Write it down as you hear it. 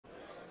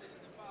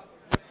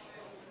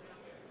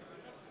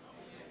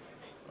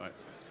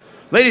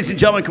Ladies and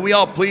gentlemen, can we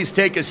all please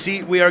take a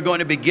seat? We are going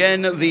to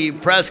begin the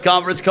press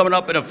conference coming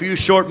up in a few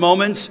short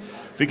moments.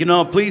 If you can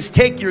all please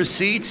take your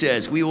seats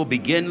as we will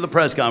begin the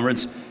press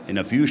conference in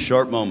a few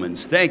short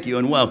moments. Thank you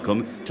and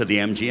welcome to the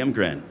MGM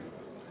Grand.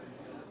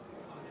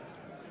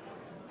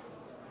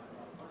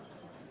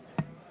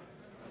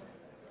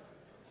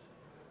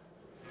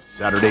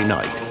 Saturday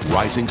night,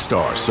 rising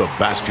star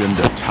Sebastian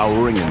the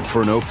Towering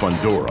Inferno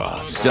Fundora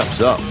steps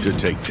up to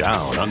take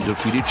down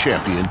undefeated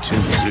champion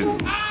TSZYU.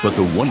 But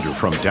the wonder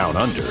from down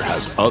under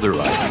has other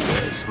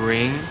ideas.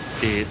 Bring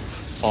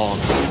it on.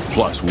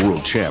 Plus,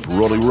 world champ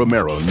Rolly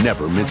Romero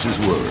never minces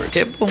words.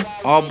 Pitbull,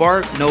 all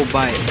bark, no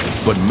bite.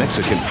 But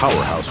Mexican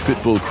powerhouse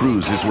Pitbull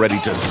Cruz is ready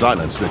to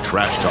silence the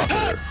trash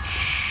talker.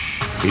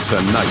 It's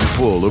a night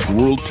full of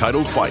world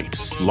title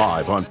fights,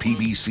 live on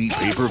PBC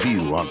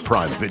pay-per-view on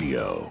Prime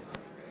Video.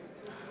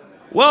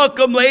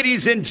 Welcome,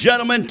 ladies and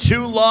gentlemen,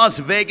 to Las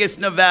Vegas,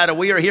 Nevada.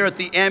 We are here at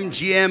the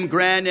MGM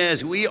Grand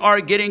as we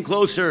are getting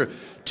closer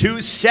to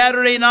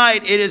Saturday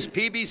night. It is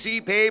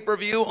PBC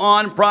pay-per-view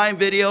on Prime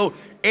Video,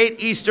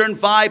 8 Eastern,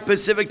 5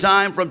 Pacific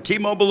time from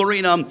T-Mobile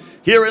Arena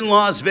here in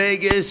Las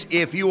Vegas.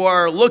 If you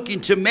are looking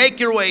to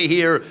make your way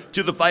here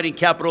to the fighting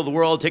capital of the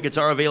world, tickets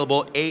are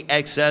available at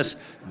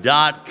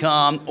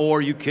AXS.com,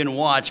 or you can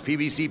watch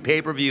PBC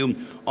pay-per-view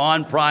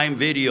on Prime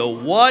Video.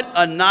 What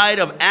a night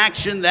of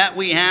action that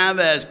we have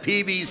as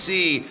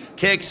PBC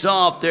kicks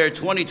off their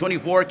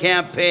 2024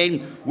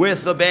 campaign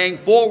with a bang.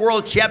 4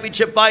 World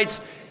Championship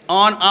fights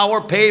on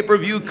our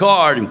pay-per-view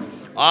card.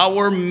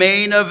 Our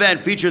main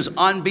event features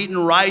unbeaten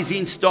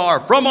rising star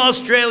from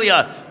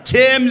Australia,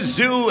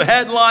 TSZYU,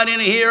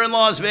 headlining here in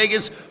Las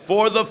Vegas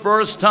for the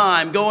first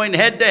time, going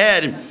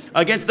head-to-head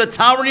against the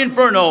Towering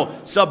Inferno,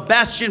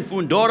 Sebastian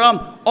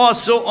Fundora.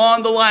 Also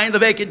on the line, the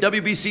vacant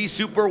WBC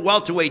Super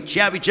Welterweight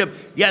Championship.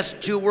 Yes,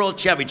 2 World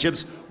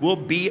Championships will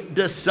be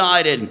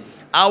decided.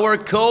 Our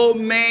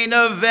co-main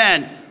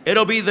event,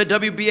 it'll be the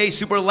WBA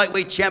Super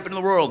Lightweight Champion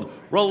of the World,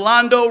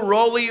 Rolando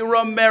Rolly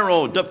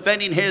Romero,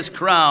 defending his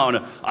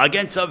crown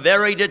against a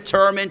very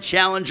determined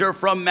challenger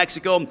from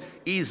Mexico,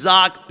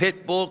 Isaac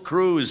Pitbull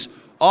Cruz.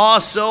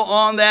 Also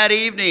on that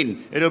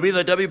evening, it'll be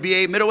the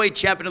WBA Middleweight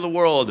Champion of the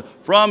World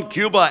from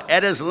Cuba,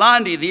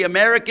 Edeslandi, the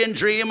American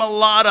Dream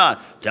Lara,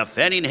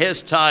 defending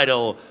his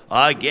title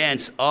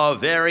against a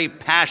very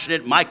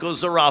passionate Michael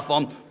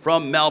Zarafa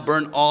from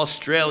Melbourne,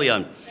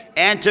 Australia.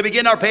 And to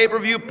begin our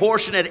pay-per-view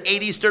portion at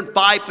 8 Eastern,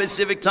 5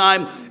 Pacific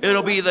time,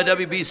 it'll be the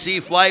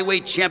WBC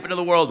Flyweight Champion of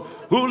the World,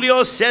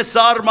 Julio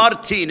Cesar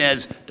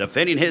Martinez,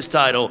 defending his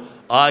title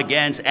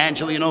against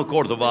Angelino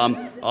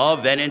Cordova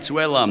of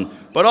Venezuela.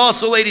 But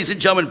also, ladies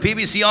and gentlemen,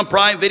 PBC on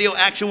Prime Video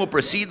action will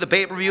precede the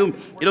pay-per-view.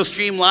 It'll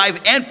stream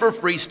live and for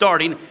free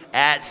starting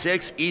at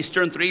 6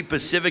 Eastern, 3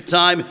 Pacific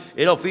time.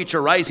 It'll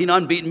feature rising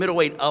unbeaten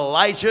middleweight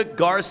Elijah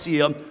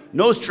Garcia,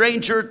 no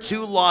stranger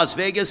to Las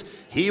Vegas.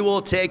 He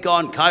will take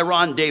on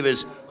Kyron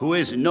Davis, who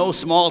is no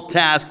small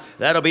task.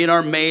 That'll be in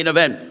our main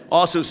event.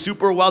 Also,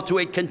 super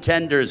welterweight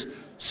contenders.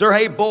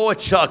 Sergey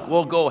Boachuk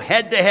will go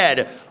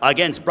head-to-head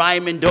against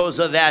Brian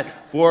Mendoza,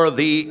 that for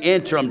the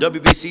interim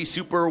WBC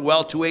Super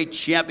Welterweight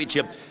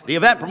Championship. The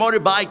event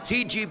promoted by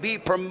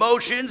TGB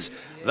Promotions.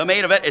 The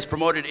main event is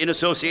promoted in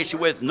association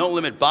with No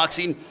Limit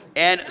Boxing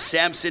and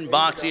Samson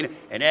Boxing.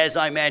 And as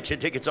I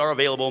mentioned, tickets are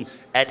available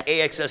at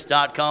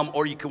AXS.com,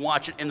 or you can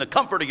watch it in the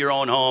comfort of your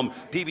own home,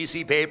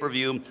 PBC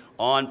pay-per-view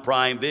on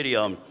Prime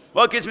Video.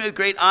 Well, it gives me a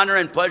great honor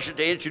and pleasure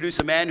to introduce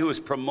a man who is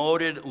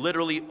promoted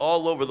literally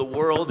all over the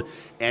world,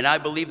 and I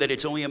believe that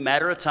it's only a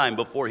matter of time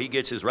before he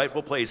gets his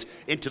rightful place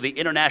into the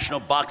International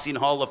Boxing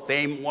Hall of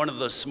Fame, one of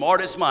the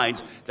smartest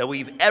minds that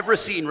we've ever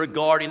seen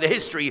regarding the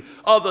history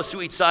of the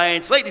sweet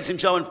science. Ladies and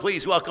gentlemen,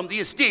 please welcome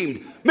the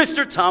esteemed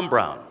Mr. Tom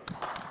Brown.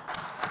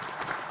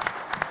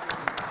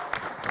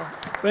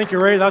 Thank you,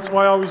 Ray. That's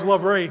why I always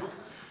love Ray. You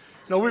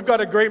know, we've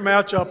got a great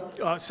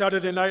matchup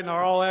Saturday night in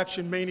our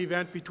all-action main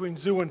event between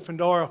TSZYU and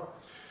Fundora.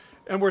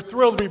 And we're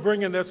thrilled to be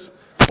bringing this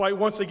fight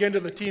once again to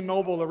the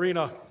T-Mobile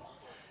Arena.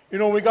 You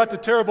know, we got the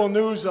terrible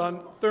news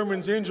on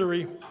Thurman's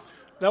injury.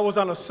 That was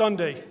on a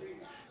Sunday.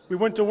 We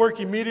went to work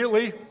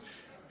immediately,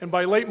 and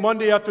by late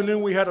Monday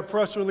afternoon, we had a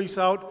press release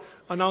out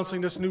announcing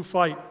this new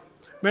fight.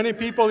 Many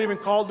people even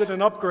called it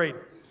an upgrade.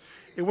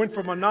 It went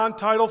from a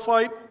non-title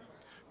fight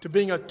to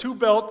being a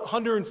 2-belt,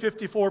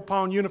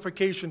 154-pound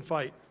unification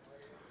fight.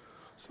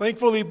 So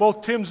thankfully,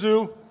 both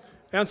TSZYU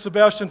and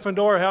Sebastian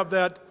Fundora have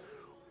that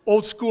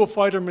old school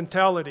fighter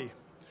mentality.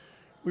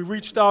 We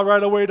reached out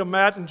right away to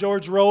Matt and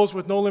George Rose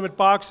with No Limit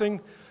Boxing,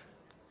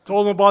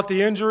 told them about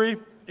the injury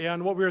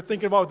and what we were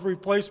thinking about with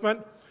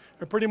replacement,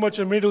 and pretty much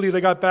immediately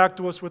they got back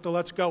to us with the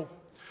let's go.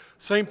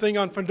 Same thing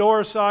on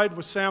Fundora's side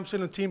with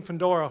Samson and Team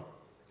Fundora.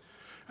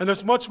 And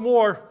there's much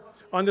more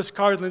on this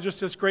card than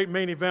just this great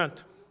main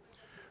event.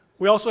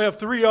 We also have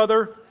 3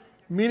 other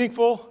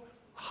meaningful,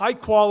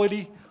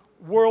 high-quality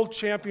world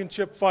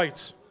championship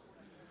fights.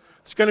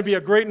 It's going to be a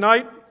great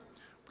night.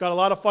 Got a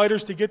lot of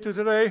fighters to get to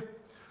today,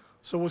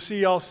 so we'll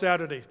see y'all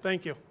Saturday.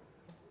 Thank you.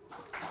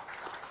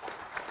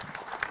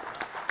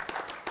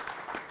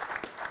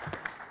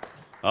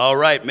 All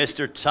right,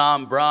 Mr.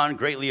 Tom Braun,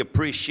 greatly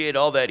appreciate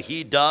all that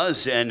he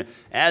does. And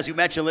as you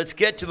mentioned, let's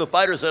get to the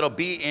fighters that'll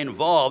be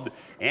involved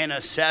in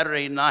a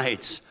Saturday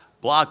night's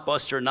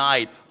blockbuster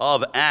night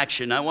of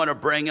action. I want to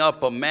bring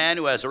up a man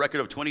who has a record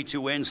of 22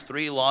 wins,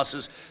 3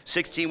 losses,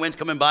 16 wins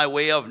coming by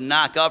way of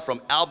knockout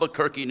from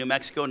Albuquerque, New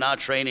Mexico, now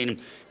training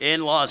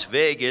in Las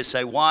Vegas.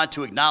 I want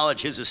to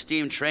acknowledge his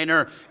esteemed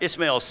trainer,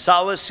 Ismael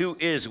Salas, who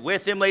is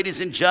with him, ladies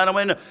and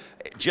gentlemen.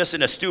 Just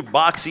an astute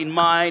boxing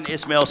mind,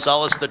 Ismael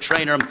Salas, the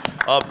trainer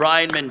of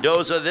Brian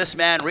Mendoza. This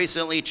man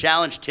recently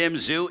challenged Tim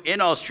Tszyu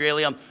in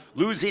Australia,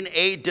 losing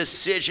a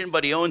decision,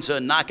 but he owns a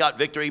knockout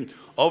victory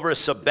over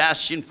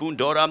Sebastian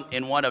Fundora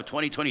in one of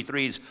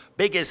 2023's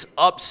biggest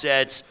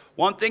upsets.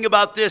 One thing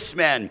about this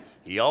man,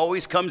 he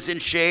always comes in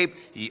shape,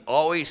 he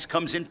always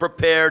comes in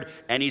prepared,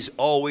 and he's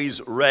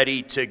always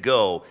ready to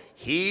go.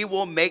 He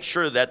will make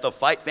sure that the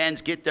fight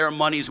fans get their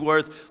money's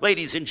worth.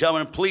 Ladies and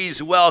gentlemen,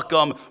 please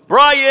welcome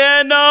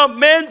Brian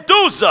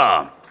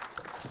Mendoza.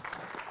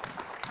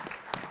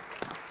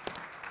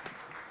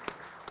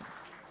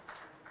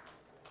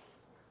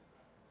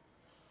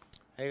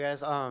 Hey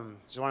guys,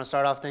 just want to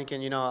start off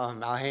thanking, Al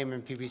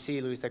Heyman,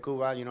 PPC, Luis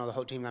Tacuba, the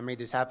whole team that made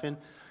this happen.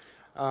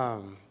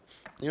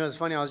 It's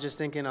funny, I was just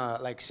thinking,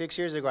 like 6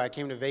 years ago, I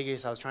came to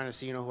Vegas, I was trying to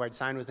see, who I'd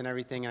signed with and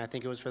everything, and I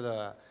think it was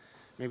for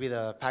maybe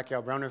the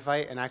Pacquiao-Browner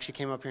fight, and I actually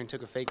came up here and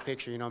took a fake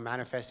picture,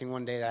 manifesting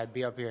one day that I'd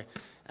be up here,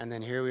 and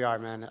then here we are,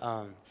 man.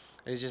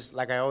 It's just,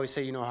 like I always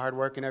say, hard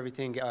work and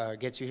everything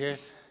gets you here,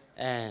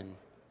 and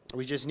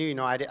we just knew,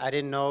 I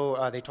didn't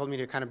know, they told me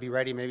to kind of be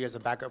ready maybe as a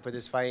backup for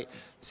this fight. They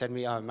said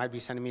might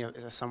be sending me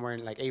somewhere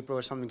in like April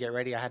or something to get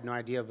ready. I had no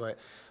idea, but,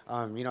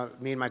 me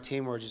and my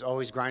team were just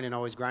always grinding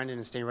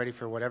and staying ready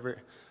for whatever,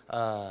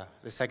 the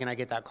second I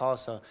get that call.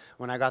 So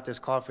when I got this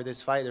call for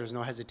this fight, there was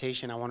no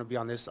hesitation. I want to be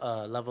on this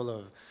level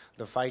of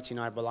the fights.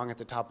 I belong at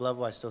the top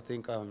level. I still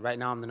think right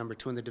now I'm the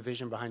 #2 in the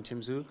division behind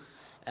Tim Tszyu,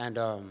 and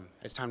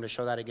it's time to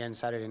show that again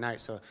Saturday night.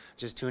 So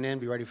just tune in,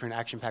 be ready for an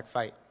action-packed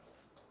fight.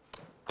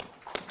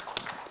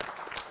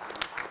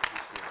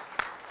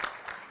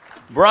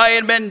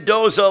 Brian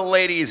Mendoza,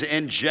 ladies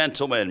and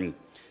gentlemen.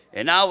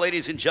 And now,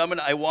 ladies and gentlemen,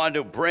 I want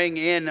to bring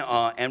in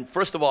and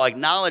first of all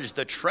acknowledge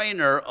the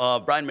trainer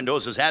of Brian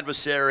Mendoza's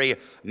adversary,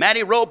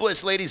 Manny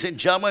Robles, ladies and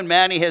gentlemen.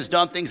 Manny has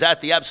done things at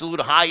the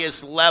absolute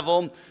highest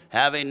level,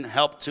 having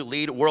helped to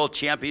lead world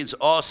champions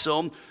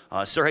also.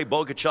 Sergey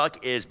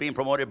Bogachuk is being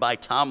promoted by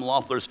Tom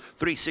Loeffler's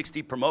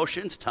 360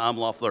 Promotions. Tom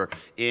Loeffler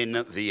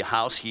in the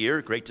house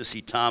here. Great to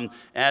see Tom,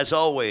 as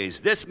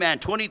always. This man,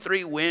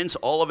 23 wins,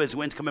 all of his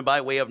wins coming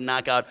by way of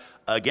knockout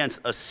against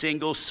a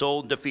single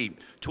sole defeat.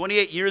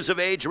 28 years of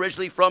age,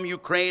 originally from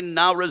Ukraine,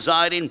 now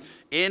residing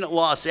in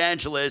Los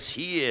Angeles.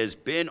 He has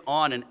been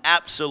on an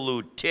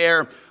absolute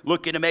tear,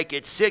 looking to make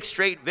it 6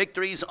 straight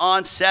victories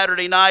on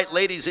Saturday night.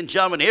 Ladies and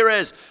gentlemen, here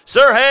is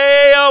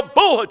Sergey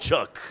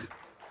Bogachuk.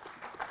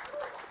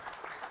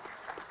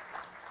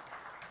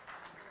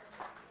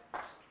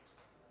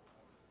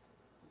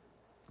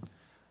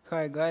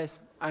 Hi guys,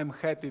 I'm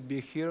happy to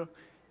be here.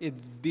 It's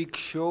big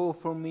show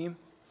for me,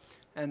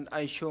 and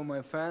I show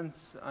my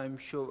fans, I'm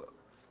sure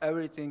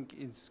everything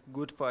is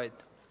good fight.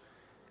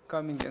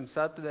 Coming on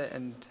Saturday,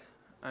 and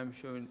I'm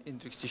showing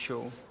interesting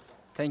show.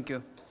 Thank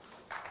you.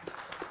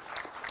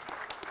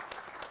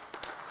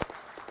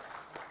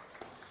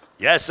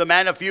 Yes, a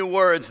man, a few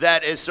words.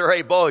 That is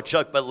Sergey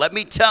Bogachuk, but let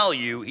me tell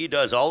you, he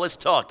does all his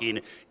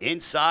talking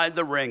inside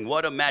the ring.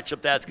 What a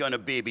matchup that's going to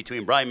be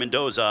between Brian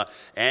Mendoza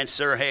and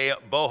Sergey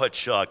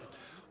Bogachuk.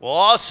 Well,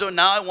 also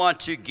now I want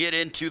to get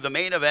into the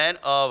main event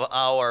of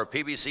our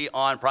PBC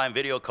on Prime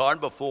Video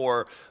card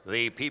before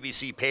the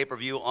PBC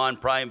pay-per-view on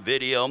Prime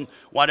Video.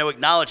 Want to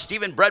acknowledge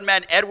Stephen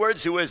Breadman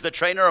Edwards, who is the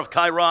trainer of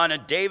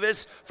Kyron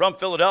Davis from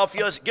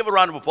Philadelphia. Give a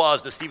round of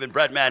applause to Stephen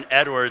Breadman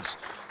Edwards,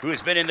 who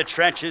has been in the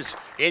trenches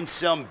in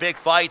some big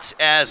fights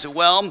as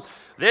well.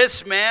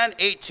 This man,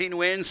 18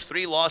 wins,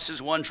 3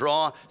 losses, 1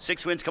 draw,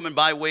 6 wins coming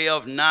by way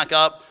of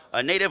knockout.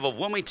 A native of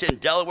Wilmington,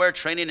 Delaware,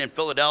 training in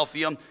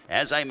Philadelphia.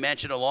 As I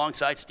mentioned,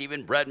 alongside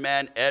Stephen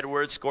Breadman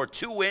Edwards, scored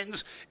 2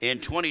 wins in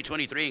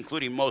 2023,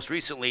 including most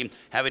recently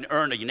having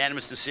earned a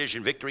unanimous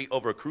decision victory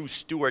over Cruz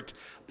Stewart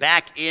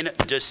back in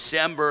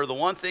December. The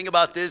one thing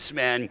about this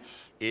man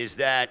is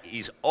that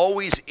he's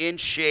always in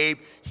shape.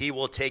 He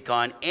will take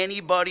on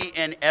anybody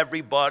and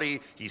everybody.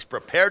 He's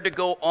prepared to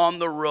go on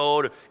the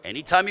road.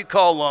 Anytime you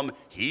call him,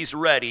 he's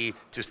ready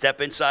to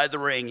step inside the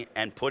ring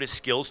and put his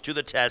skills to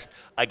the test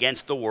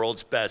against the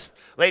world's best.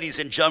 Ladies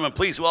and gentlemen,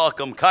 please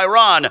welcome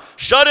Kyron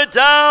Shut It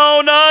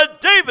Down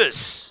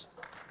Davis.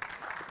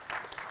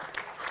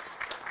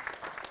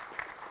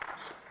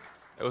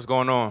 Hey, what's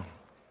going on?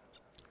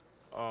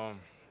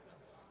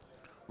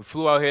 We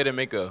flew out here to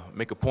make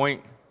a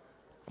point.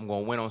 I'm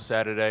going to win on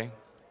Saturday.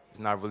 There's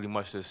not really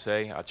much to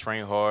say. I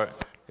train hard.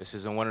 This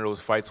isn't one of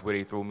those fights where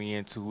they throw me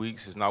in 2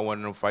 weeks. It's not one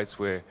of them fights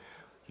where,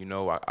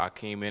 I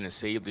came in and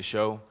saved the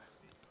show.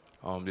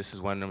 This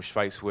is one of them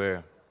fights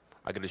where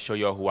I get to show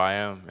y'all who I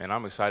am, and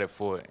I'm excited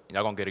for it.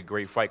 Y'all going to get a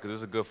great fight because this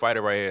is a good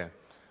fighter right here.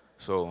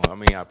 So,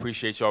 I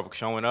appreciate y'all for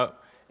showing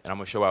up, and I'm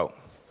going to show out.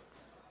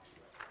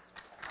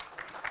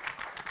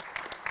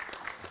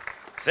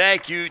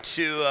 Thank you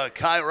to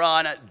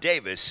Kyron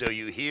Davis. So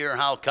you hear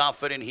how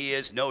confident he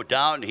is, no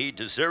doubt, and he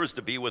deserves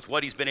to be with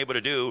what he's been able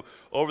to do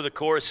over the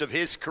course of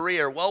his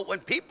career. Well, when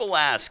people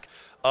ask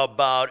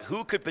about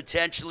who could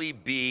potentially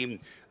be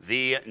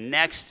the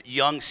next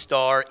young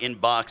star in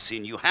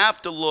boxing, you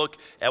have to look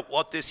at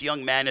what this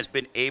young man has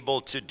been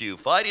able to do.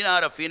 Fighting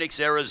out of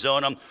Phoenix,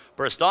 Arizona,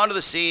 burst onto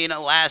the scene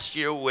last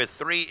year with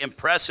 3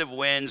 impressive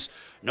wins.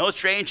 No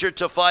stranger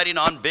to fighting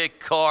on big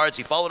cards.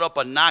 He followed up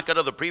a knockout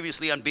of the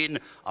previously unbeaten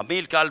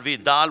Amilcar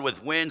Vidal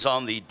with wins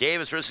on the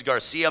Davis versus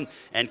Garcia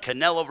and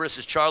Canelo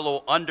versus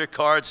Charlo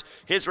undercards.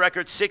 His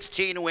record,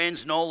 16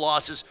 wins, no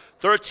losses,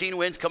 13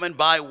 wins coming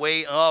by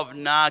way of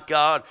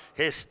knockout.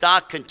 His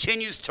stock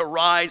continues to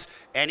rise,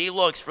 and he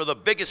looks for the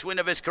biggest win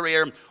of his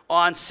career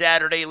on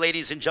Saturday.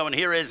 Ladies and gentlemen,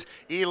 here is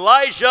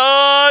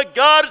Elijah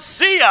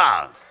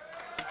Garcia.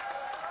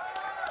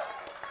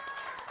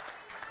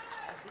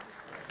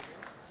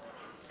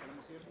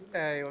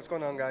 Hey, what's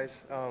going on,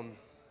 guys?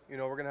 You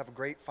know, we're going to have a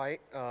great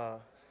fight, a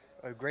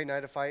great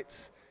night of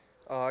fights.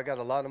 I got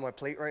a lot on my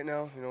plate right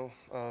now. You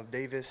know,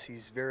 Davis,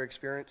 he's very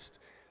experienced.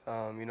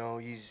 You know,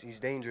 he's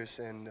dangerous,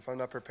 and if I'm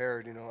not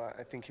prepared, you know,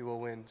 I think he will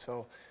win.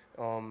 So,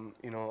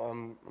 you know,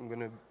 I'm going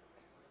to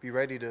be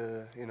ready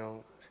to, you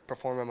know,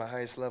 perform at my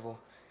highest level,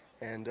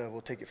 and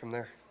we'll take it from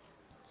there.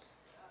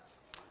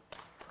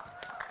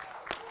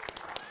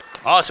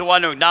 Also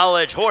want to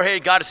acknowledge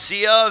Jorge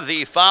Garcia,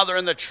 the father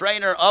and the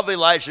trainer of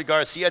Elijah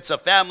Garcia. It's a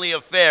family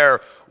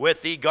affair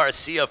with the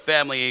Garcia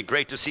family.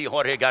 Great to see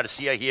Jorge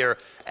Garcia here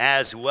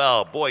as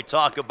well. Boy,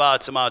 talk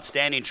about some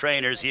outstanding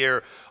trainers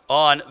here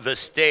on the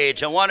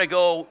stage. I want to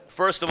go,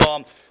 first of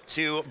all,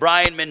 to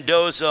Brian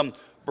Mendoza.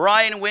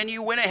 Brian, when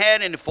you went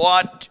ahead and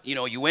fought, you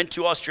know, you went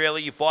to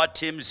Australia, you fought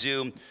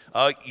TSZYU.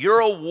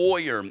 You're a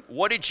warrior.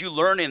 What did you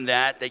learn in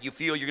that you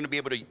feel you're going to be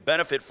able to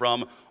benefit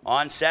from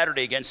on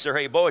Saturday against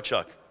Sergey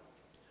Bohachuk?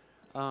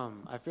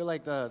 I feel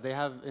like they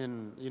have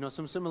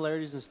some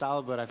similarities in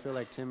style, but I feel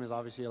like Tim is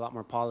obviously a lot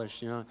more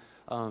polished. You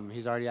know,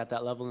 he's already at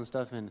that level and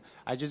stuff, and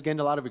I just gained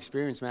a lot of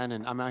experience, man.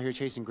 And I'm out here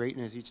chasing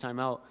greatness each time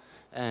out.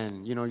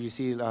 And you know, you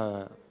see,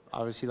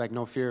 obviously, like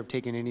no fear of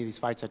taking any of these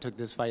fights. I took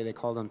this fight; they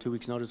called on 2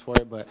 weeks' notice for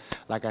it, but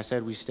like I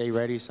said, we stay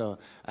ready. So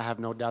I have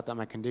no doubt that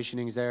my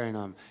conditioning's there,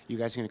 and you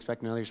guys can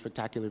expect another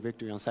spectacular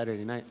victory on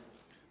Saturday night.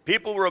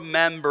 People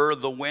remember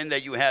the win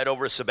that you had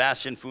over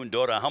Sebastian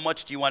Fundora. How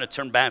much do you want to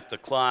turn back the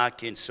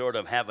clock and sort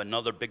of have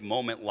another big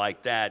moment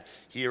like that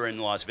here in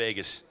Las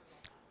Vegas?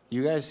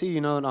 You guys see, you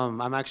know,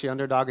 I'm actually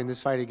underdog in this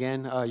fight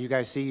again. You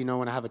guys see, you know,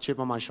 when I have a chip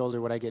on my shoulder,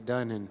 what I get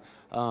done. And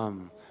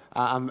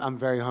I'm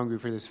very hungry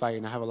for this fight,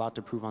 and I have a lot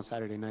to prove on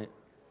Saturday night.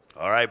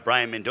 All right,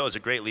 Brian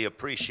Mendoza, greatly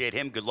appreciate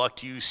him. Good luck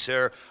to you,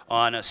 sir,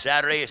 on a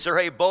Saturday.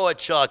 Sergey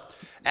Bohachuk,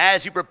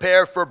 as you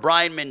prepare for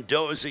Brian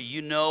Mendoza,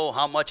 you know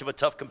how much of a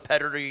tough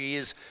competitor he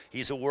is.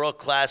 He's a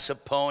world-class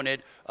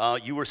opponent.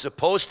 You were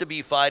supposed to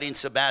be fighting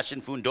Sebastian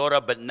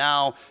Fundora, but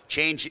now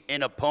change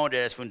in opponent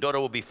as Fundora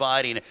will be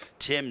fighting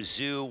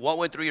TSZYU. What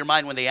went through your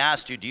mind when they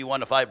asked you, do you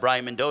want to fight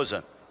Brian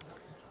Mendoza?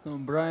 No,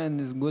 Brian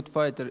is a good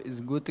fighter.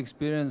 It's good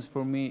experience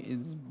for me.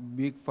 It's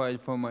big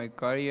fight for my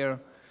career,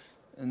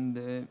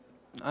 and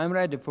I'm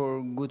ready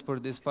for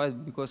this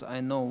fight because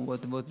I know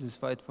what this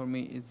fight for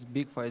me. It's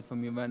big fight for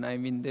me. When I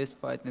win this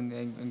fight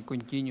and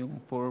continue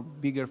for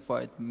bigger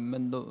fight,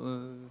 TSZYU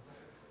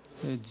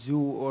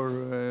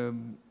or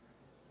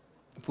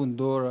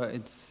Fundora.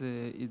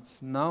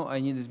 It's now I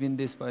need to win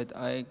this fight.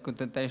 I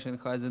concentration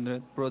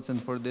 100%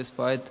 for this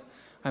fight.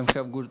 I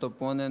have good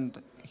opponent.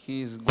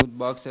 He is good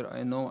boxer.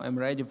 I know. I'm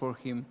ready for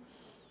him.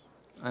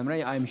 I'm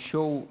ready. I'm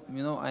show.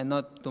 You know. I'm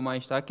not too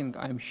much talking.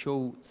 I'm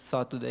show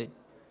Saturday.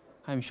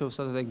 I'm show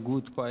Saturday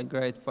good fight,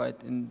 great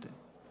fight, and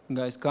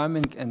guys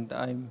coming, and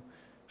I'm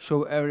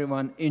show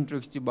everyone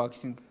interested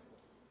boxing.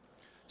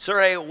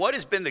 Sergey, what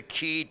has been the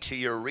key to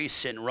your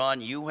recent run?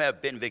 You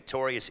have been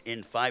victorious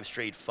in 5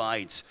 straight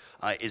fights.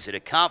 Is it a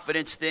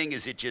confidence thing?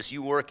 Is it just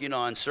you working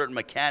on certain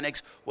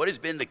mechanics? What has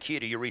been the key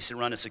to your recent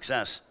run of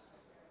success?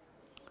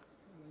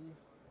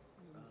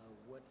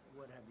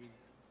 What have you?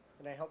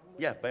 Can I help?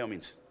 Yeah, by all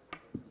means.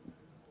 I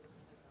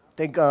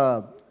think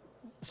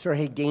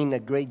Sergey gained a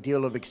great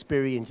deal of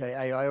experience.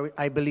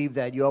 I believe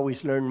that you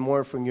always learn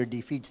more from your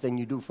defeats than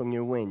you do from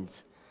your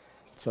wins.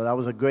 So that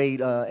was a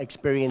great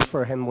experience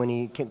for him when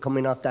he came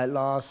coming off that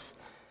loss.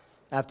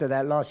 After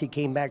that loss, he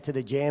came back to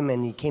the gym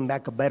and he came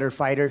back a better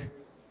fighter.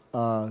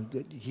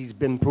 He's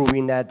been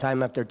proving that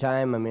time after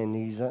time. I mean,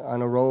 he's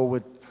on a roll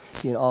with,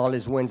 you know, all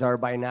his wins are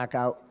by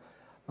knockout.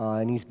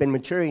 And he's been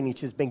maturing. He's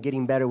just been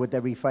getting better with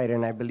every fight,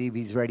 and I believe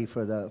he's ready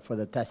for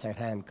the test at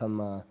hand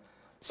come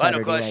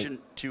Final question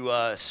to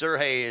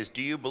Sergey is,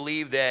 do you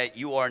believe that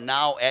you are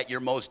now at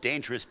your most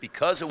dangerous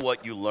because of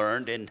what you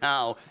learned and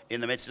now in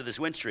the midst of this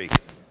win streak?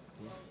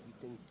 You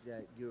think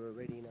that you're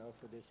ready now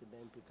for this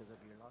event because of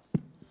your loss?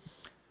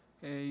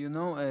 You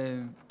know,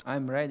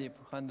 I'm ready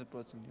for 100%.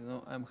 You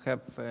know, I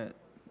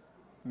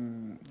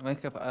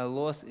have a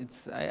loss.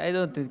 I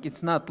don't think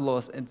it's not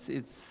loss.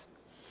 It's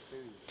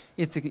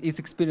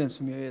experience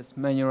for me. Yes,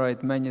 many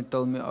right. Many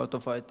told me out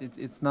of fight.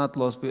 It's not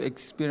loss for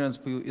experience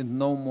for you. And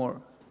no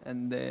more.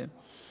 and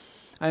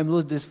I'm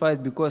lose this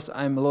fight because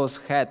I'm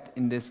lost head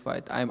in this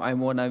fight. I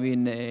wanna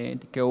win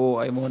KO.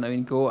 I wanna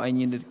win KO. I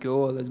needed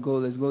KO. Let's go.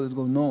 Let's go. Let's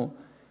go. No,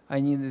 I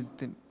needed.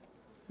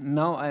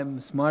 Now I'm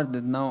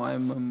smarter. Now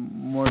I'm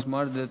more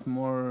smarter.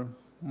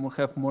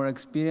 Have more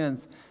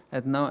experience,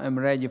 and now I'm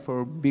ready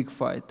for a big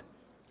fight.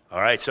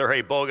 All right,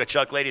 Sergey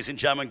Bogachuk, ladies and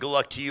gentlemen, good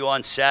luck to you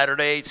on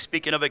Saturday.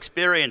 Speaking of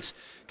experience,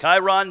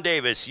 Kyron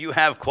Davis, you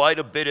have quite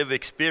a bit of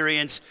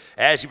experience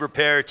as you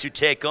prepare to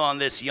take on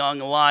this young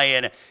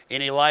lion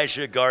in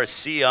Elijah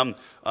Garcia.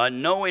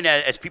 Knowing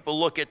as people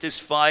look at this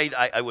fight,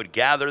 I would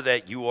gather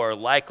that you are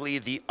likely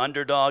the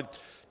underdog.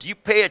 Do you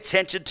pay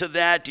attention to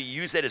that? Do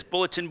you use that as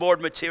bulletin board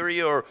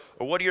material, or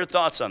what are your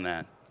thoughts on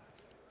that?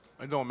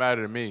 It don't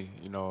matter to me.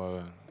 You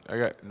know, I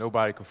got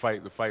nobody can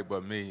fight the fight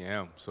but me and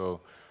him. So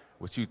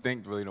what you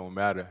think really don't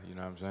matter. You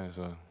know what I'm saying?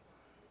 So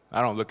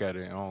I don't look at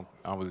it. I don't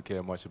really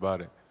care much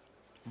about it.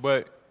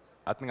 But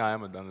I think I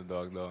am an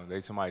underdog, though.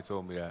 Somebody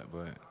told me that,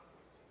 but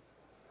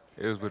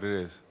it is what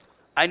it is.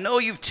 I know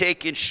you've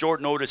taken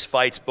short notice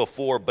fights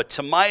before, but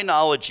to my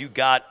knowledge, you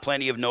got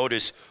plenty of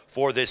notice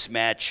for this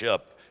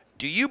matchup.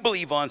 Do you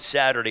believe on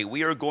Saturday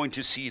we are going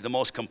to see the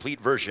most complete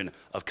version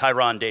of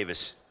Kyron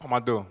Davis? I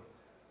do.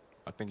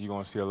 I think you're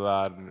going to see a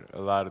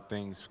lot of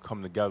things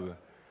come together.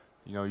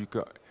 You know,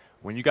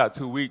 when you got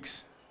 2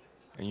 weeks,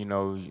 and you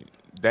know,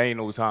 there ain't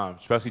no time,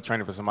 especially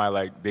training for somebody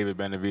like David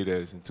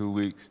Benavidez in 2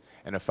 weeks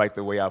and to fight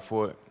the way I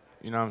fought.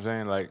 You know what I'm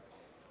saying? Like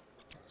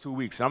 2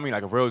 weeks. I mean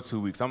like a real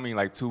 2 weeks. I mean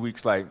like 2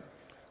 weeks, like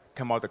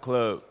come out the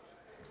club,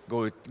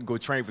 go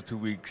train for 2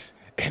 weeks,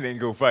 and then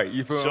go fight.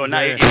 You feel so what I'm now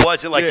saying? It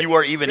wasn't like you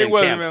were even in camp. It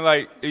wasn't even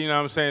like, you know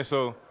what I'm saying?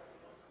 So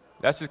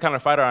that's just kind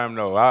of fighter I am,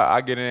 though.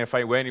 I get in there and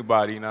fight with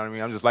anybody, you know what I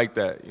mean? I'm just like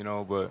that, you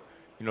know. But,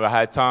 you know, I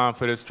had time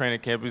for this training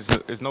camp.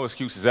 There's no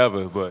excuses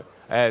ever, but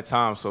I had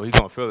time, so he's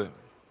going to feel it.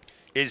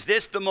 Is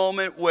this the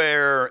moment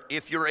where,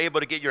 if you're able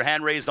to get your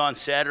hand raised on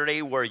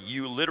Saturday, where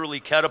you literally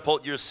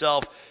catapult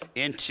yourself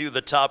into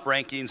the top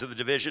rankings of the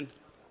division?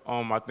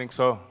 I think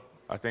so.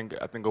 I think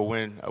a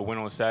win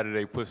on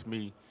Saturday puts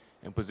me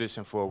in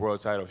position for a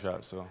world title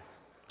shot, so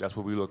that's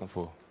what we're looking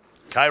for.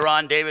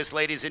 Kyron Davis,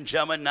 ladies and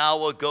gentlemen. Now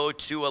we'll go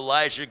to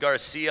Elijah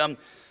Garcia.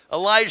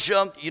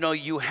 Elijah, you know,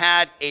 you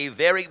had a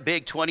very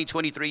big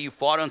 2023. You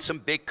fought on some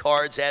big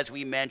cards, as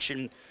we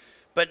mentioned.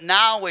 But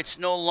now it's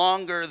no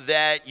longer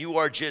that you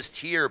are just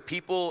here.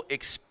 People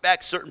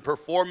expect certain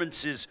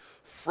performances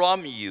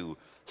from you.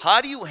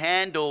 How do you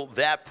handle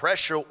that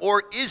pressure,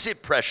 or is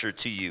it pressure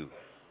to you?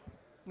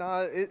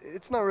 Nah,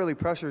 it's not really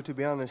pressure, to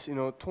be honest. You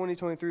know,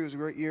 2023 was a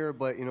great year,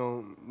 but, you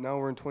know, now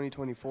we're in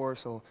 2024,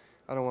 so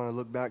I don't want to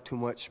look back too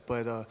much.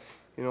 But,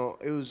 you know,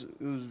 it was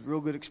real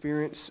good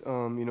experience.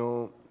 You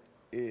know,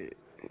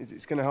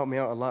 it's going to help me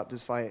out a lot,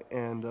 this fight.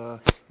 And,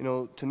 you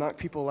know, to knock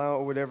people out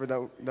or whatever,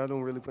 that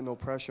don't really put no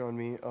pressure on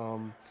me.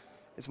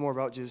 It's more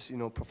about just, you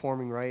know,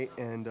 performing right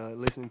and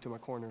listening to my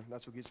corner.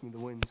 That's what gets me the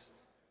wins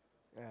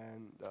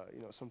and,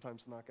 you know,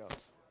 sometimes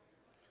knockouts.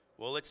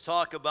 Well, let's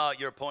talk about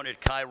your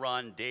opponent,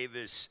 Kyron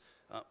Davis.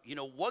 You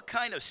know, what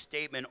kind of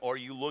statement are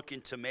you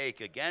looking to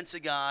make against a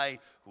guy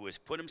who has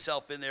put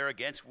himself in there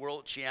against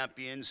world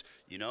champions?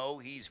 You know,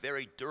 he's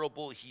very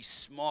durable, he's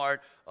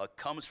smart,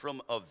 comes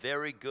from a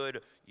very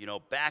good, you know,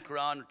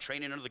 background,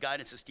 training under the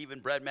guidance of Stephen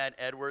 "Breadman"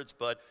 Edwards.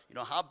 But, you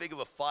know, how big of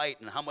a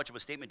fight and how much of a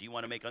statement do you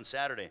want to make on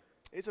Saturday?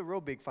 It's a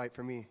real big fight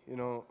for me, you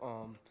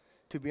know.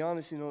 To be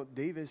honest, you know,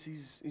 Davis,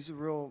 he's a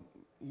real...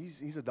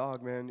 He's a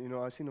dog, man. You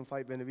know, I seen him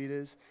fight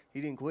Benavidez.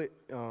 He didn't quit.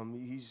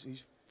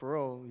 He's for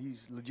real.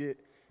 He's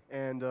legit.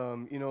 And,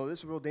 you know, this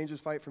is a real dangerous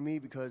fight for me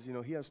because, you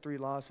know, he has 3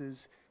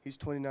 losses. He's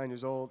 29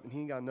 years old, and he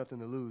ain't got nothing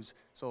to lose.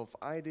 So if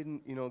I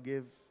didn't, you know,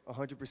 give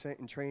 100%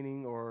 in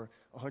training or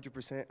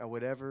 100% at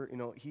whatever, you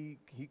know, he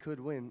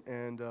could win.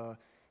 And,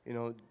 you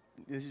know,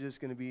 this is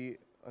just going to be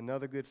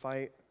another good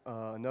fight,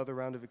 another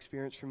round of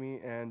experience for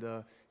me. And,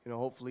 you know,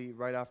 hopefully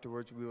right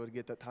afterwards we'll be able to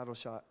get that title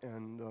shot.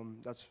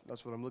 And that's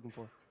what I'm looking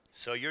for.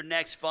 So your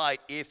next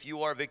fight, if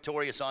you are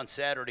victorious on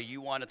Saturday,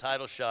 you want a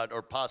title shot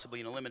or possibly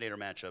an eliminator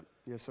matchup?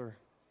 Yes, sir.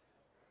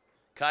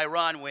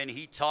 Kyron, when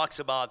he talks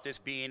about this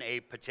being a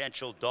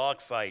potential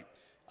dogfight,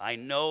 I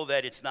know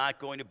that it's not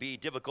going to be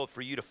difficult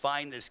for you to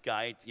find this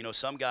guy. You know,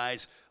 some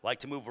guys like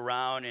to move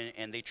around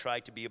and they try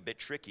to be a bit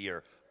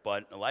trickier.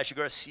 But Elijah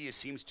Garcia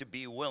seems to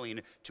be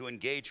willing to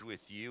engage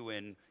with you.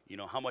 And, you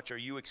know, how much are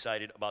you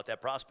excited about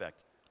that prospect?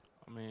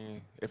 I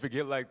mean, if it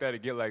get like that,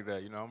 it get like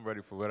that. You know, I'm ready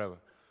for whatever.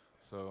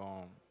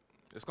 So,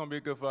 it's going to be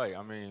a good fight.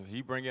 I mean,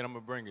 he bring it, I'm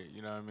going to bring it.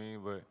 You know what I mean?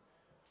 But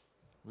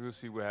we'll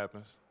see what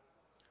happens.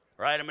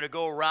 All right, I'm going to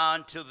go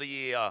around to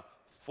the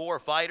 4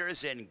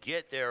 fighters and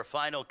get their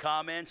final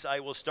comments. I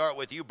will start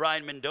with you,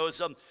 Brian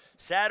Mendoza.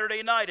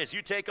 Saturday night, as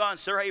you take on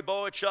Sergey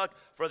Bogachuk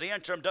for the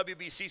interim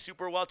WBC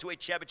Super Welterweight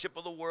Championship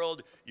of the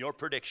World, your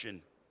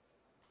prediction?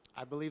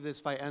 I believe this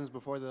fight ends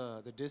before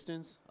the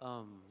distance.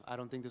 I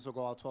don't think this will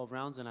go all 12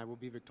 rounds, and I will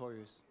be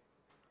victorious.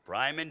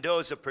 Brian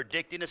Mendoza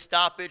predicting a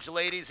stoppage,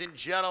 ladies and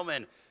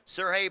gentlemen.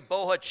 Sergey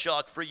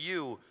Bogachuk, for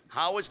you,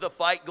 how is the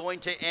fight going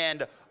to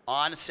end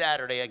on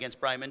Saturday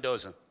against Brian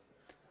Mendoza?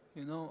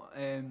 You know,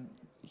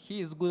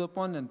 he is good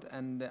opponent,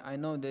 and I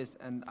know this,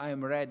 and I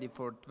am ready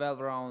for 12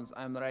 rounds.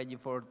 I'm ready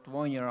for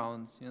 20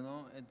 rounds. You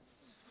know,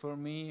 it's for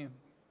me.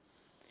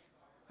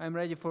 I'm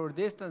ready for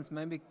distance.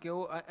 Maybe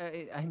KO.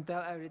 I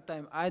tell every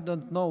time I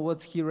don't know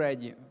what's he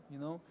ready. You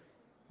know,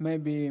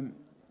 maybe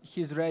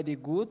he's ready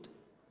good.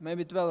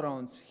 Maybe 12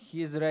 rounds.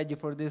 He's ready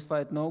for this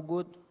fight. No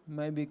good.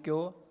 Maybe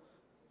KO.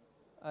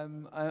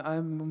 I'm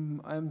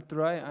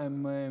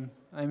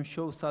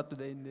show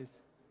Saturday in this.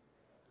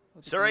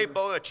 Sergey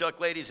Boychuk,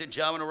 ladies and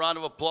gentlemen, a round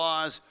of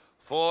applause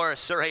for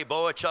Sergey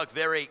Boychuk.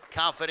 Very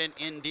confident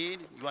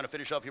indeed. You want to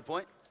finish off your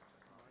point?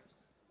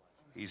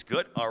 He's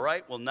good. All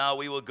right. Well, now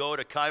we will go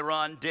to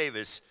Kyron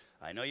Davis.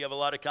 I know you have a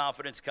lot of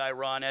confidence,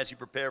 Kyron, as you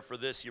prepare for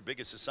this, your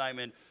biggest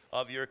assignment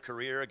of your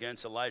career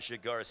against Elijah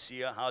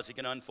Garcia. How's it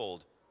going to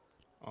unfold?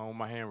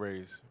 My hand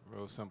raised,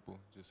 real simple.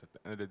 Just at the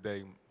end of the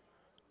day,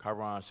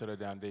 Kyron shut it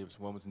down Davis,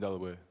 Wilmington,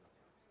 Delaware.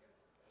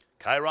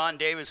 Kyron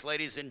Davis,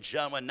 ladies and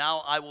gentlemen.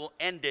 Now I will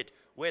end it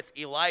with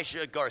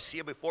Elijah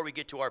Garcia before we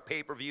get to our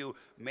pay-per-view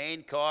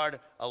main card.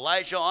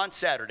 Elijah on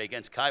Saturday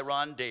against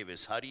Kyron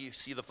Davis. How do you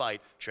see the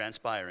fight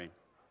transpiring?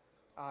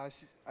 I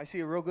see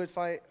a real good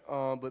fight,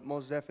 but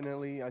most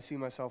definitely I see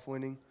myself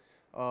winning.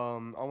 I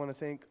want to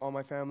thank all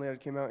my family that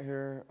came out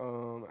here.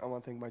 I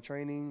want to thank my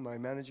training, my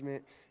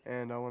management,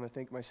 and I want to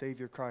thank my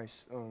Savior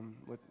Christ.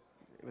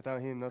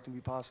 Without him, nothing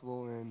would be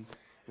possible, and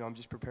I'm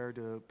just prepared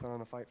to put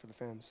on a fight for the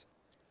fans.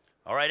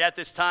 All right, at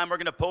this time, we're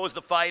going to pose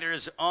the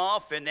fighters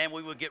off, and then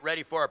we will get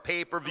ready for our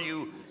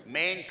pay-per-view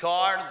main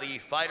card. The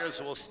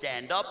fighters will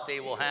stand up. They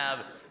will have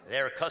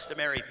their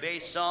customary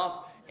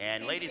face-off.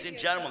 And ladies and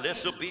gentlemen,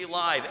 this will be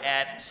live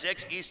at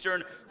 6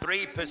 Eastern,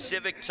 3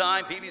 Pacific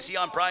time, PBC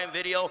on Prime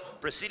Video,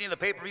 preceding the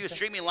pay-per-view,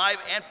 streaming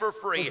live and for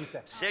free,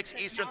 6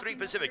 Eastern, 3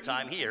 Pacific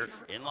time here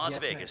in Las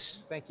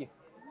Vegas. Thank you.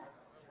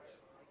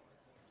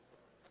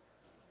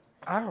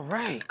 All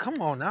right, come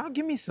on now,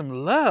 give me some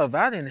love.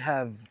 I didn't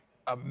have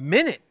a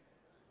minute.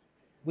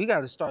 We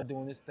got to start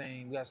doing this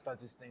thing. We got to start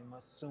this thing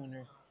much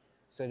sooner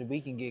so that we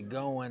can get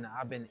going.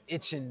 I've been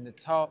itching to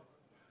talk.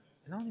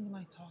 And I don't even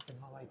like talking,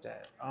 not like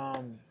that.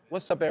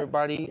 What's up,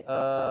 everybody?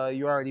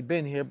 You already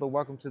been here, but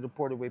welcome to the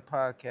PorterWay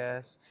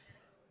Podcast.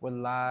 We're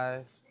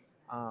live.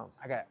 I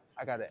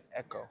got an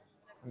echo.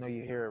 I know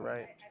you hear it,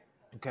 right?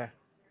 Okay.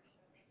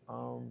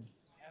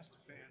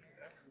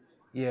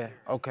 Yeah.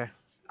 Okay.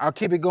 I'll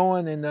keep it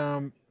going, and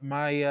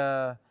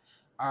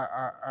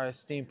our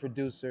esteemed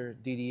producer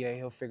DDA,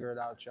 he'll figure it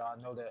out, y'all.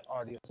 I know that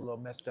audio's a little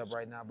messed up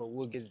right now, but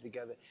we'll get it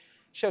together.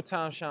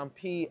 Showtime, Shawn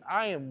P.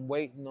 I am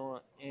waiting on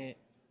Antt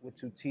with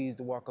 2 T's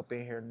to walk up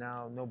in here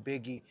now. No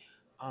biggie.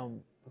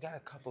 We got a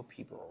couple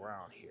people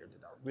around here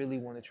that I really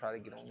want to try to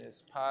get on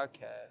this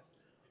podcast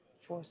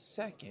for a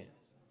second.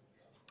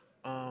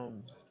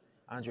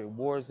 Andre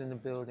Ward's in the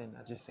building.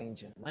 I just seen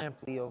Jim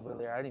Lampley over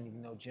there. I didn't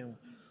even know Jim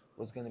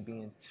was going to be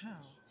in town.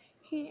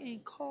 He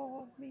ain't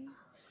called me.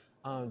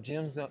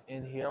 Jim's up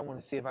in here. I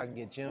want to see if I can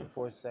get Jim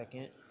for a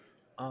second.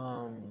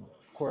 Of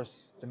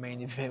course, the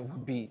main event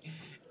would be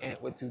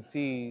Antt with 2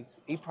 T's.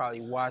 He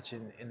probably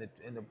watching in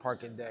the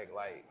parking deck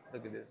like,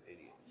 look at this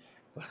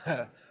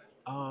idiot.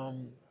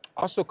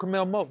 Also,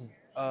 Kamel Moten.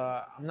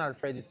 I'm not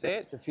afraid to say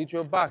it. The future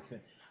of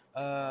boxing.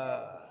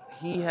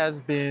 He has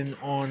been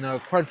on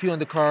quite a few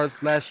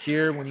undercards last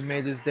year when he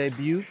made his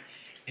debut,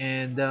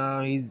 and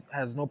he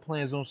has no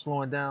plans on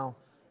slowing down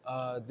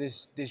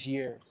this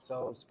year.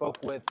 So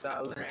spoke with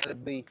Leonard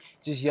Adderley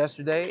just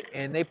yesterday,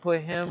 and they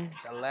put him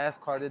the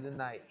last card of the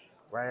night,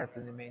 right after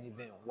the main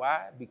event.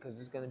 Why? Because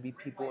there's going to be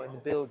people in the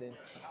building,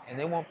 and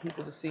they want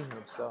people to see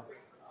him. So,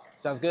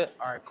 sounds good?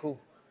 All right, cool.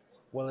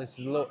 Well, it's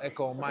a little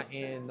echo on my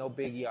end. No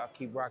biggie. I'll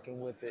keep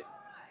rocking with it.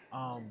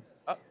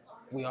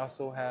 We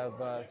also have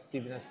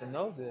Steven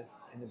Espinoza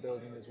in the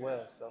building as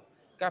well. So,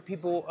 got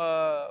people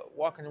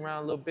walking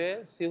around a little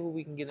bit, see who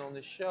we can get on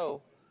the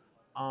show.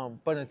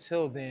 But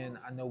until then,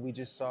 I know we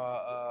just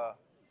saw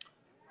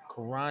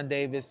Kyron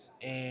Davis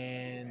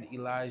and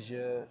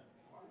Elijah,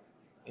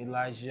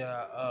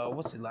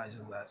 what's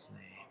Elijah's last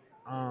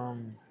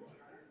name?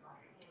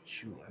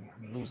 Shoot,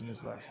 I'm losing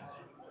his last name.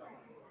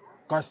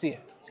 Garcia,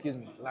 excuse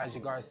me, Elijah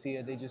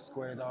Garcia. They just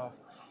squared off.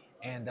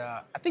 And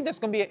I think that's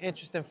going to be an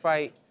interesting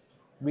fight.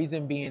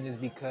 Reason being is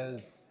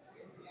because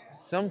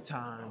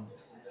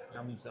sometimes,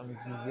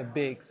 this is a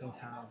big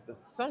sometimes, but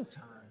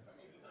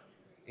sometimes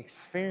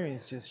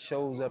experience just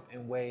shows up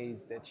in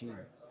ways that you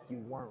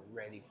weren't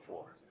ready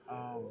for.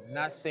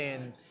 Not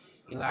saying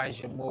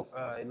Elijah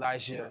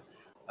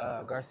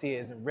Garcia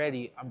isn't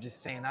ready. I'm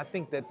just saying I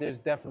think that there's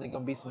definitely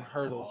going to be some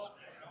hurdles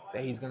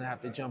that he's going to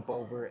have to jump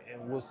over,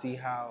 and we'll see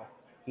how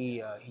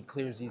he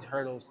clears these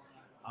hurdles.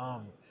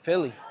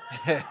 Philly,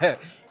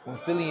 when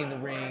Philly in the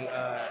ring,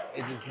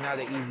 it is not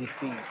an easy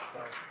feat. So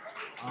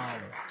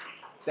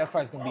that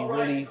fight's going to be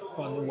really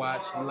fun to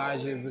watch.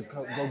 Elijah is a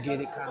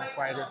go-get-it kind of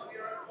fighter.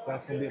 So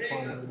that's going to be a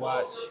fun one to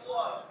watch.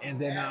 And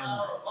then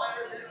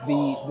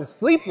the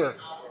sleeper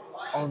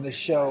on the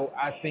show,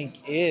 I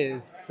think,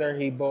 is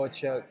Sergey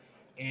Boychuk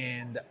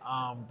and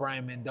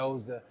Brian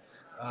Mendoza.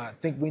 I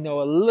think we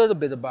know a little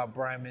bit about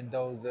Brian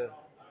Mendoza.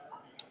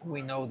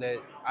 We know that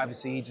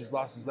obviously he just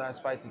lost his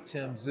last fight to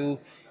TSZYU.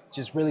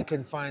 Just really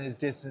couldn't find his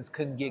distance,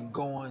 couldn't get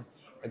going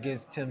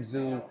against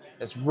TSZYU.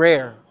 That's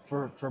rare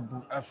from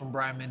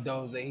Brian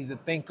Mendoza. He's a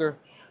thinker.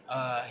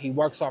 He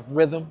works off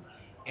rhythm,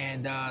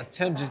 and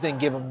Tim just didn't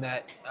give him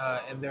that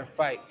in their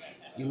fight.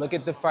 You look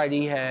at the fight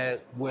he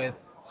had with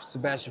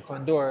Sebastian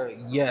Fundora.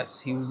 Yes,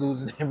 he was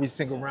losing every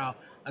single round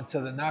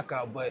until the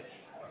knockout, but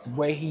the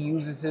way he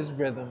uses his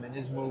rhythm and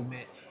his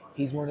movement,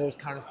 he's one of those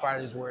kind of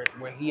fighters where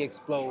he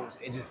explodes.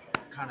 It just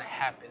kind of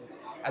happens.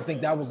 I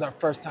think that was our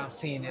first time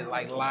seeing it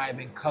like live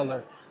in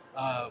color.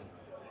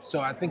 So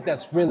I think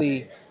that's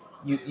really,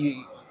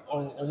 you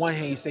on one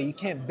hand you say you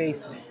can't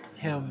base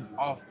him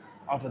off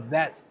of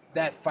that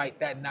fight,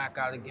 that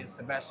knockout against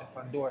Sebastian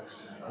Fundora,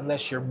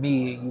 unless you're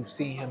me and you've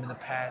seen him in the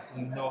past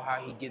and you know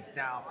how he gets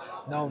down,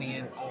 not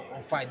only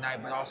on fight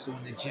night but also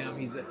in the gym.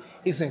 He's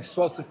an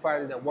explosive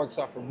fighter that works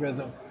off of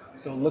rhythm.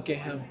 So look at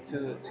him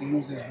to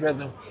use his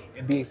rhythm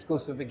and be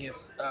explosive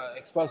against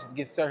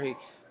Sergey,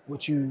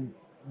 which you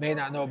may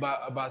not know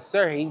about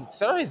Sergey.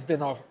 Sergey's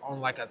been off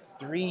on like a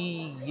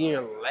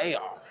 3-year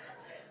layoff.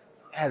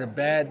 Had a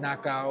bad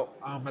knockout.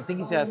 I think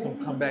he's had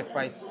some comeback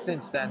fights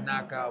since that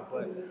knockout,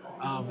 but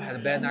had a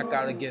bad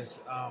knockout against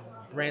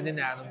Brandon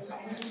Adams,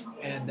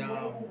 and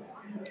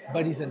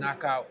but he's a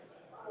knockout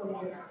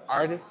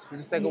artist, for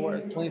the sake of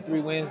words.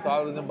 23 wins,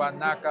 all of them by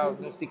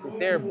knockout. No secret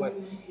there, but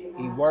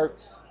he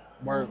works.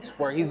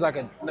 He's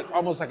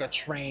almost like a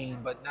train,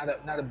 but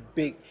not a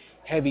big,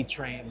 heavy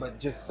train, but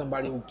just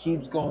somebody who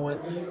keeps going,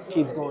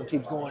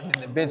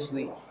 and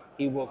eventually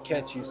he will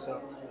catch you.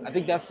 So I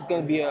think that's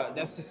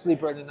the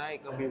sleeper of the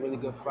night. Gonna be a really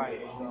good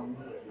fight. So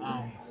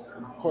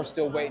of course,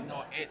 still waiting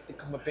on Antt to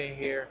come up in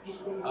here.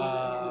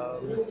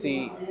 Let's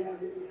see.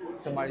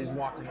 Somebody's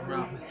walking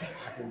around. Let's see if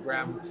I can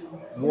grab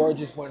him. War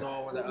just went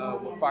on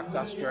with Fox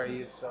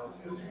Australia, so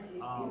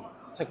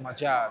took my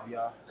job,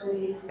 y'all.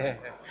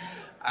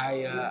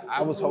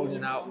 I was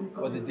holding out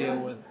for the deal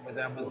with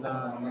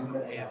Amazon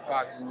and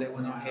Fox. They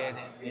went ahead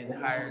and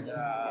hired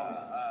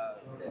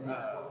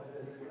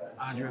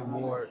Andre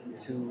Ward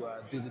to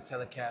do the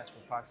telecast for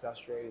Fox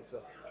Australia.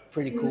 So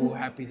pretty cool.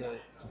 Happy to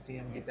see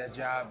him get that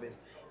job, and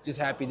just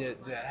happy to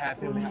have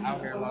him out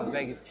here in Las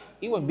Vegas.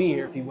 He wouldn't be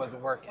here if he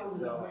wasn't working.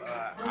 So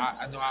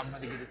I know I'm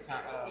going to get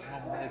a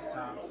moment of his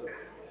time. So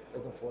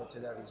looking forward to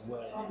that as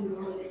well.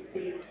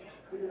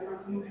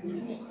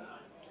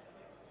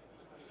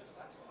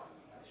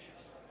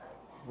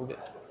 Move it.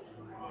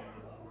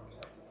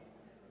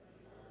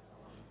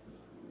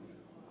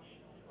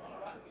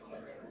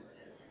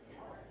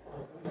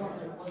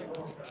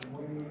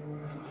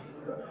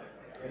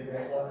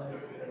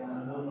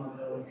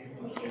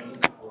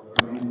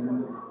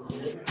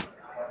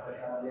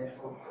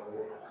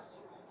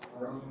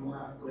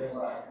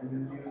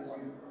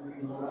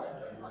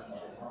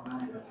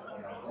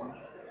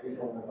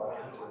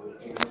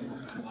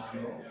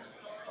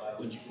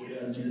 Would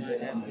you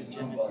mind asking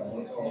Jen if he wants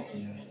to come up?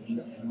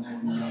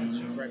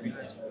 She's right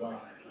behind you.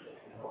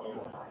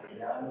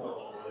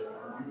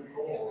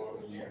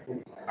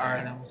 All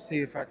right, I'm gonna see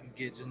if I can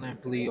get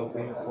Jalin Lee over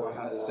here for a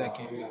hot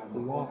second.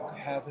 We won't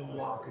have him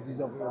long because he's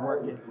over here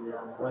working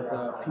with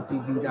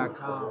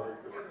PPV.com.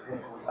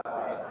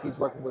 He's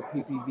working with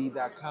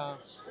PPV.com.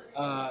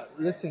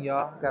 Listen,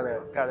 y'all,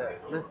 gotta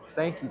listen.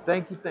 Thank you.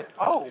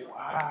 Oh,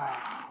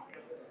 wow.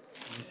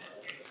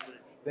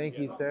 Thank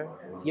you, sir.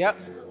 Yep.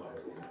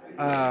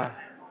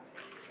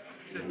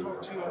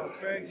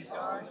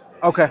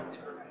 Okay.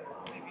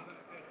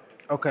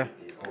 Okay.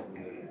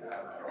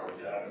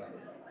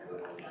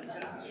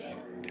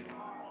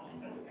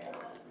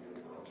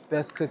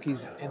 Best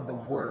cookies in the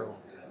world,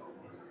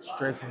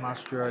 straight from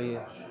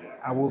Australia.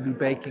 I will be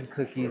baking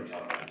cookies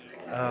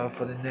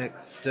for the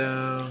next.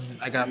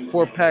 I got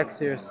 4 packs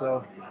here,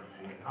 so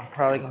I'm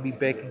probably gonna be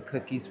baking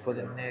cookies for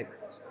the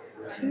next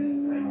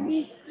 2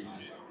 weeks.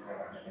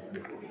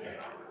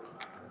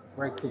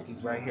 Great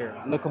cookies right here.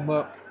 Look them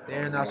up.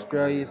 They're in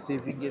Australia. See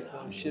if you can get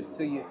some shipped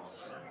to you.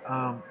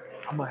 I'm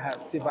gonna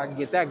see if I can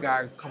get that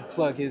guy to come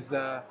plug his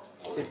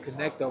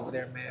connect over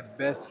there, man.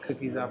 Best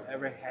cookies I've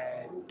ever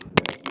had.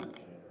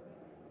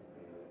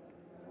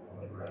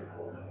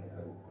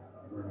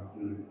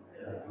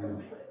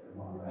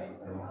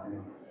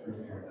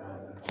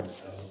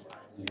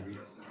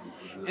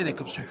 And it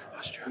comes straight from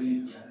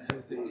Australia. So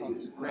is it talk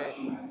to Greg?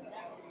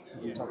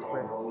 Is it talk to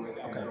Greg?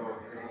 Okay.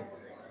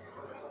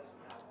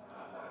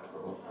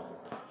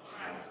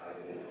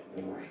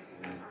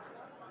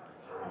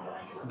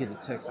 Get the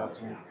text out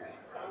to me.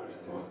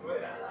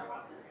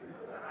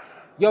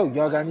 Yo,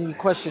 y'all got any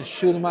questions?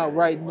 Shoot them out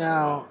right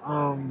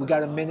now. We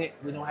got a minute.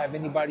 We don't have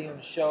anybody on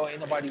the show. Ain't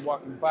nobody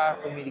walking by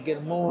for me to get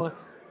them on.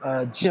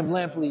 Jim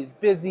Lampley is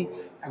busy.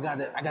 I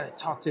gotta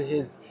talk to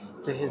his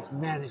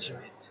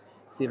management.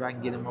 See if I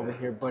can get him over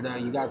here. But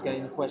you guys got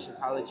any questions?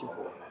 Holler at your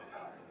boy.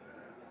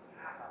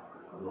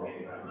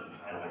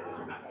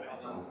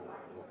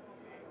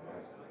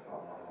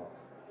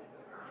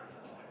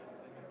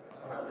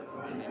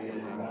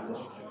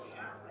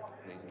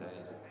 These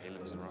days, he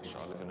lives in Russia,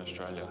 I live in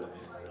Australia.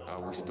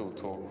 We still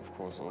talk, of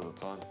course, all the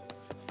time.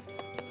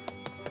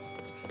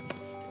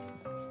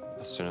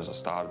 As soon as I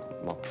started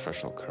my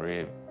professional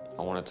career,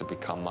 I wanted to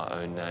become my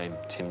own name,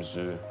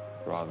 TSZYU,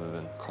 rather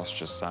than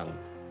Kostya's son.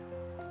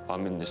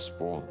 I'm in this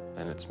sport,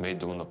 and it's me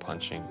doing the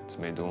punching, it's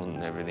me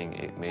doing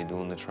everything, me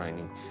doing the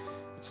training.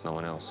 It's no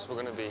one else. We're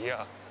gonna be here,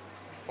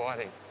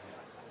 fighting.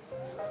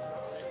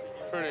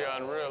 Pretty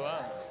unreal,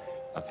 huh?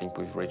 I think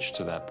we've reached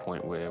to that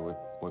point where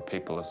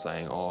people are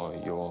saying, oh,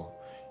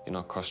 you're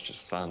not Kostya's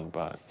son,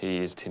 but he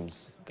is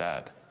Tim's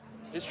dad.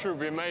 History will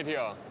be made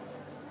here.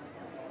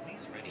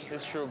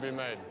 History will be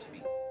made.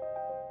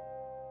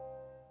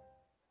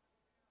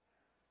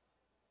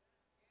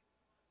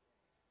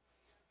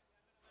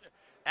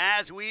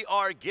 As we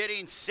are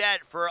getting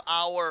set for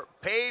our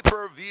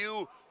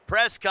pay-per-view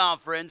press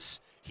conference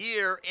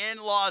here in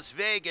Las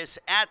Vegas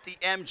at the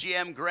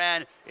MGM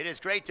Grand. It is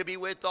great to be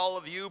with all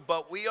of you,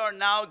 but we are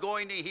now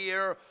going to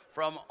hear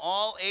from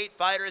all 8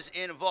 fighters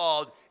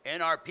involved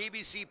in our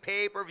PBC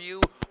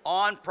pay-per-view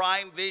on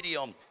Prime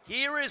Video.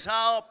 Here is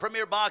how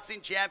Premier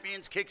Boxing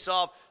Champions kicks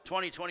off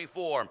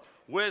 2024.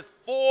 With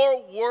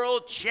 4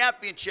 World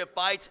Championship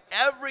fights,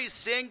 every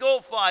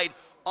single fight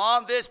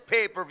on this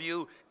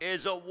pay-per-view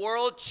is a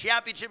World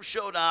Championship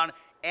showdown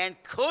and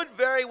could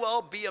very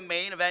well be a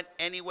main event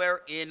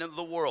anywhere in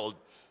the world.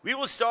 We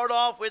will start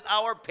off with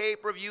our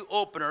pay-per-view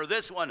opener,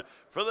 this one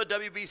for the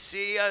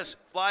WBC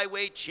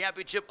Flyweight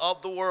Championship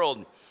of the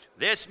World.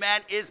 This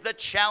man is the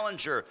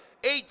challenger.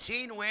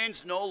 18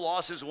 wins, no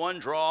losses, 1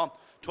 draw.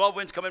 12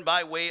 wins coming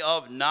by way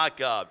of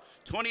knockout.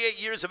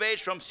 28 years of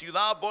age from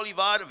Ciudad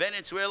Bolivar,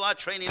 Venezuela,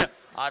 training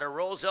out of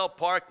Roselle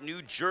Park,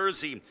 New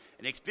Jersey.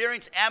 An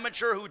experienced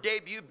amateur who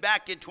debuted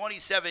back in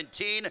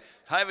 2017,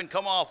 having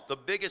come off the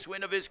biggest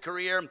win of his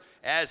career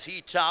as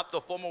he topped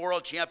the former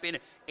world champion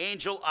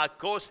Angel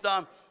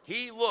Acosta.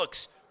 He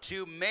looks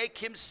to make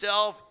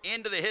himself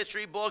into the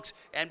history books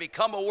and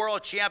become a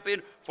world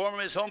champion from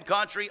his home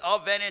country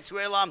of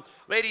Venezuela.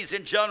 Ladies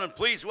and gentlemen,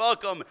 please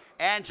welcome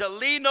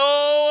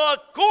Angelino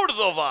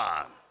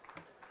Cordova.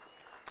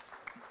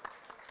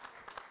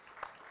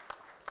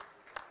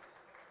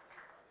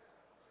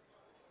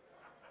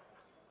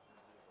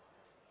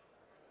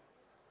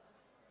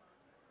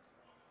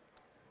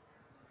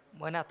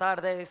 Buenas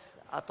tardes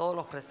a todos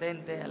los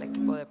presentes, al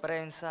equipo de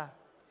prensa.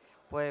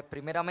 Pues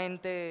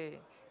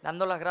primeramente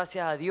dando las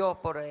gracias a Dios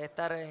por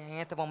estar en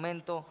este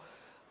momento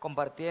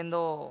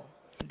compartiendo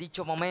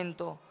dicho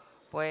momento,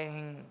 pues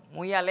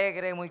muy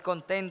alegre, muy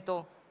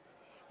contento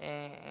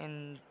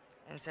en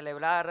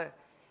celebrar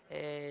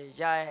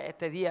ya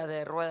este día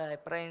de rueda de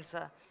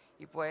prensa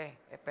y pues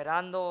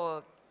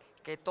esperando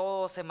que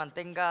todo se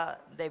mantenga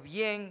de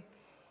bien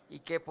y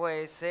que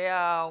pues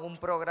sea un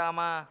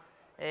programa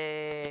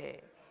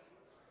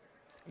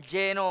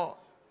lleno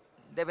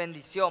de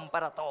bendición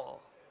para todos.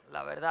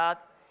 La verdad,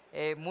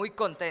 muy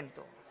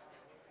contento.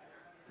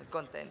 Muy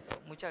contento.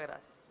 Muchas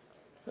gracias.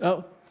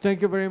 Oh,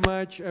 thank you very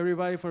much,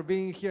 everybody, for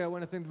being here. I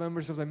want to thank the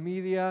members of the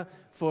media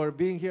for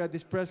being here at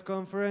this press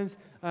conference.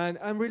 And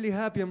I'm really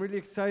happy, I'm really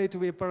excited to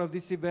be a part of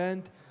this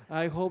event.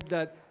 I hope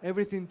that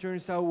everything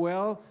turns out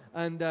well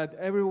and that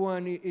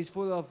everyone is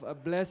full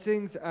of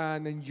blessings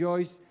and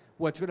enjoys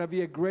what's going to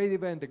be a great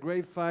event, a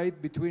great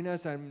fight between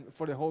us and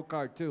for the whole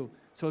card, too.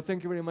 So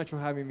thank you very much for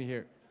having me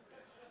here.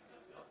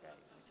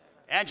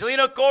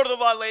 Angelino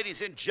Cordova,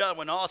 ladies and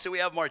gentlemen. Also, we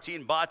have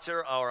Martin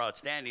Batzer, our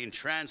outstanding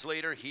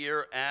translator,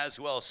 here as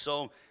well.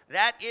 So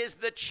that is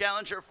the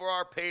challenger for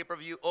our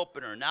pay-per-view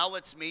opener. Now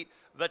let's meet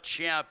the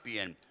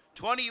champion.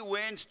 20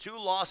 wins, 2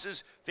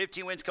 losses,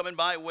 15 wins coming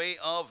by way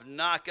of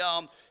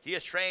knockout. He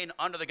is trained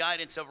under the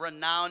guidance of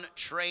renowned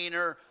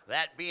trainer,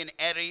 that being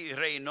Eddie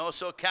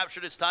Reynoso.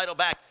 Captured his title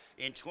back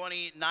in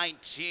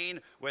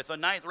 2019 with a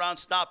 9th round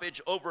stoppage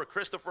over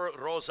Christopher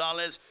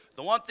Rosales.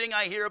 The one thing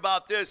I hear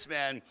about this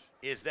man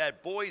is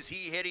that, boys,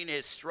 he hitting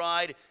his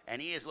stride,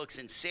 and he has looked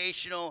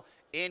sensational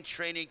in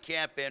training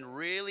camp and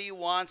really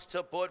wants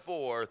to put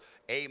forth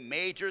a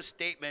major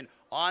statement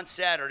on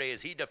Saturday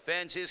as he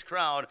defends his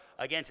crown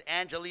against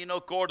Angelino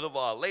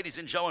Cordova. Ladies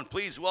and gentlemen,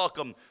 please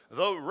welcome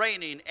the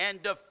reigning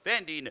and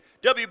defending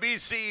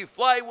WBC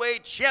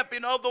Flyweight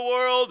Champion of the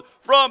World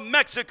from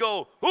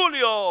Mexico,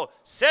 Julio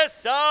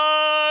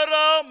Cesar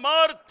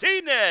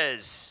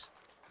Martinez.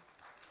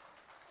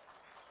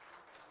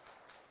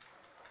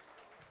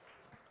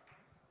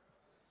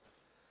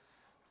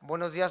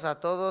 Buenos días a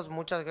todos,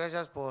 muchas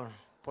gracias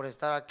por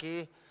estar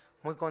aquí,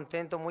 muy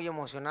contento, muy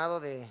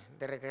emocionado de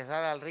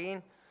regresar al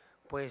ring,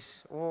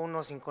 pues hubo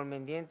unos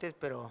inconvenientes,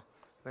 pero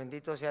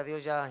bendito sea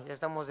Dios, ya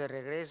estamos de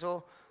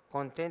regreso,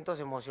 contentos,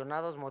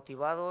 emocionados,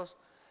 motivados,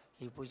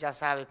 y pues ya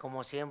sabe,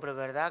 como siempre,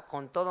 ¿verdad?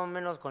 Con todo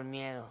menos con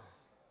miedo.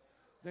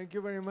 Thank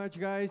you very much,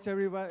 guys,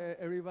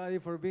 everybody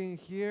for being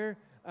here,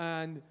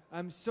 and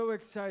I'm so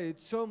excited,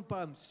 so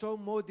pumped, so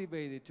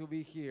motivated to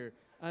be here,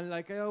 and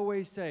like I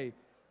always say,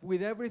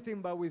 with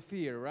everything but with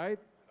fear, right?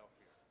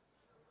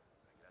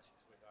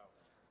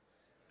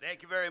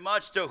 Thank you very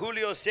much to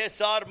Julio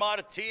Cesar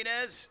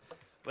Martinez.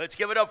 Let's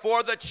give it up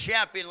for the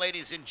champion,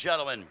 ladies and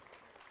gentlemen.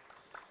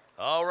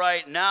 All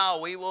right,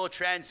 now we will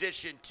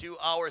transition to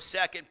our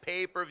second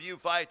pay-per-view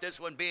fight, this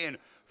one being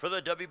for the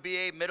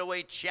WBA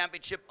Middleweight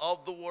Championship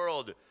of the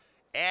World.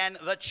 And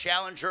the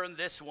challenger in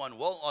this one,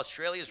 well,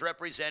 Australia is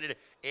represented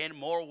in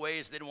more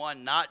ways than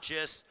one, not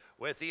just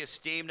with the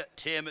esteemed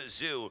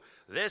TSZYU.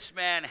 This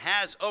man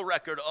has a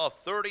record of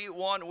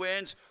 31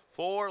 wins,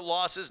 4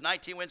 losses,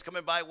 19 wins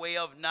coming by way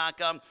of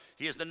knockout.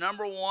 He is the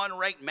 #1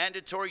 ranked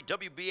mandatory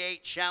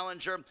WBA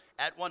challenger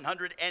at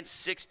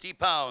 160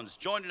 pounds.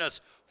 Joining us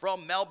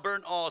from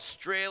Melbourne,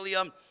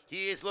 Australia,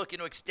 he is looking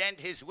to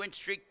extend his win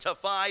streak to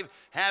 5,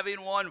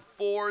 having won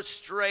 4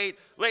 straight.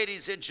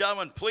 Ladies and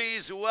gentlemen,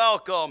 please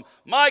welcome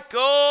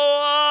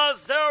Michael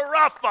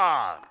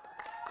Zarafa.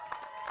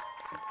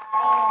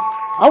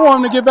 I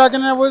want him to get back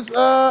in there with,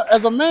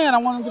 as a man, I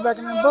want him to get back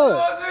in there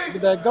bud.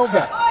 Get that go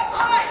back.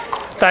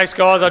 Thanks,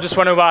 guys. I just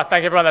want to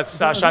thank everyone that's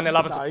shown their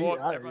love and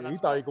support. He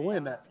thought he could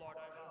win that.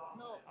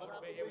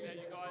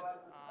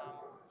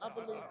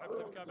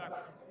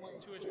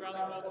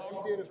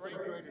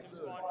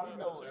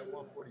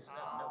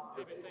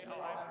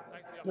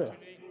 Yeah.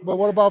 But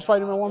what about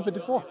fighting at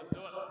 154?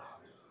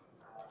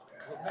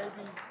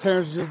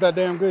 Terrence is just that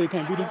damn good, he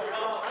can't beat him.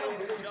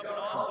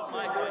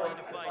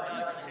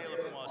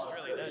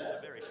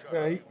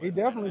 Yeah, he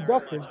definitely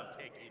ducked him.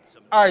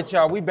 All right,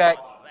 y'all, we back.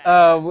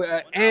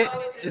 Antt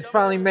is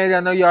finally made it.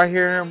 I know y'all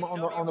hear him on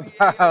the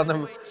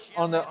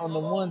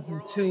ones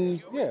and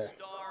twos. Yeah.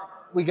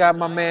 We got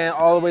my man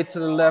all the way to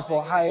the left.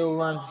 Ohio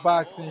Runs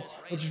Boxing.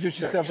 Introduce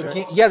yourself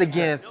again, yet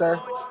again, sir.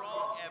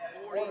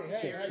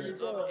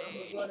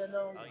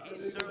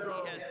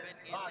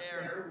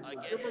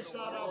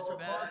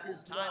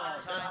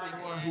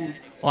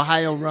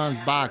 Ohio Runs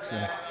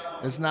Boxing.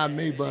 It's not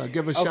me, but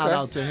give a shout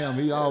out to him.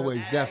 He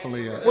always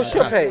definitely. What's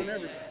your page?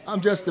 I'm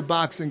just the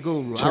boxing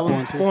guru. I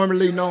was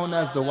formerly known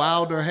as the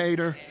Wilder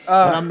Hater,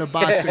 but I'm the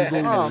boxing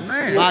guru. Oh,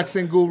 man.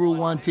 Boxing Guru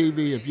 1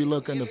 TV if you're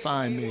looking to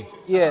find me.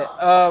 Yeah,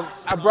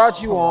 I brought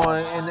you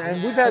on,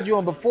 and we've had you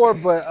on before,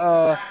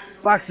 but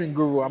Boxing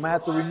Guru, I'm going to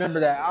have to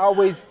remember that. I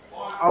always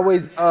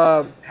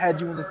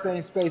had you in the same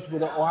space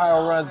with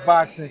Ohio Runs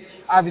Boxing,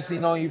 obviously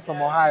knowing you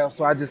from Ohio,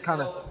 so I just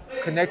kind of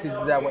connected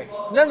it that way.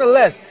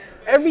 Nonetheless,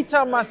 every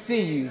time I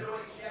see you,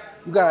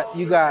 you got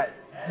a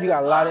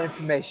lot of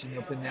information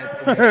up in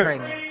that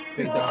training,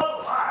 big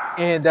dog.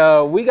 And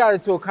we got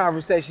into a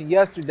conversation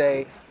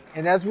yesterday,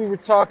 and as we were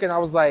talking, I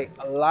was like,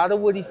 a lot of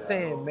what he's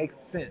saying makes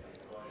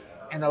sense.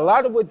 And a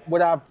lot of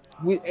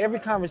every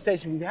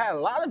conversation we've had, a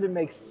lot of it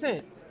makes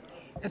sense.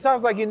 And so I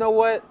was like, you know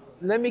what?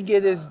 Let me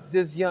give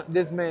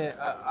this man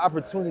an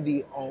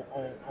opportunity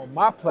on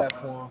my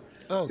platform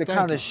to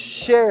kind of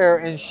share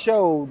and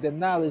show the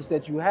knowledge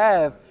that you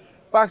have.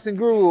 Boxing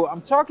Guru,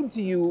 I'm talking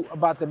to you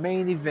about the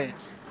main event.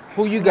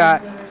 Who you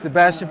got?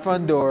 Sebastian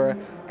Fundora.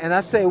 And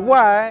I say,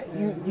 why?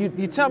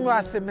 You tell me,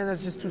 I said, man,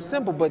 that's just too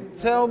simple. But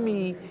tell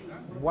me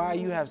why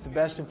you have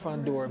Sebastian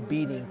Fundora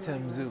beating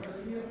TSZYU.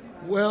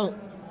 Well,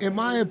 in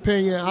my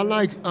opinion, I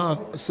like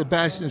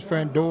Sebastian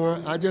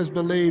Fundora. I just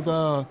believe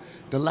the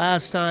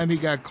last time he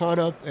got caught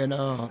up in,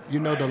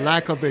 the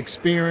lack of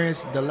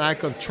experience, the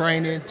lack of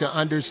training to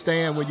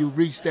understand when you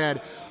reach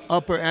that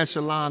upper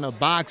echelon of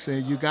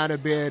boxing, you got to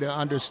be able to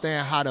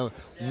understand how to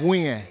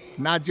win,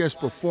 not just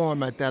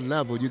perform at that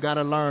level. You got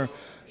to learn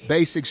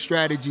basic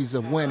strategies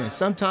of winning.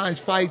 Sometimes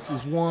fights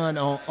is won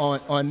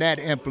on that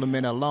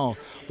implement alone.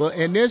 But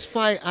in this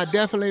fight, I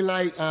definitely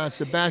like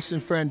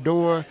Sebastian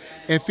Fundora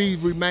if he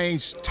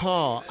remains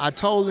tall. I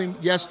told him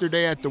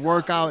yesterday at the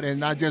workout,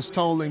 and I just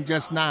told him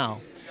just now.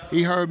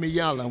 He heard me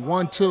yelling,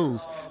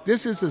 1-2s.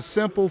 This is a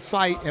simple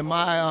fight in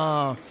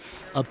my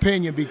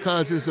opinion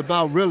because it's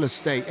about real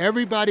estate.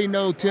 Everybody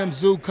knows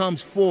TSZYU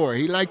comes forward.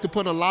 He like to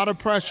put a lot of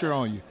pressure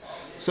on you.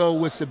 So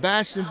with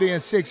Sebastian being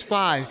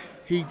 6'5",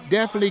 he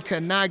definitely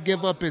cannot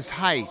give up his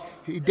height.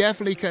 He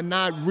definitely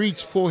cannot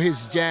reach for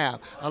his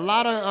jab. A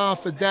lot of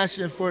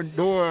Sebastian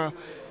Fundora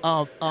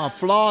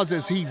flaws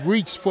is he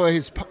reached for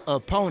his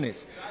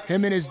opponents.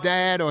 Him and his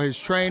dad or his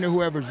trainer,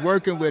 whoever's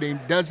working with him,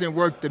 doesn't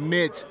work the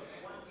mitts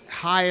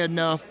high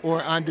enough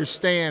or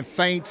understand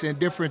feints and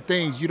different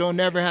things. You don't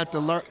never have to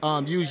learn,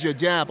 use your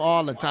jab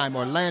all the time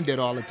or land it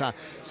all the time.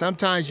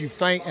 Sometimes you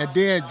feint and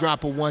then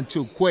drop a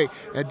 1-2 quick,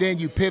 and then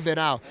you pivot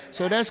out.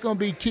 So that's going to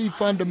be key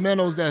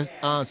fundamentals that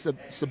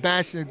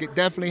Sebastian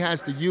definitely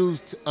has to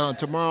use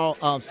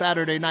tomorrow,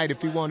 Saturday night,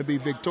 if he want to be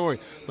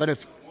victorious. But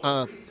if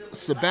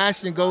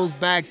Sebastian goes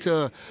back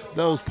to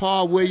those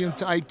Paul Williams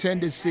type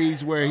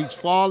tendencies where he's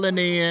falling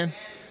in,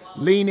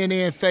 leaning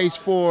in face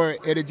forward,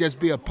 it'll just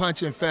be a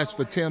punching fest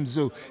for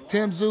TSZYU.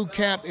 TSZYU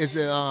camp is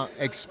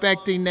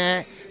expecting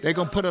that. They're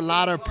going to put a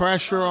lot of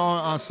pressure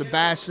on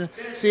Sebastian,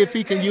 see if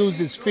he can use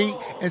his feet,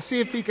 and see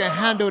if he can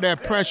handle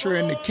that pressure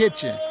in the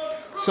kitchen.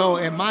 So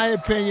in my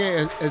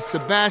opinion, if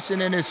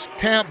Sebastian and his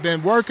camp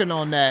been working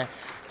on that,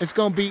 it's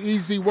going to be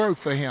easy work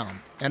for him.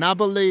 And I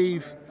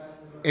believe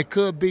it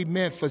could be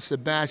meant for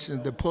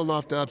Sebastian to pull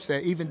off the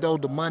upset, even though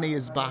the money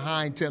is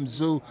behind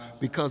TSZYU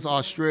because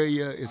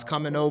Australia is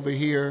coming over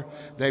here.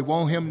 They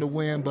want him to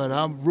win, but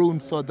I'm rooting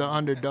for the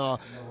underdog,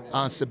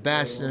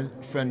 Sebastian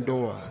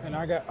Fundora. And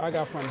I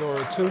got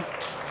Fundora too,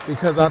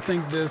 because I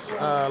think this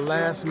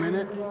last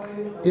minute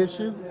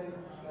issue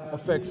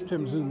affects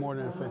Tim Tszyu more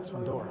than it affects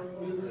Fundora.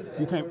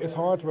 It's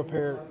hard to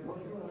prepare.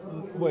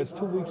 Well, it's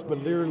 2 weeks, but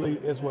literally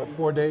it's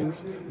 4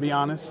 days, be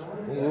honest.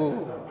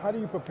 Ooh. How do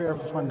you prepare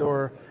for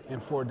Fundora in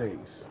 4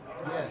 days?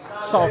 Yes.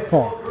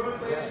 Southpaw,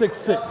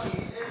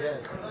 6'6".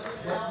 Yes.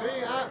 But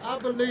me, I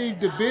believe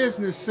the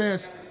business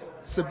sense,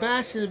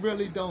 Sebastian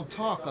really don't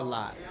talk a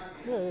lot.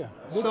 Yeah.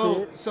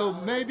 So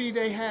maybe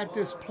they had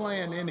this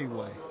plan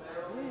anyway.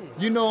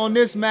 You know, on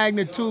this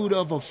magnitude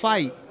of a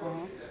fight,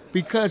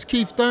 because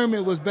Keith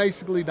Thurman was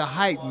basically the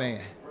hype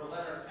man.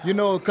 You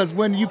know, because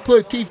when you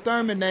put Keith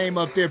Thurman's name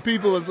up there,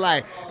 people was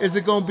like, is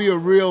it going to be a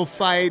real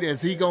fight?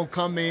 Is he going to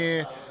come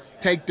in,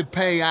 take the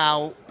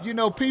payout? You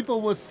know,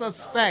 people was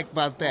suspect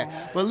about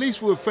that. But at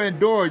least with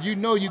Fundora, you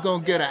know you're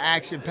going to get an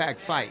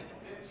action-packed fight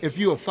if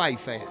you're a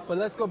fight fan. But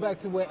let's go back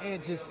to what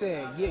Antt just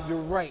said. Yeah,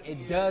 you're right. It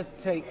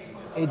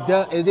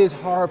is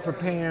hard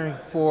preparing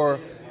for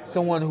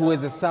someone who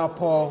is a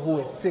southpaw, who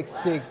is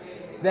 6'6",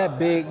 that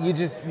big. You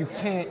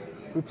can't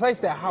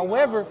replace that.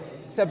 However,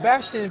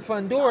 Sebastian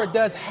Fundora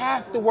does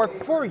half the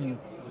work for you.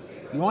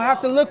 You don't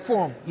have to look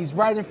for him. He's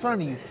right in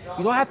front of you.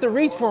 You don't have to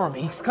reach for him.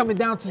 He's coming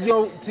down to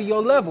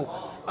your level.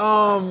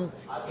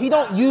 He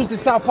don't use the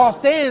southpaw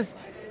stance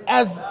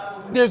as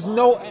there's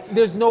no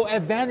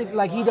advantage.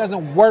 Like, he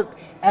doesn't work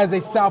as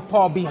a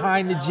southpaw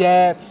behind the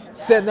jab,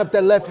 setting up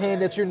the left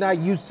hand that you're not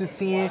used to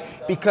seeing,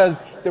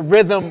 because the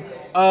rhythm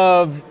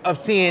of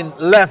seeing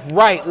left,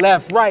 right.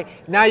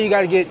 Now you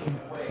got to get.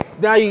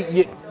 Now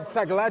you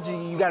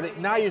psychologically, you got it.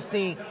 Now you're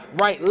seeing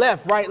right,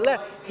 left.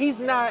 He's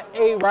not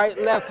a right,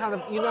 left kind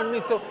of, you know what I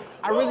mean? So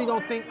I really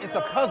don't think it's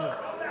a puzzle.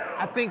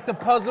 I think the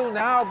puzzle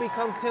now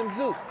becomes Tim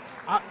Tszyu.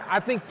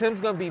 I think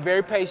Tim's going to be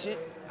very patient.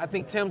 I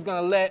think Tim's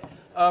going to let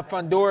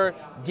Fundora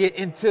get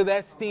into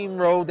that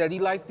steamroll that he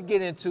likes to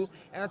get into,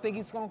 and I think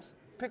he's going to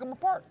pick him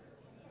apart.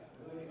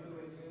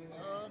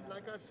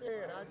 Like I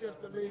said, I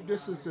just believe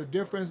this is the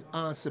difference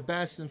on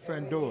Sebastian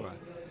Fundora.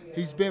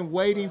 He's been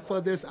waiting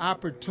for this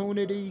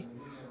opportunity,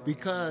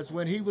 because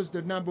when he was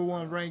the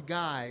 #1 ranked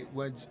guy,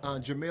 when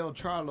Jermell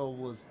Charlo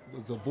was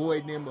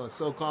avoiding him, or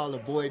so-called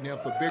avoiding him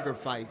for bigger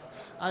fights,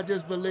 I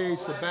just believe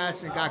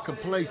Sebastian got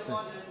complacent.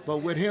 But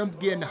with him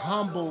getting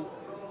humble,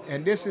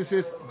 and this is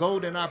his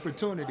golden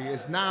opportunity,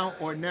 it's now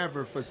or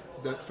never for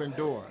the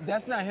Fundora.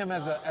 That's not him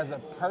as a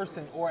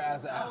person or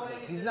as an athlete.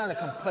 He's not a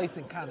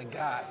complacent kind of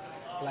guy.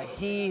 Like,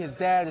 his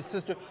dad, his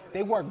sister,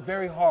 they work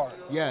very hard.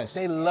 Yes.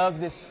 They love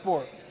this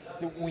sport.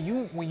 When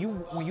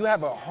you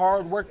have a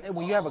hard work,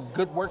 when you have a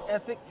good work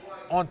ethic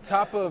on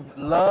top of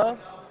love,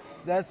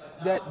 there's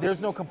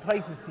no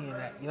complacency in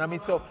that. You know what I mean?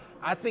 So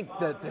I think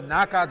that the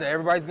knockout that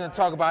everybody's going to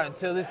talk about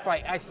until this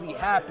fight actually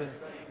happens,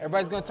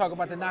 everybody's going to talk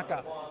about the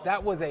knockout.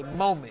 That was a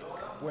moment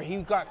where he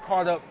got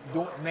caught up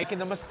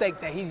making a mistake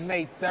that he's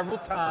made several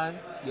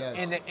times,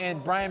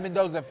 and Brian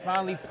Mendoza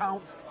finally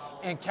pounced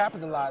and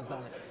capitalized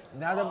on it.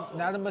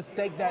 Not a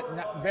mistake that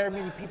not very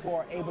many people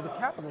are able to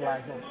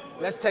capitalize on.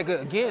 Let's take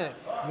again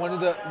one of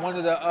the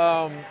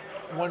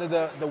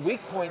weak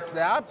points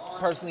that I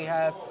personally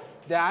have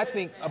that I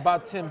think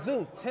about Tim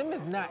Tszyu. Tim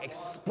is not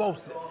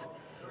explosive.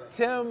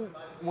 Tim,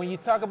 when you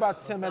talk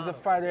about Tim as a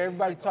fighter,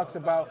 everybody talks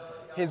about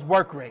his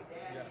work rate,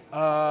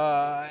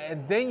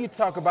 and then you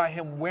talk about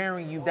him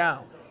wearing you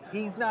down.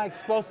 He's not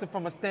explosive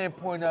from a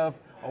standpoint of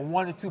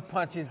 1 or 2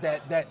 punches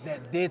that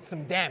did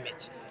some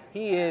damage.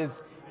 He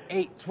is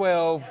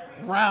 8-12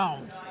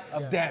 rounds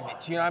of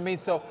damage, you know what I mean?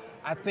 So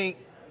I think,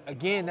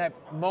 again, that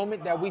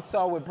moment that we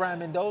saw with Brian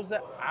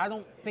Mendoza, I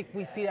don't think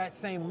we see that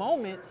same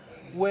moment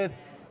with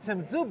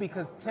Tim Tszyu,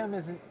 because Tim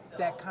isn't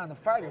that kind of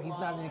fighter. He's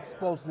not an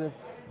explosive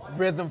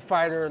rhythm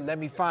fighter, let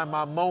me find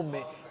my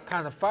moment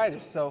kind of fighter.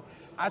 So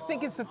I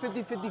think it's a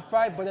 50-50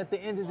 fight, but at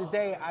the end of the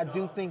day, I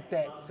do think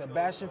that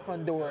Sebastian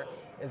Fundora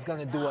is going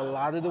to do a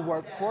lot of the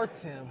work for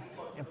Tim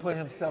and put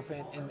himself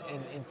in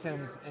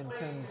Tim's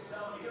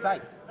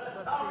sights.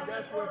 But see,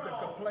 that's what the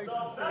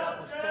complacency I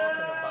was talking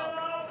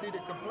about. See, the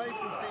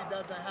complacency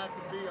doesn't have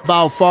to be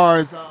about far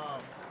as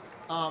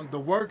the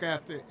work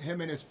ethic,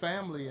 him and his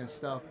family and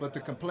stuff, but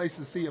the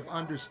complacency of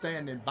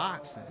understanding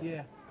boxing.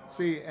 Yeah.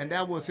 See, and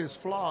that was his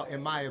flaw,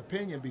 in my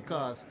opinion,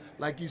 because,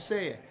 like you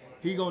said,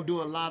 he gonna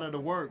do a lot of the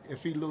work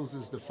if he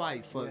loses the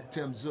fight for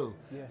Tim Tszyu.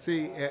 Yeah.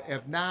 See,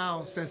 if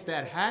now, since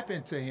that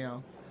happened to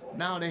him,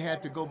 now they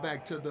had to go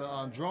back to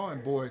the drawing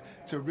board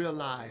to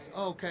realize,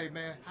 okay,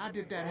 man, how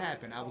did that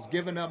happen? I was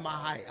giving up my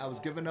height. I was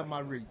giving up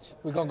my reach.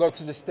 We're gonna go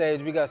to the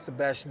stage. We got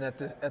Sebastian at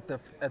the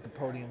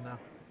podium now.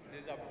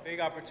 This is a big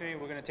opportunity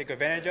we're gonna take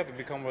advantage of and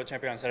become world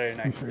champion on Saturday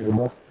night.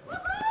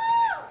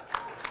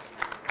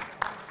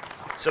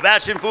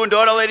 Sebastian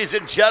Fundora, ladies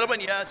and gentlemen.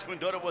 Yes,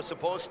 Fundora was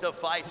supposed to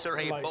fight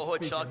Sergey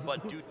Bohachuk,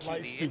 but due to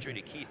the injury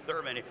to Keith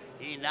Thurman,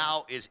 he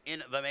now is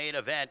in the main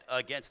event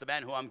against the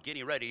man who I'm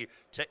getting ready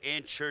to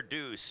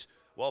introduce.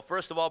 Well,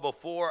 first of all,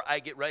 before I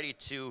get ready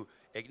to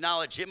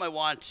acknowledge him, I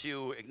want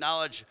to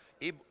acknowledge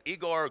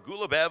Igor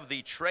Gulubev,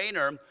 the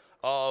trainer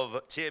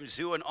of Tim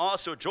Tszyu, and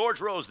also George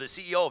Rose, the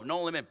CEO of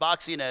No Limit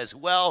Boxing as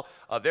well,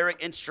 very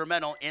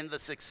instrumental in the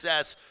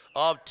success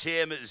of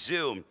Tim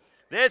Tszyu.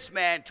 This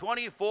man,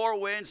 24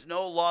 wins,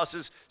 no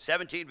losses,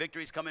 17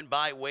 victories coming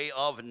by way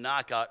of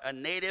knockout. A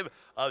native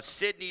of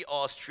Sydney,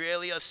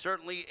 Australia,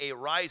 certainly a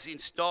rising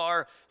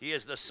star. He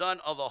is the son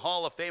of the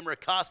Hall of Famer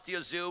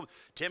TSZYU.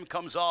 Tim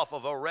comes off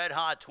of a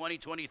red-hot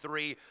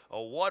 2023.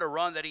 What a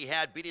run that he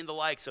had, beating the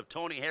likes of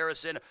Tony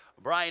Harrison,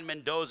 Brian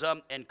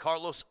Mendoza, and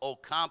Carlos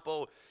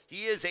Ocampo.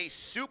 He is a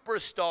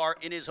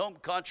superstar in his home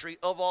country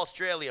of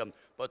Australia.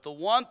 But the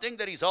one thing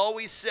that he's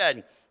always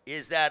said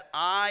is that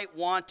I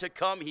want to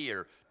come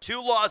here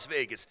to Las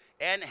Vegas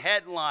and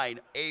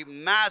headline a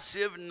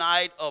massive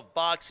night of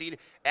boxing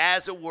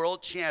as a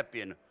world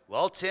champion.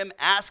 Well, Tim,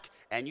 ask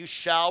and you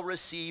shall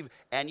receive,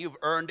 and you've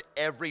earned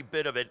every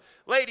bit of it.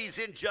 Ladies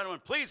and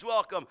gentlemen, please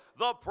welcome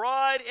the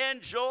pride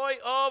and joy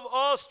of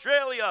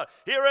Australia.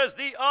 Here is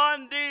the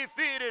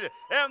undefeated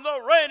and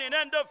the reigning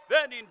and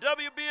defending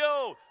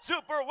WBO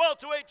Super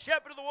Welterweight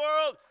Champion of the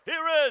World.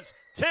 Here is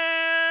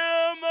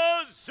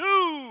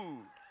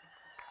TSZYU.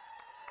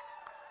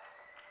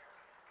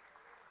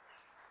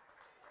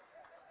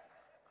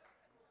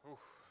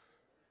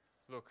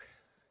 Look,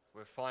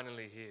 we're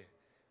finally here.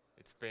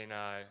 It's been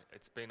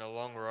a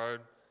long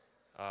road,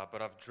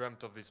 but I've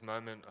dreamt of this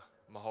moment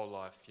my whole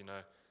life. You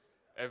know,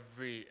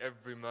 every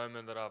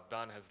moment that I've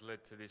done has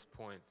led to this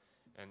point,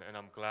 and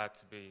I'm glad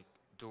to be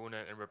doing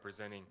it and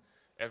representing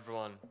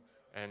everyone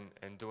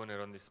and doing it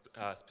on this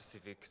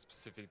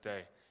specific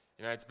day.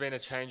 You know, it's been a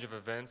change of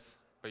events,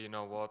 but you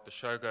know what? The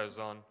show goes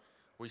on.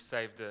 We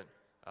saved it.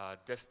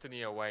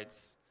 Destiny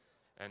awaits,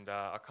 and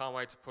I can't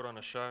wait to put on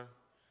a show.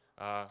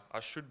 I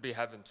should be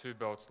having 2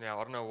 belts now.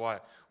 I don't know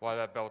why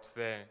that belt's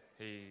there.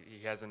 He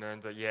hasn't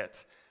earned it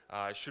yet.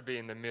 It should be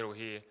in the middle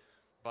here.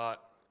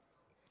 But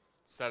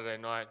Saturday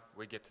night,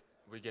 we get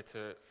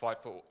to fight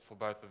for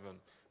both of them.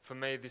 For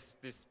me,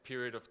 this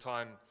period of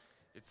time,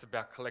 it's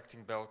about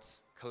collecting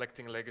belts,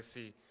 collecting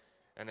legacy.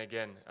 And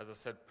again, as I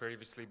said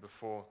previously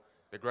before,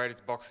 the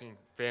greatest boxing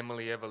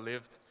family ever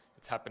lived.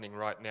 It's happening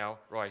right now,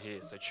 right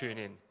here. So tune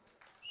in.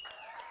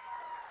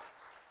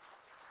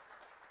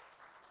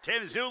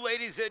 TSZYU,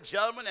 ladies and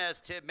gentlemen, as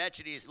Tim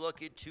mentioned, he's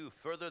looking to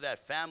further that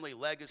family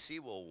legacy.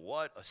 Well,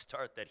 what a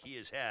start that he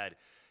has had.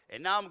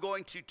 And now I'm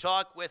going to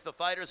talk with the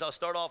fighters. I'll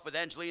start off with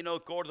Angelino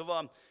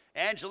Cordova.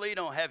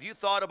 Angelino, have you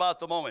thought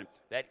about the moment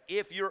that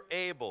if you're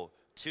able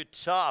to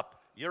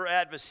top your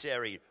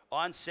adversary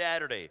on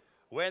Saturday,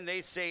 when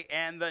they say,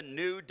 and the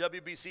new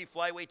WBC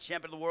flyweight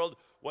champion of the world,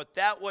 what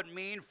that would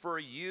mean for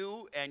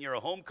you and your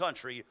home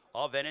country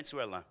of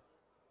Venezuela?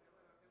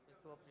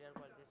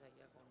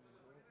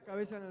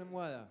 Cabeza en la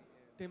almohada.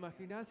 ¿Te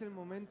imaginas el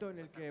momento en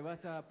el que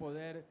vas a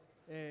poder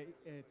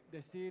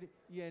decir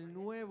y el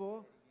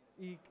nuevo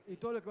y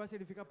todo lo que va a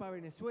significar para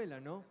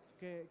Venezuela, ¿no?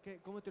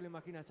 ¿Cómo te lo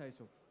imaginas a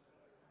eso?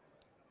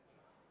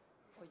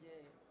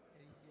 Oye,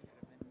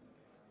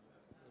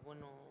 es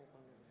bueno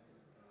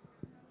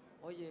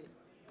oye,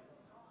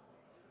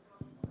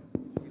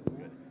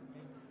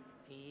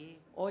 sí.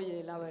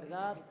 Oye, la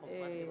verdad,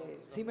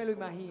 sí me lo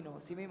imagino,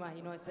 sí me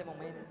imagino ese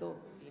momento.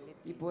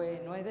 Y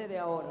pues no es desde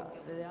ahora,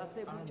 desde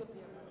hace mucho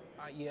tiempo.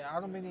 Yeah,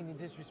 I don't mean any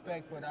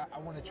disrespect, but I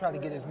want to try to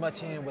get as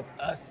much in with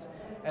us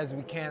as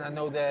we can. I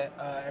know that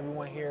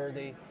everyone here,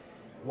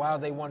 while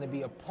they want to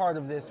be a part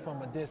of this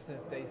from a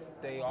distance,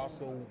 they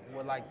also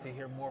would like to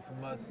hear more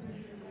from us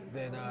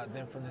than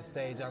from the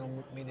stage. I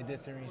don't mean to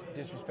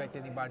disrespect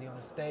anybody on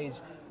the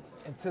stage.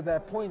 And to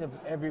that point of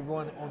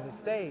everyone on the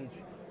stage,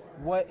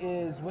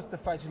 what's the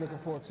fight you're looking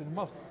forward to the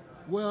most?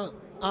 Well,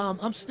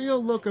 I'm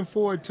still looking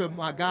forward to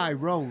my guy,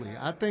 Rolly.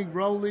 I think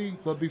Rolly,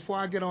 but before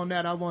I get on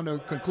that, I want to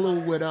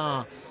conclude with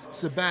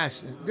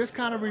Sebastian. This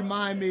kind of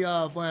remind me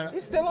of when... You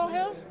still on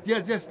him?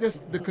 Yeah, just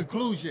the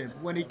conclusion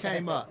when he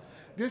came up.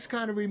 This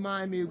kind of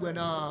remind me when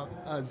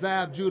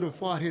Zab Judah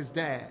fought his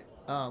dad,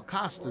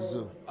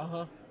 Costa.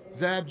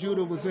 Zab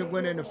Judah was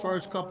winning the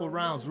first couple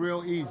rounds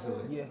real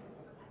easily. Yeah.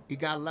 He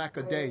got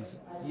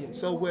lackadaisical. Yeah.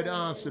 So with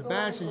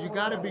Sebastian, you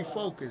got to be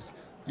focused.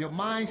 Your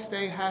mind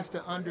state has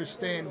to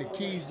understand the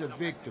keys of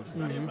victory.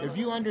 If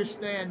you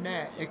understand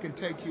that, it can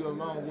take you a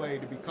long way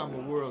to become a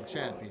world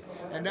champion.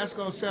 And that's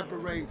going to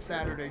separate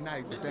Saturday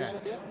night with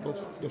that.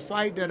 But the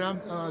fight that I'm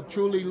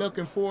truly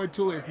looking forward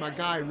to is my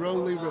guy,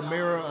 Rolly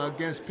Romero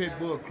against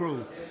Pitbull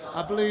Cruz.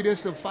 I believe this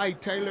is a fight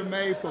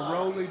tailor-made for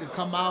Rolly to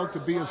come out to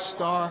be a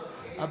star.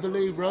 I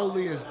believe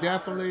Rolly is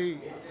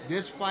definitely...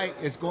 This fight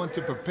is going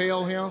to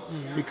propel him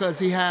because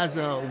he has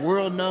a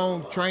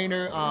world-known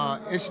trainer,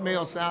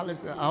 Ishmael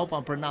Salas. I hope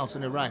I'm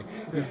pronouncing it right.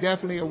 He's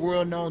definitely a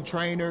world-known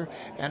trainer,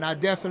 and I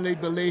definitely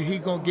believe he's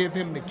going to give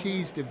him the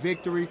keys to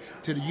victory,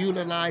 to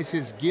utilize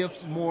his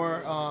gifts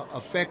more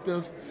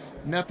effective.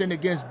 Nothing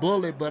against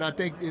Bullet, but I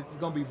think it's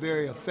going to be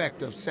very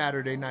effective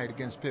Saturday night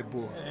against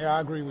Pitbull. Yeah, I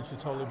agree with you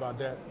totally about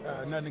that.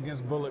 Nothing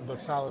against Bullet, but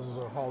Salas is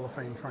a Hall of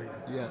Fame trainer.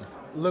 Yes.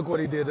 Look what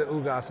he did to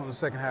Ugas on the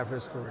second half of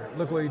his career.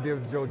 Look what he did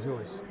with Joe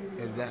Joyce.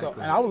 Exactly. So,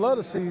 and I would love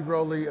to see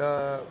Rolly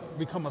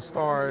become a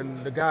star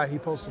and the guy he's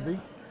supposed to be,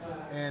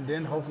 and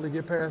then hopefully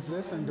get past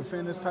this and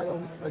defend his title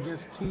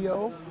against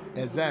T.O.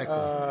 Exactly.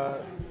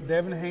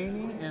 Devin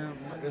Haney and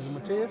is it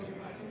Matias?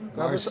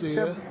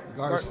 Garcia.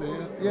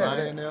 Garcia, Yeah.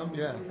 Ryan, them,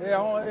 yeah. Yeah,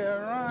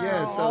 Ryan.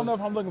 Yeah, I don't know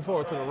if I'm looking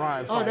forward to the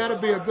Ryan fight. Oh, that'll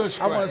be a good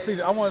scrap.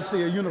 I want to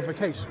see a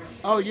unification.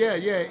 Oh,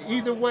 yeah.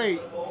 Either way,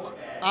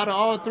 out of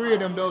all three of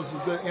them, those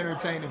are good,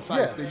 entertaining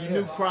fights. Yeah, The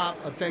new crop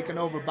are taking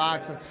over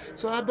boxing.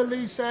 So I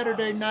believe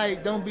Saturday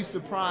night, don't be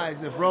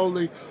surprised if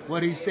Rolly,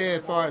 what he said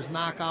as far as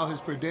knockout, his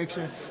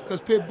prediction,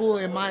 because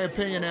Pitbull, in my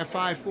opinion, at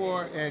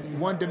 5'4" and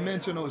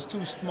one-dimensional is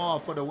too small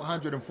for the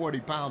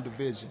 140-pound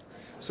division.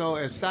 So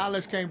if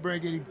Silas can't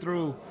bring him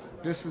through,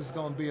 this is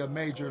going to be a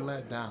major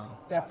letdown.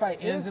 That fight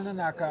ends in a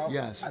knockout.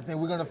 Yes. I think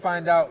we're going to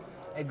find out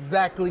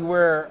exactly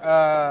where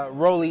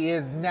Rolly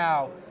is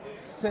now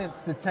since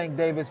the Tank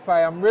Davis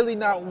fight. I'm really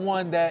not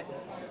one that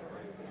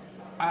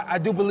I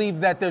do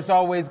believe that there's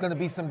always going to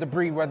be some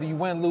debris, whether you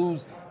win,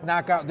 lose,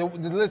 knockout. The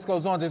list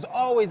goes on. There's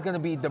always going to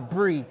be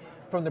debris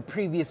from the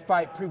previous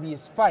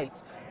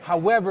fights.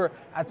 However,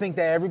 I think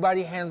that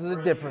everybody handles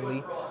it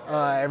differently.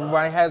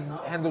 Everybody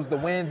handles the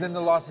wins and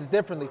the losses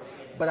differently.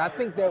 But I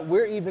think that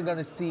we're even going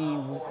to see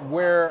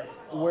where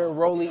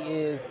Rolly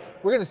is.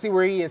 We're going to see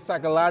where he is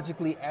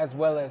psychologically as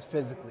well as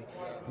physically.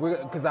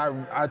 Because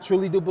I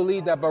truly do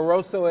believe that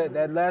Barroso, at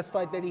that last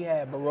fight that he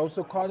had,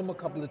 Barroso caught him a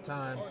couple of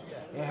times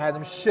and had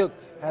him shook,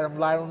 had him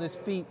light on his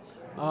feet.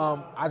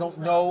 I don't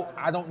know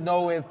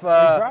if he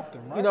dropped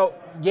him, right? You know,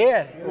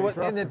 yeah.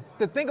 And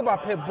the thing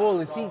about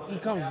Pitbull is he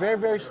comes very,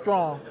 very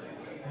strong,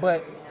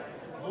 but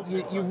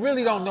you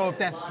really don't know if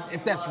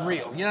that's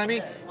real. You know what I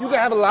mean? You can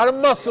have a lot of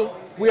muscle.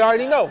 We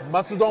already know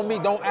muscle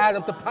don't add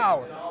up the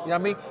power. You know what I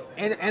mean?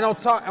 And on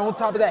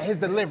top of that, his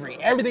delivery,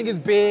 everything is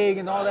big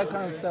and all that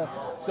kind of stuff.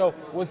 So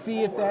we'll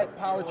see if that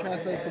power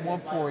translates to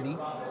 140. You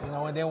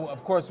know, and then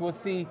of course we'll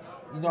see,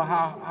 you know,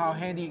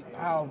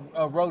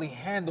 how Rolly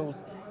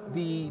handles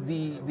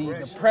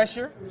the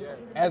pressure,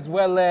 as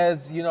well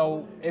as, you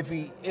know, if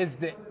he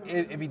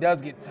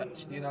does get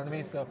touched. You know what I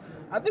mean? So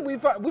I think we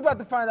about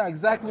to find out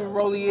exactly where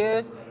Rolly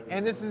is,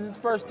 and this is his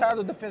first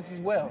title defense as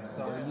well.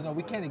 So, you know,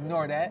 we can't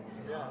ignore that.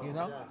 You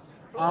know.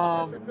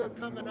 It's a good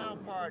coming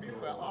out party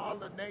for all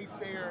the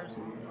naysayers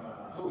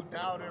who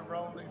doubted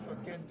Rolly for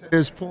getting to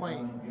this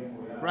point.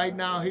 Right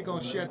now, he's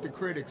going to shut the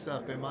critics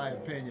up, in my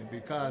opinion,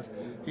 because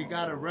he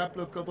got a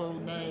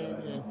replicable name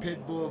in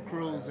Pitbull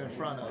Cruz in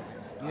front of him.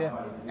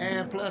 Yeah.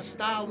 And plus,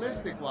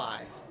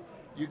 stylistic-wise,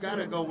 you got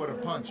to go with a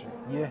puncher.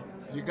 Yeah.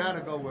 You got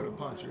to go with a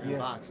puncher in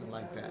boxing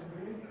like that.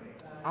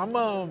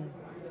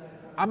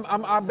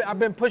 I've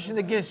been pushing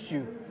against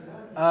you.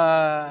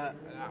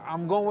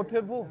 I'm going with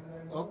Pitbull.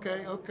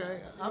 Okay.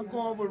 I'm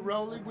going with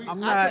Rolly.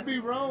 I could be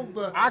wrong,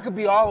 but I could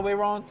be all the way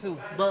wrong too.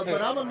 But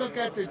I'm gonna look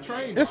at the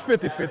trainer. It's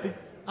 50-50.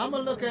 I'm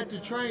gonna look at the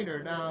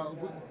trainer now.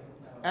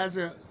 As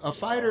a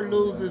fighter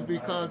loses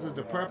because of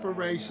the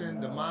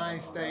preparation, the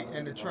mind state,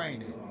 and the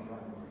training,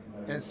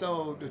 and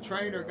so the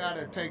trainer got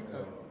to take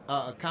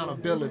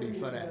accountability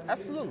for that.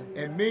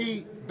 Absolutely. And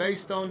me,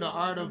 based on the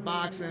art of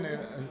boxing and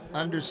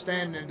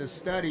understanding the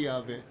study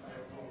of it,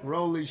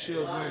 Rolly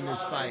should win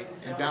this fight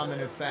in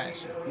dominant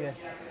fashion. Yeah.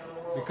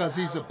 Because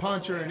he's a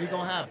puncher and he's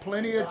going to have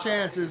plenty of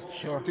chances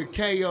to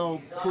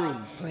KO Cruz.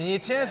 Plenty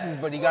of chances,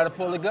 but he got to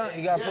pull the gun.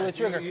 He got to pull the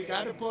trigger. He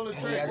got to pull the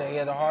trigger. He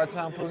had a hard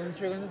time pulling the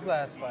trigger in his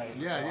last fight.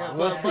 Yeah.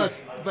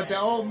 But the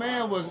old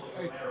man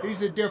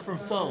he's a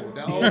different foe.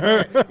 The old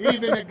man,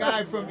 even the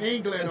guy from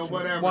England or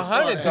whatever.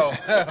 100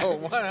 though.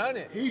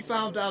 100. He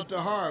found out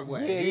the hard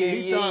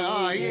way. He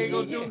thought, he ain't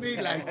going to do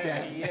me like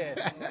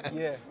that.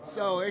 Yeah.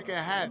 So it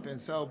can happen.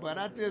 But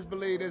I just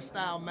believe this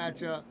style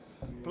matchup,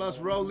 plus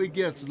Rolly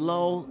gets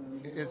low,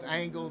 his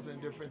angles and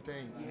different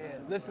things. Yeah.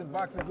 Listen,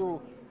 Boxing Guru,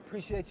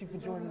 appreciate you for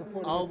joining the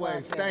PorterWay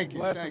Always. Podcast. Thank you.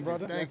 Blessing,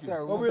 brother. Thank you.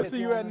 Sir. We'll see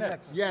you at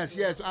next.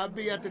 Yes. I'll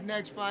be at the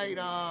next fight.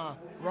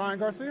 Ryan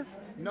Garcia?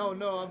 No,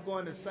 I'm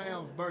going to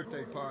Sam's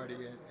birthday party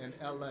in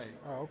L.A.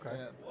 Oh,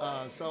 okay.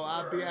 So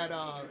I'll be at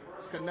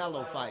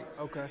Canelo fight.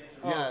 Okay.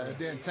 Yeah, and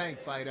then Tank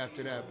fight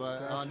after that.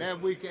 But on that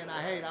weekend,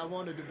 I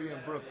wanted to be in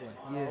Brooklyn.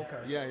 Yeah.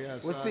 Okay. Yeah.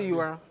 So We'll see you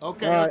around.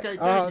 Okay, All right.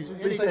 thank you.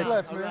 Be Anytime.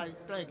 blessed, man. All right,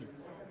 thank you.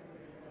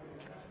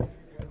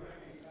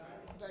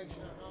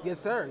 Yes,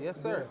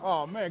 sir.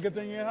 Oh, man, good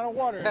thing you ain't had no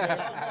water in there.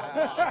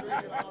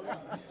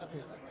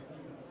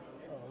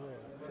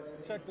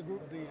 Check the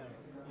group DM,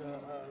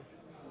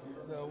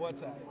 the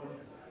WhatsApp.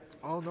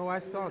 Oh, no, I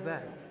saw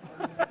that.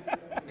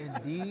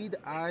 Indeed,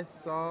 I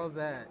saw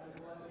that.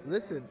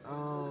 Listen,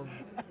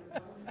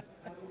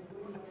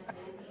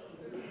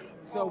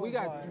 so we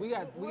got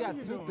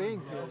two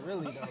things here,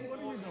 really, though. What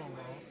are you doing,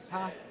 bro?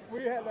 Huh?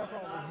 We had that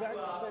problem,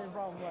 exactly the same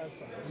problem last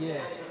time.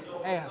 Yeah.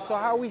 Hey, so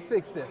how we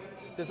fix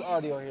this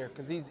audio here?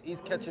 Because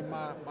he's catching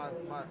my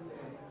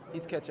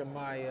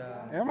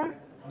Am I?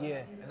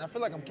 Yeah, and I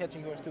feel like I'm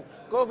catching yours too.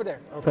 Go over there.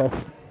 Okay.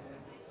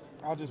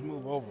 I'll just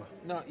move over.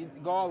 No,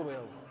 go all the way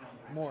over.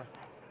 More.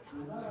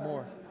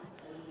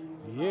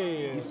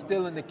 Yeah. You're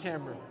still in the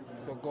camera,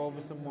 so go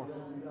over some more.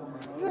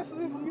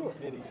 Listen, you're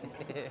an idiot.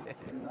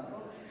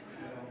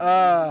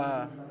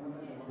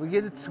 We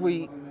get a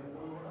tweet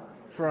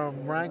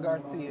from Ryan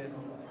Garcia.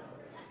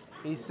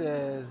 He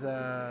says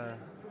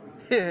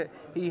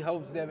he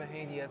hopes Devin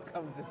Haney has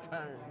come to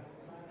terms.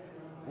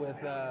 with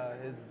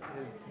his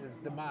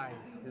demise,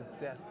 his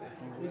death, if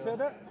you will. He said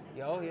that?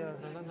 Yeah, oh yeah,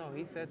 no,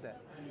 he said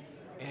that.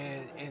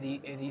 And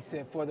he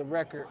said, for the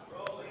record,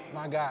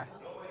 my guy,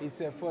 he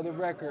said, for the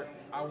record,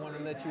 I want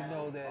to let you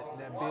know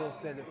that Bill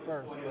said it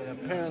first, but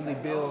apparently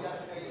Bill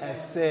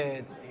has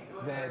said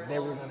that they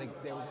were gonna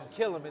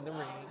kill him in the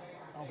ring.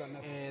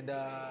 And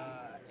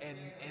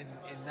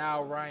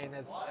now Ryan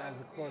has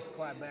of course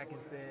clapped back and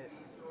said,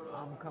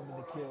 I'm coming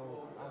to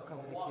kill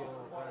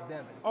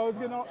Devin. Oh,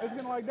 it's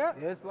getting like that?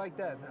 Yeah, it's like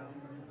that now.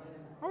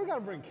 Why we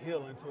gotta bring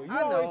kill into it? You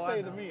I always know, say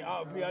I to know. me,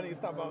 oh, P, I need to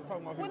stop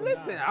talking about people. Well,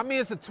 listen, I mean,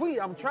 it's a tweet.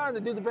 I'm trying to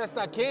do the best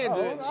I can Oh,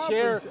 to I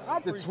share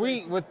appreciate the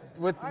tweet with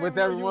I didn't know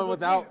you everyone was a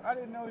without. tweet- I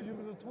didn't know you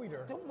was a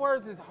tweeter. Them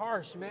words is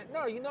harsh, man.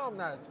 No, you know I'm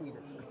not a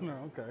tweeter. No,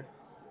 okay.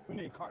 We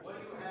need Carson.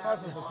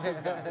 Carson's a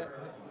tweet guy.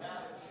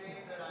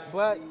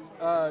 But,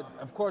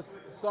 of course,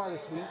 saw the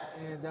tweet,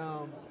 and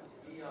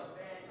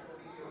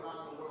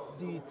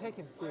do you take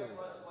him serious?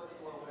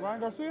 Ryan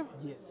Garcia?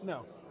 Yes.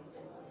 No.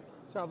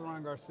 Shout out to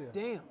Ryan Garcia.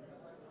 Damn.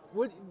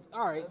 What?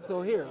 All right,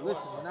 so here,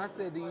 listen, when I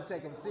said do you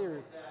take him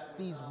serious,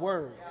 these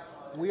words,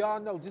 we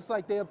all know, just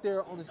like they up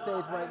there on the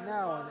stage right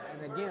now,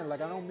 and again, like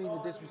I don't mean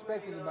to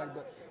disrespect anybody,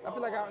 but I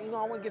feel like I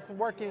want to get some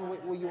work in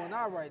with you and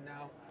I right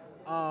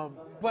now.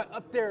 But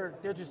up there,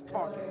 they're just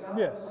talking.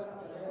 Yes.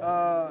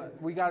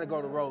 We got to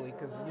go to Rolly,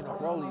 because,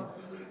 Rolly's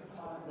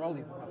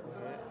a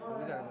knucklehead, so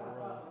we got to go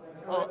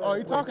to Rolly. Oh,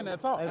 you talking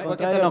that talk? Al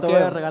contrario, te voy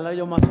a regalar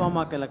yo más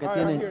fama que la que I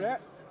tienes. hear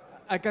that.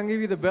 I can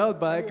give you the belt,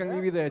 but I can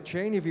give you the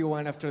chain if you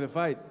want after the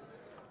fight.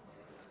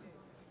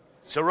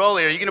 So,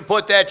 Rolly, are you going to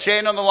put that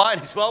chain on the line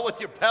as well with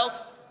your belt?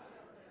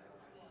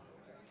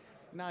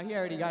 No, he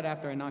already got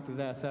after I knocked his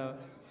ass out.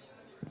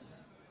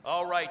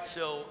 All right,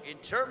 so in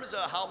terms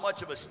of how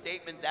much of a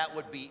statement that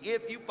would be,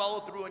 if you follow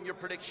through on your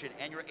prediction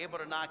and you're able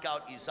to knock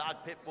out Isaac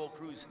Pitbull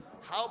Cruz,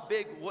 how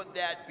big would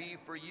that be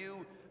for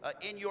you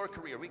in your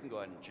career? We can go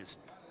ahead and just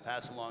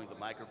pass along the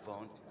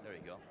microphone. There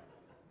you go.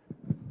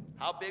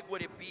 How big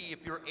would it be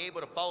if you're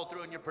able to follow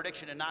through on your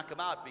prediction and knock him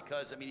out?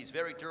 Because, I mean, he's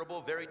very durable,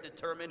 very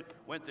determined,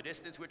 went the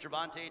distance with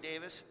Gervonta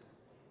Davis.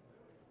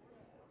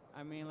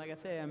 I mean, like I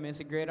said, it's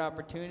a great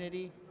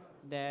opportunity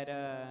that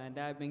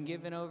I've been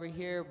given over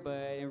here,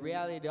 but in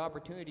reality, the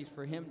opportunity is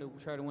for him to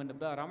try to win the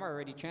belt. I'm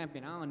already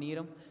champion. I don't need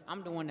him.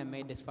 I'm the one that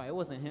made this fight. It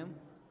wasn't him.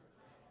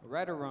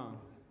 Right or wrong?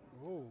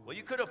 Well,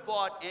 you could have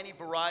fought any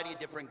variety of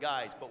different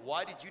guys, but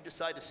why did you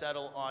decide to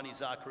settle on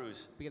Isaac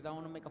Cruz? Because I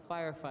want to make a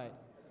firefight.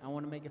 I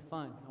want to make it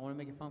fun. I want to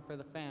make it fun for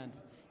the fans.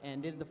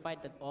 And this is the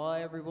fight that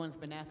everyone's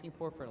been asking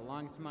for the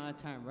longest amount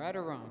of time. Right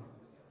or wrong?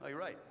 Oh, you're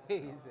right.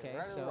 Okay,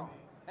 so.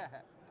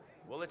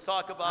 Well, let's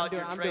talk about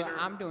your trainer.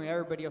 I'm doing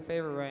everybody a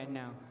favor right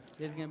now.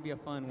 This is going to be a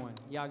fun one.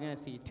 Y'all going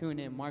to see. Tune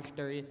in March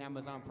 30th,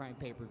 Amazon Prime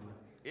pay-per-view.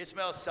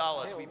 Ismael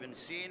Salas, we've been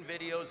seeing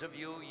videos of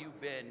you. You've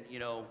been,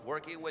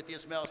 working with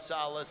Ismael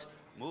Salas,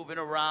 moving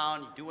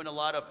around, doing a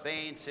lot of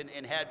feints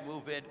and head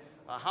movement.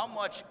 How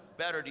much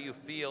better do you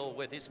feel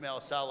with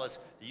Ismael Salas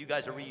that you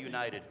guys are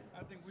reunited?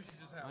 I think we should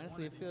just have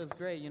Honestly, it feels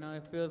great.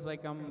 It feels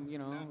like I'm, that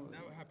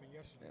happened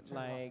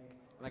yesterday.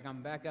 like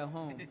I'm back at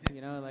home.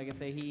 Like I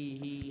say,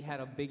 he had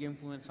a big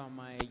influence on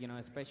my,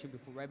 especially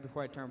right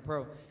before I turned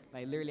pro.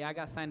 Like literally, I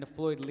got signed to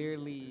Floyd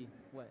literally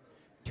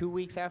 2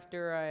 weeks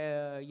after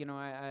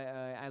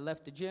I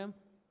left the gym.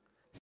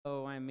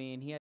 So I mean,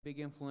 he had a big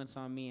influence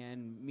on me,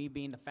 and me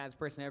being the fastest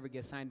person to ever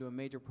get signed to a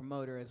major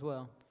promoter as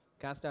well.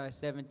 I started at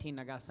 17,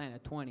 I got signed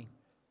at 20.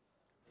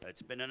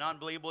 It's been an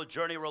unbelievable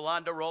journey.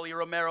 Rolando Rolly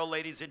Romero,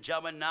 ladies and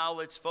gentlemen. Now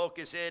let's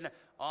focus in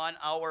on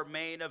our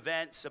main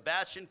event.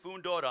 Sebastian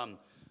Fundora,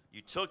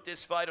 you took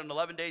this fight on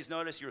 11 days'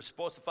 notice. You were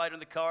supposed to fight on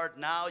the card.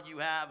 Now you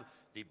have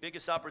the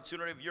biggest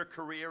opportunity of your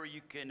career.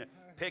 You can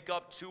pick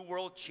up 2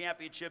 world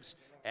championships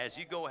as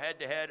you go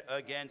head-to-head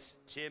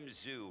against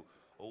TSZYU.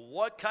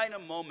 What kind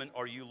of moment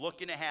are you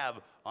looking to have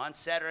on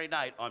Saturday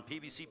night on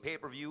PBC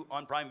pay-per-view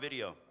on Prime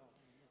Video?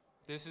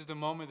 This is the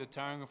moment that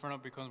Tarango Inferno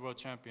becomes world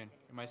champion.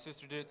 My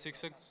sister did it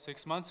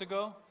six months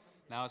ago.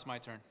 Now it's my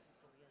turn.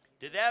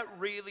 Did that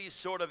really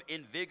sort of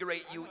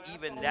invigorate you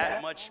even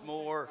that much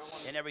more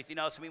and everything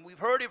else? I mean, we've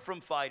heard it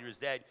from fighters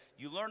that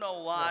you learn a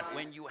lot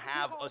when you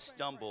have a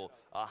stumble.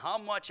 How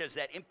much has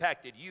that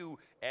impacted you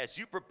as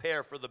you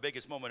prepare for the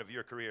biggest moment of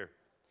your career?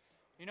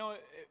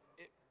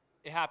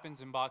 It happens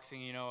in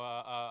boxing.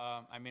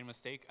 I made a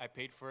mistake. I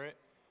paid for it.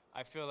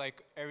 I feel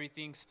like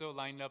everything's still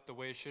lined up the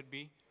way it should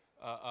be.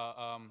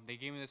 They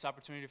gave me this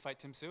opportunity to fight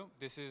TSZYU.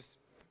 This is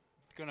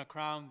going to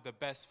crown the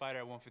best fighter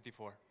at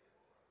 154.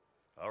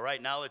 All right,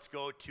 now let's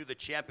go to the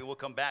champion. We'll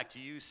come back to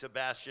you,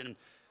 Sebastian.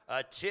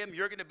 Tim,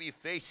 you're going to be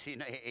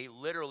facing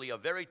literally a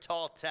very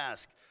tall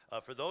task.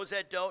 For those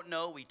that don't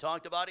know, we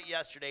talked about it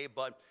yesterday,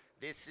 but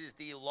this is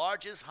the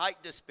largest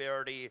height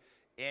disparity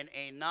in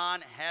a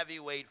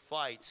non-heavyweight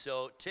fight.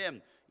 So,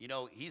 Tim,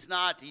 he's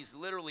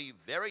literally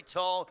very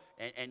tall,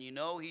 and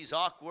he's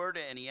awkward,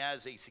 and he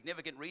has a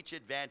significant reach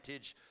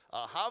advantage.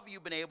 How have you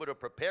been able to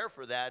prepare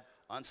for that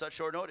on such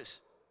short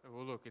notice?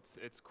 Well, look,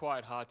 it's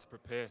quite hard to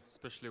prepare,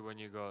 especially when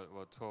you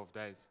got, 12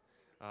 days.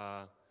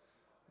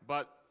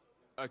 But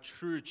a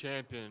true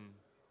champion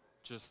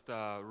just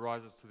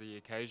rises to the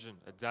occasion,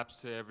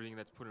 adapts to everything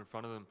that's put in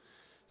front of them.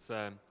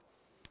 So,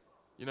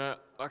 you know,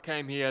 I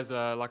came here as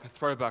like a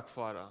throwback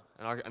fighter,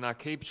 and I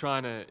keep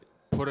trying to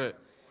put it,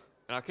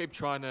 and I keep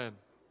trying to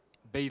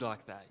be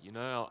like that. You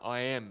know,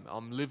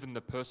 I'm living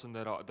the person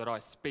that I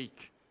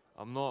speak.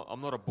 I'm not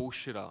a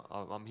bullshitter.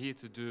 I'm here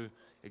to do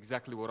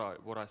exactly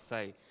what I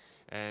say,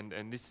 and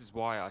this is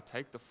why I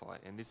take the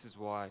fight, and this is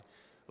why,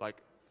 like,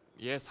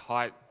 yes,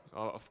 height.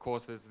 Of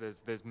course,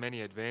 there's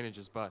many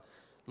advantages, but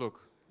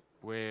look,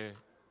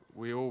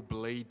 we all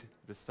bleed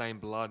the same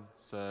blood,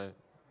 so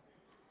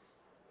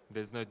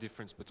there's no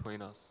difference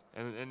between us.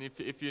 And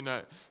if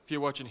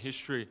you're watching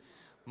history,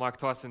 Mike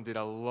Tyson did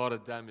a lot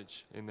of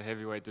damage in the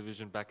heavyweight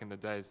division back in the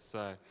days.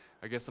 So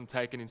I guess I'm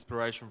taking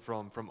inspiration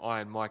from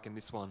Iron Mike in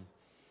this one.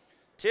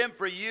 Tim,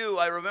 for you,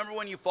 I remember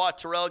when you fought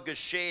Terrell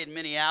Gausha in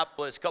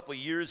Minneapolis a couple of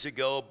years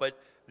ago, but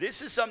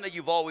this is something that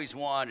you've always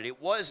wanted.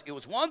 It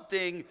was one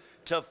thing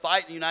to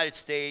fight in the United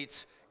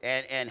States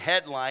and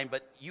headline,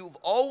 but you've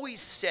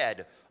always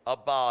said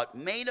about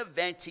main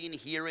eventing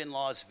here in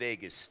Las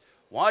Vegas.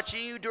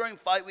 Watching you during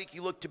fight week,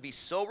 you look to be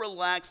so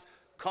relaxed,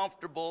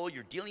 comfortable,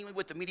 you're dealing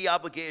with the media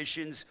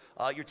obligations,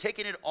 you're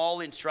taking it all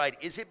in stride.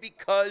 Is it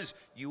because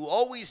you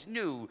always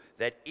knew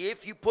that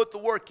if you put the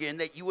work in,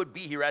 that you would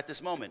be here at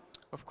this moment?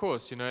 Of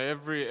course, you know,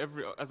 every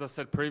as I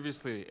said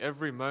previously,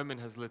 every moment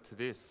has led to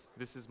this.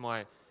 This is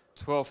my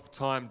 12th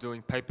time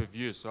doing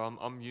pay-per-view, so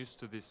I'm used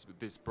to this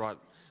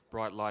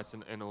bright lights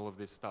and all of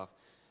this stuff.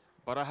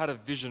 But I had a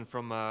vision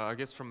from, I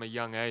guess, from a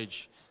young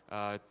age.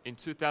 In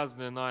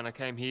 2009, I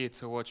came here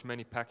to watch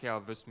Manny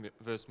Pacquiao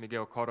versus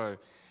Miguel Cotto,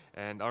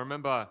 and I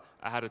remember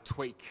I had a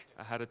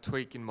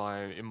tweak in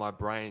my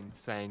brain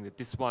saying that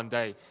this one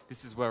day,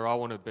 this is where I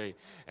want to be.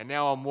 And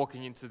now I'm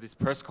walking into this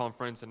press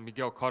conference and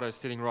Miguel Cotto's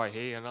sitting right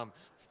here, and I'm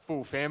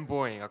full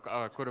fanboying.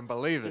 I couldn't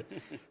believe it.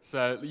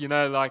 So, you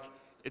know, like,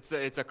 it's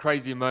a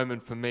crazy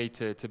moment for me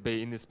to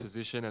be in this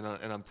position,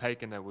 and I'm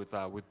taking it with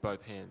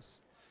both hands.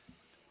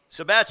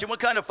 Sebastian, what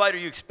kind of fight are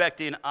you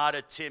expecting out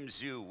of Tim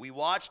TSZYU? We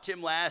watched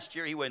him last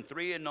year. He went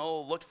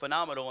 3-0, looked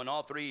phenomenal in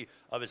all three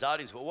of his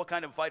outings. But what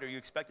kind of fight are you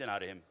expecting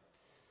out of him?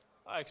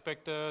 I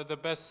expect the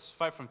best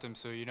fight from Tim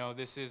TSZYU. You know,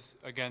 this is,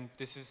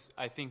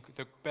 I think,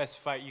 the best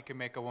fight you can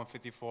make at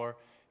 154.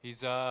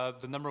 He's the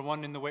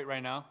 #1 in the weight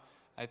right now.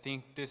 I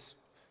think this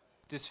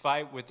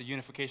fight, with the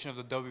unification of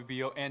the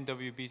WBO and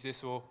WBC,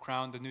 this will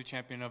crown the new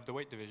champion of the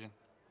weight division.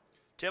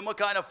 Tim, what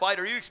kind of fight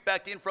are you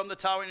expecting from the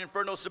Towering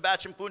Inferno,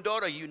 Sebastian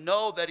Fundora? You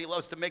know that he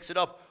loves to mix it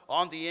up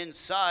on the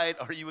inside.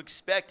 Are you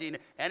expecting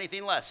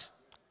anything less?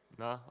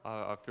 No,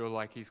 I feel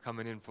like he's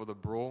coming in for the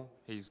brawl.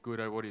 He's good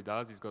at what he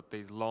does. He's got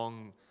these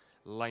long,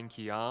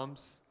 lanky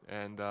arms,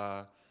 and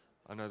I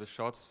know the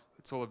shots.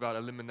 It's all about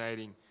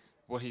eliminating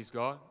what he's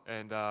got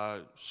and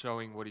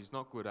showing what he's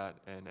not good at.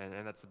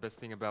 And that's the best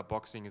thing about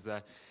boxing, is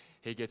that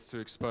he gets to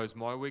expose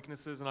my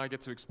weaknesses and I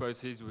get to expose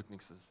his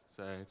weaknesses.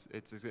 So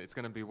it's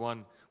going to be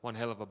one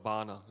hell of a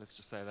barner, let's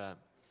just say that.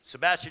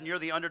 Sebastian, you're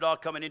the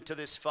underdog coming into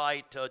this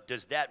fight.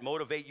 Does that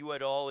motivate you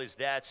at all? Is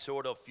that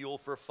sort of fuel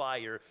for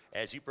fire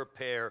as you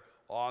prepare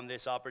on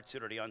this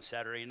opportunity on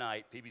Saturday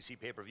night, PBC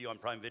pay-per-view on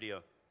Prime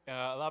Video?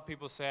 A lot of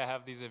people say I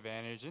have these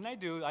advantages, and I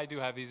do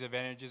have these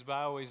advantages, but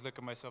I always look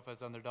at myself as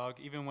the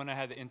underdog. Even when I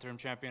had the interim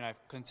champion, I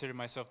considered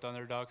myself the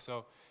underdog,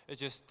 so it's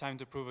just time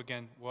to prove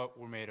again what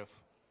we're made of.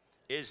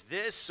 Is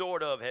this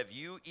sort of, have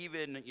you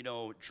even, you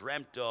know,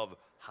 dreamt of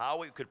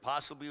how it could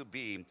possibly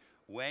be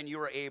when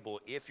you're able,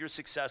 if you're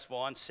successful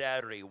on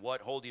Saturday,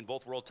 what holding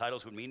both world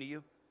titles would mean to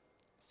you?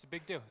 It's a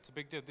big deal. It's a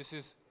big deal. This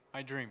is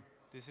my dream.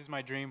 This is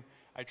my dream.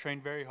 I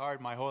trained very hard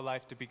my whole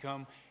life to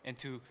become and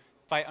to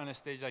fight on a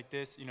stage like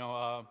this. You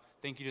know,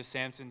 thank you to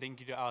Samson.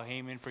 Thank you to Al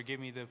Heyman for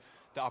giving me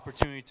the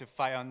opportunity to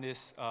fight on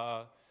this,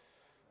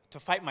 to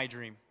fight my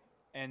dream.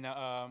 And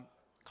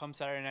come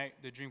Saturday night,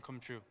 the dream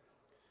come true.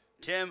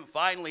 Tim,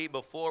 finally,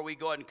 before we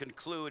go ahead and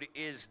conclude,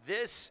 is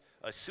this,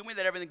 assuming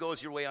that everything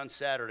goes your way on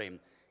Saturday,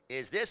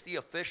 is this the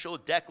official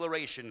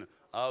declaration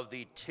of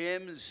the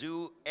Tim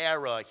TSZYU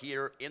era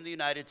here in the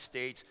United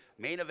States,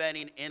 main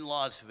eventing in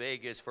Las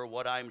Vegas for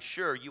what I'm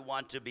sure you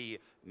want to be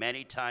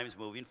many times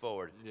moving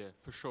forward? Yeah,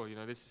 for sure. You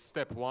know, this is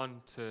step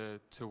one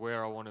to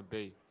where I want to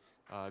be.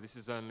 This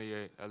is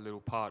only a little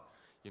part.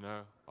 You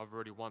know, I've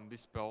already won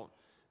this belt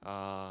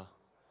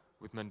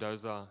with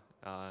Mendoza.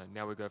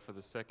 Now we go for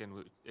the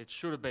second. It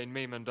should have been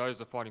me,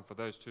 Mendoza, fighting for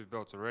those two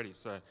belts already.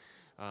 So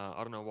I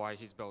don't know why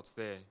his belt's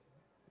there.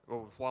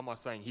 Or why am I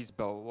saying his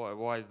belt?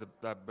 Why is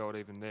that belt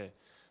even there?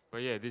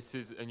 But yeah, this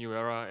is a new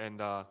era,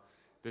 and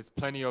there's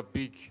plenty of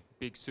big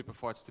super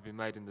fights to be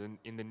made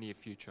in the near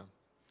future.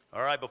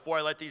 All right, before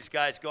I let these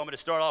guys go, I'm going to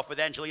start off with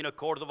Angelina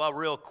Cordova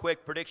real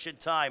quick. Prediction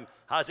time.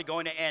 How's it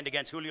going to end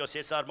against Julio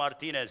Cesar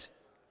Martinez?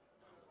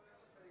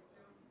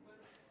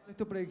 ¿Es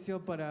tu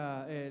predicción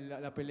para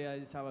la pelea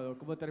del sábado?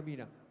 ¿Cómo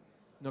termina?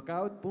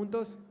 ¿Knockout?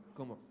 ¿Puntos?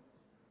 ¿Cómo?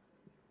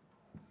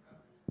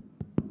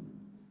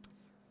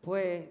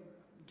 Pues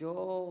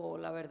yo,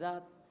 la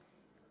verdad,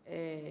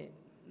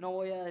 no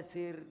voy a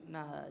decir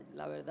nada.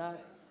 La verdad,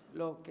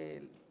 lo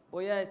que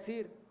voy a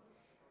decir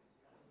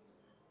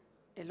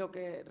es lo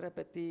que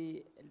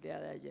repetí el día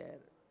de ayer.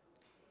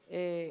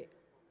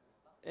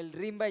 El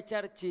ring va a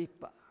echar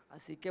chispa,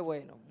 así que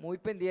bueno, muy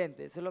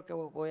pendiente, eso es lo que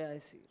voy a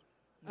decir.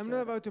 I'm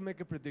not about to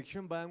make a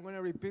prediction, but I'm going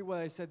to repeat what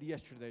I said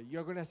yesterday.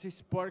 You're going to see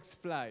sparks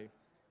fly.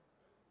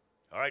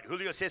 All right,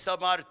 Julio Cesar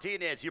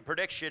Martinez, your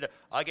prediction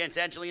against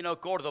Angelino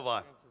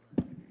Cordova.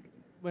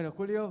 Bueno,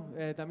 Julio,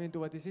 también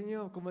tu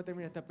vaticinio. ¿Cómo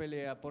termina esta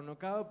pelea? ¿Por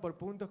nocaut, por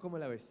puntos? ¿Cómo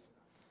la ves?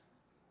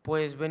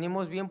 Pues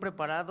venimos bien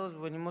preparados,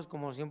 venimos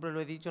como siempre lo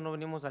he dicho, no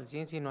venimos al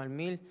 100 sino al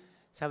 1000.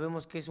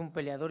 Sabemos que es un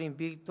peleador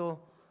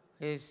invicto,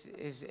 es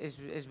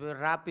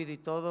rápido y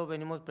todo,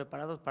 venimos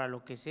preparados para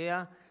lo que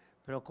sea,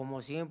 pero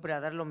como siempre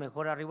a dar lo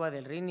mejor arriba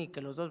del ring y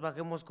que los dos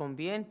bajemos con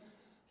bien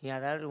y a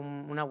dar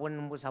un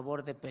buen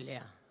sabor de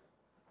pelea.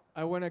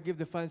 I want to give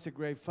the fans a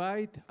great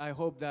fight. I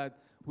hope that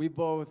we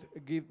both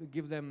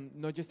give them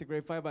not just a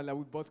great fight, but that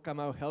we both come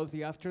out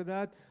healthy after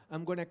that.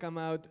 I'm going to come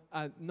out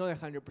at not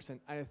 100%,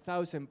 at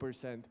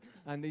 1,000%,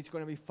 and it's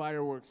going to be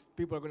fireworks.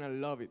 People are going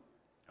to love it.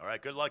 All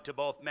right, good luck to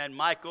both men.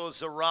 Michael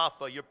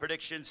Zarafa, your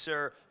prediction,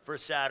 sir, for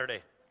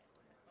Saturday.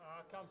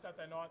 Come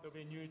Saturday night, there'll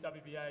be a new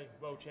WBA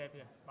world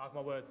champion. Mark my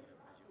words.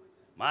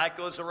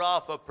 Michael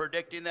Zarafa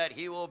predicting that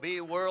he will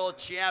be world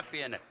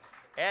champion.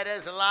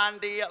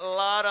 Edeslandi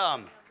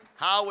Lara,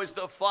 how is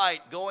the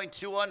fight going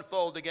to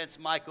unfold against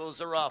Michael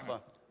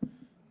Zarafa?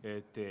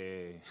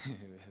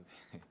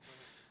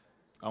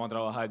 Vamos a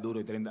trabajar duro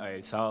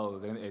el sábado,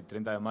 el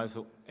 30 de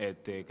marzo.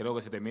 Creo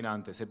que se termina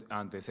ante 6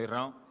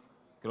 rounds.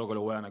 Creo que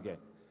lo voy a ganar.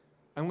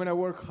 I'm going to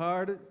work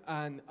hard,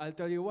 and I'll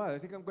tell you what, I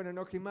think I'm going to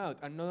knock him out.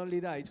 And not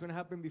only that, it's going to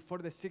happen before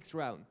the 6th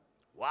round.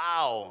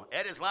 Wow,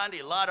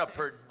 Edeslandi Lara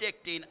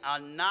predicting a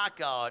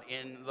knockout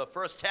in the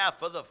first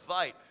half of the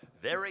fight.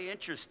 Very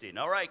interesting.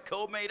 All right,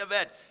 co-main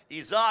event,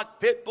 Isaac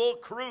Pitbull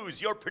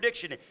Cruz. Your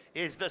prediction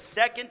is the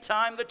second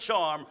time the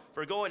charm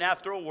for going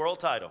after a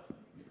world title.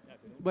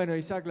 Bueno,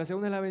 Isaac, la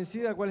segunda es la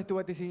vencida. ¿Cuál es tu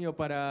vaticinio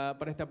para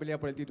esta pelea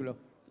por el título?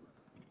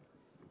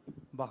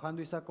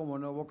 Bajando Isaac como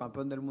nuevo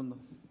campeón del mundo.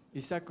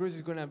 Isaac Cruz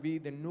is going to be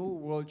the new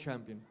world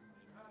champion.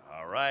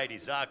 All right,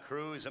 Isaac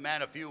Cruz, a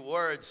man of few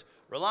words.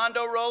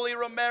 Rolando Rolly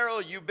Romero,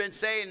 you've been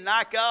saying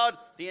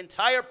knockout the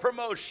entire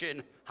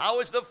promotion. How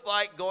is the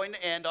fight going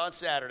to end on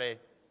Saturday?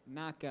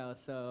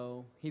 Knockout,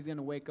 so he's going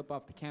to wake up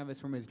off the canvas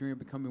from his dream of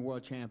becoming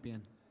world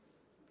champion.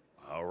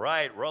 All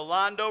right,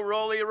 Rolando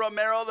Rolly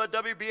Romero, the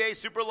WBA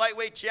super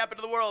lightweight champion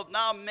of the world.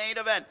 Now main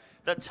event,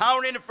 the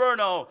Towering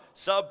Inferno,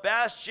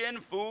 Sebastian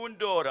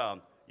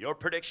Fundora. Your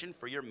prediction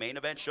for your main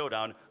event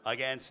showdown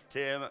against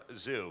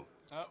TSZYU.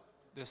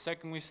 The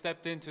second we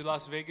stepped into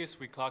Las Vegas,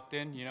 we clocked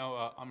in. You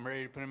know, I'm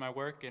ready to put in my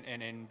work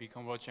and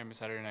become world champion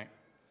Saturday night.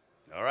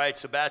 All right,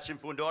 Sebastian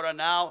Fundora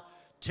now.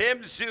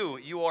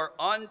 TSZYU, you are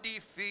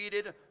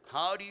undefeated.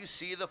 How do you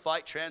see the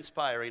fight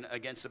transpiring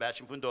against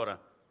Sebastian Fundora?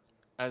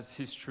 As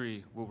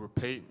history will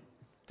repeat,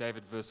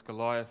 David versus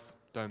Goliath,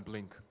 don't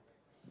blink.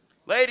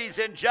 Ladies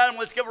and gentlemen,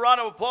 let's give a round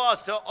of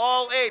applause to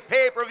all 8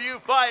 pay-per-view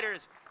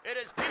fighters. It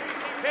is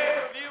PBC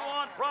pay-per-view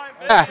on Prime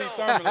Video.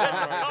 That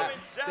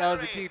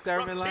was the Keith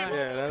Thurman line?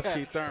 Yeah, that's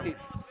Keith Thurman.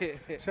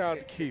 Shout out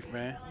to Keith,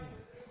 man.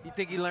 You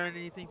think he learned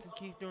anything from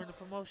Keith during the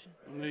promotion?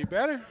 He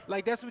better.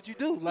 Like, that's what you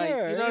do. Like,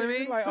 yeah, you know what I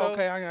mean? Like, so,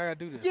 okay, I got to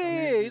do this.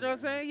 Yeah, you know what I'm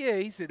saying? Yeah,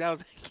 he said that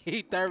was a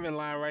Keith Thurman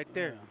line right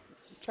there. Yeah.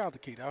 Shout out to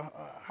Keith.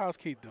 How's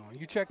Keith doing?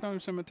 You checked on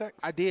him, sent him a text?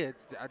 I did.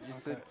 I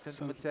just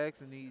sent him a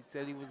text, and he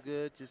said he was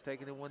good, just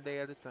taking it one day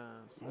at a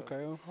time. So.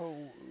 Okay.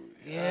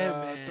 Yeah,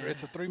 man.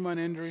 It's a 3-month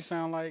injury,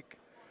 sound like.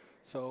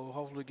 So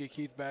hopefully get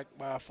Keith back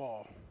by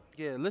fall.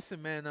 Yeah, listen,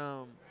 man.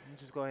 Let me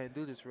just go ahead and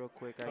do this real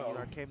quick.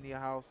 I came to your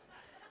house.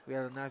 We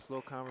had a nice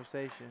little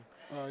conversation.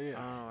 Oh yeah.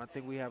 I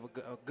think we have a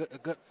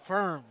good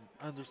firm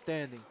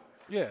understanding.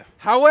 Yeah.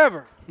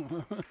 However,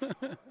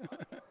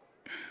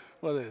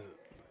 what is it?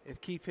 If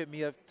Keith hit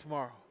me up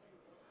tomorrow,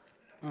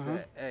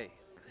 said, "Hey,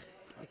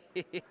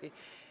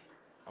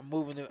 I'm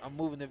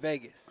moving to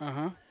Vegas.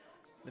 Let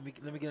me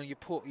get on your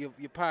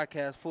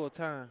podcast full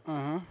time."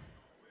 What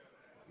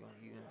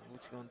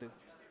you gonna do?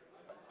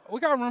 We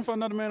got room for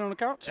another man on the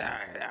couch. All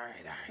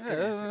right.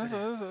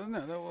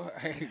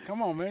 Hey,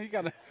 come on, man. You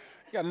gotta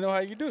know how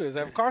you do this.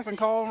 Have Carson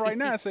call him right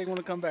now and say you want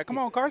to come back. Come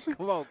on, Carson.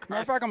 Come on, Carson.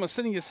 Matter of fact, I'm gonna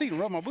sit in your seat and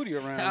rub my booty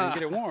around and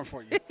get it warm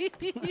for you.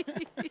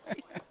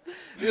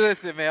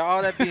 Listen, man,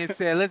 all that being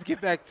said, let's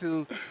get back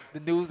to the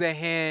news at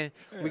hand.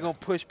 Yeah. We're going to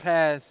push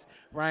past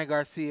Ryan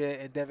Garcia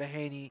and Devin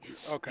Haney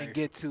and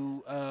get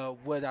to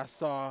what I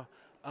saw,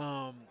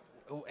 and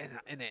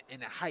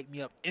it hyped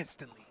me up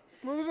instantly.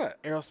 What was that?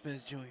 Errol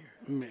Spence Jr.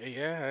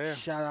 Yeah.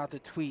 Shout out the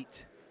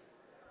tweet.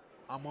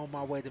 I'm on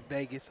my way to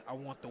Vegas. I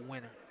want the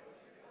winner.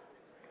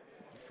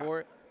 You for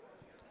it?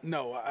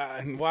 No.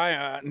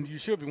 Why? You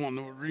should be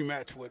wanting to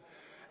rematch with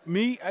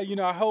me.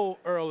 I hold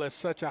Earl as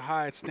such a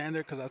high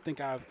standard because I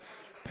think I've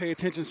paid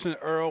attention to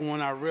Earl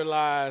when I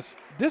realized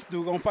this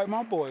dude going to fight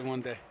my boy one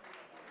day.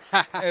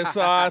 And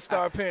so I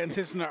started paying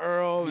attention to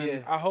Earl,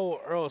 and I hold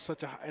Earl as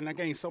such a high, and I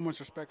gained so much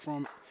respect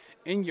from him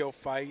in your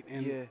fight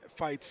and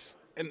fights.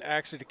 And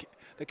actually,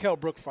 the Kell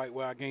Brook fight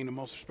where I gained the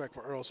most respect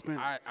for Errol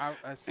Spence.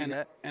 I see and,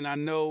 that. And I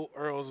know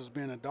Earl's has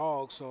been a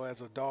dog, so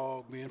as a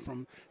dog, being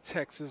from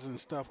Texas and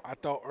stuff, I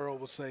thought Earl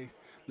would say,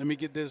 let me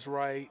get this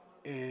right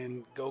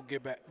and go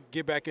get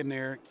back in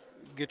there,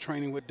 get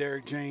training with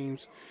Derrick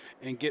James,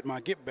 and get my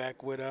get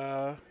back with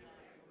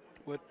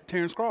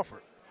Terrence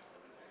Crawford.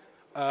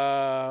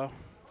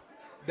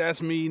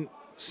 That's me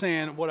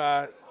saying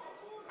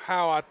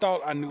how I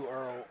thought I knew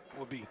Earl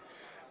would be.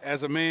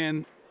 As a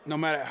man, no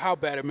matter how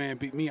bad a man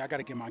beat me, I got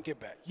to get my get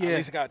back. Yeah. At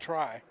least I got to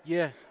try.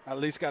 Yeah. At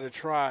least got to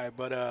try.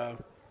 But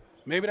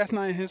maybe that's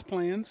not in his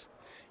plans.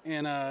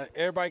 And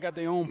everybody got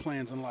their own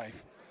plans in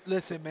life.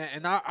 Listen, man,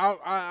 and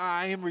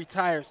I am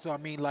retired, so I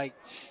mean, like,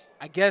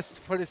 I guess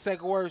for the sake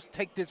of words,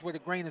 take this with a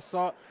grain of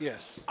salt.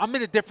 Yes. I'm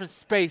in a different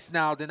space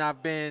now than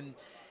I've been.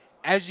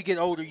 As you get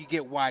older, you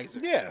get wiser.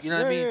 Yes. You know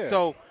what I mean? Yeah.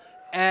 So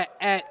at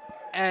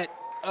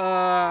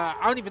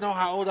I don't even know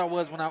how old I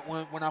was when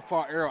I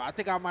fought Earl. I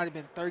think I might have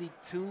been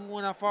 32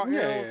 when I fought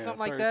Earl, something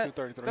like that.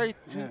 33.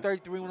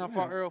 33 when I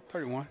fought Earl.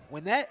 31.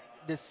 When that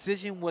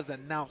decision was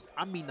announced,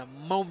 I mean the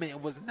moment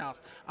it was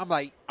announced, I'm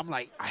like,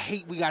 I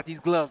hate we got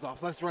these gloves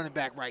off. Let's run it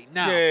back right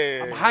now.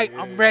 Yeah, I'm hyped.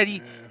 I'm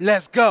ready.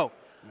 Let's go.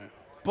 Yeah.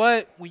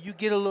 But when you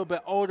get a little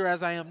bit older,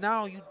 as I am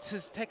now, you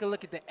just take a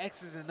look at the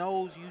X's and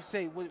O's. You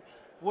say,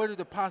 what are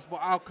the possible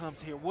outcomes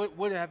here?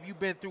 What have you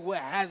been through? What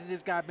hasn't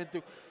this guy been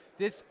through?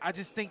 This, I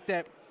just think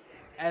that,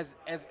 as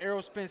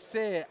Errol Spence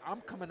said,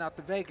 I'm coming out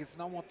to Vegas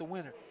and I want the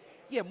winner.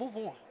 Yeah, move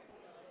on.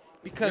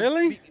 Because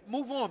really?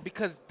 Move on,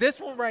 because this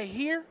one right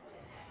here,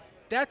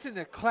 that's in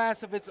a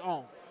class of its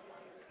own.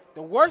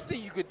 The worst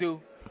thing you could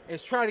do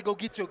is try to go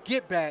get your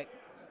get back,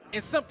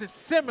 and something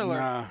similar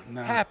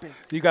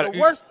happens. You got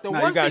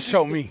to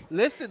show me.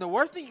 Listen, the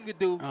worst thing you could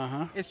do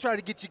is try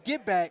to get your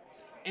get back,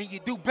 and you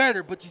do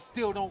better, but you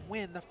still don't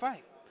win the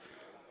fight.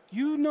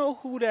 You know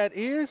who that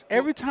is?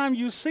 Every time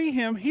you see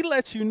him, he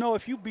lets you know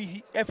if he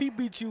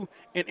beat you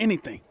in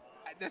anything.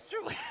 That's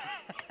true.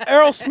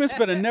 Errol Spence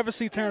better never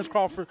see Terrence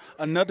Crawford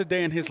another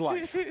day in his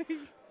life.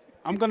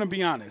 I'm going to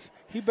be honest.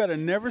 He better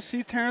never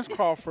see Terrence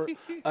Crawford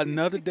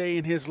another day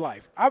in his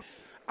life.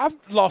 I've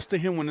lost to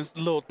him when it's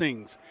little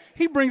things.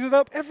 He brings it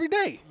up every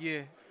day.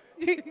 Yeah.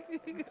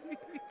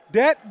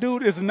 That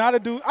dude is not a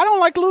dude. I don't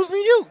like losing to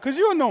you because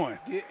you're annoying.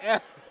 Yeah.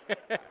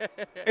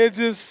 It's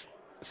just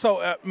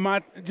so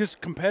my just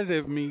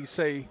competitive me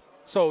say.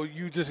 So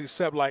you just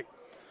accept like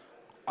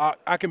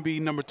I can be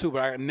number 2,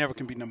 but I never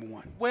can be number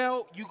 1.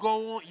 Well, you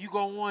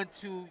go on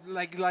to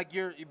like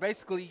your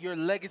basically your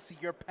legacy,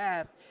 your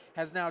path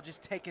has now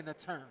just taken a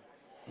turn,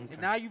 and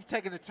now you've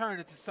taken a turn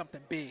into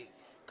something big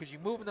because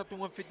you're moving up to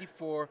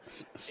 154.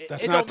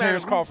 That's not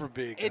Terrence Crawford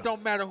big. It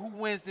don't matter who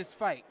wins this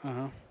fight.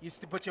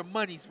 But your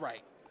money's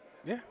right.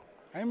 Yeah.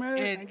 Hey,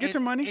 man, get your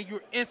money. And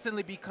you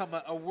instantly become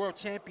a world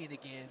champion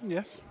again.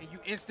 Yes. And you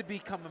instantly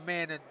become a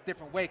man in a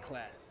different weight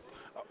class.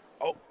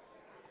 Oh.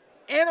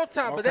 And on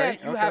top of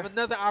that, you have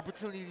another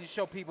opportunity to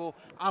show people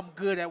I'm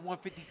good at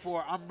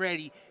 154. I'm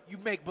ready. You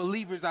make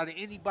believers out of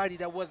anybody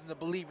that wasn't a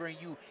believer in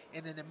you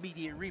in an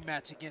immediate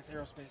rematch against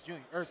Errol Spence Jr.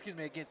 Or excuse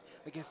me,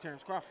 against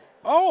Terrence Crawford.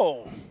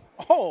 Oh,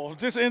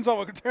 this ends up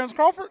with Terrence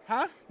Crawford?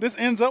 Huh? This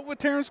ends up with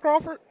Terrence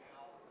Crawford?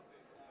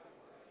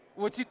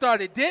 What you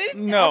thought it did?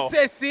 No.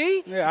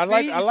 See? Yeah, I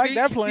like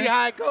that plan. See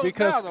how it goes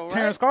because now, though, right?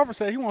 Terrence Crawford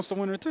said he wants the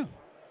winner too.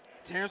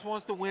 Terrence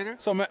wants the winner.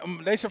 So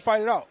they should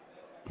fight it out.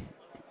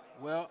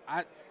 Well,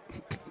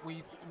 when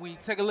you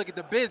take a look at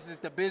the business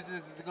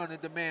is going to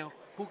demand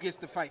who gets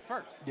to fight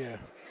first. Yeah,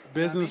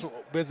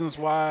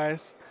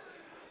 business-wise.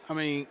 I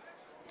mean,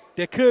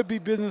 there could be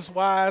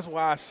business-wise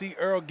why I see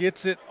Earl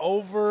gets it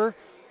over.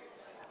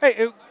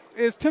 Hey,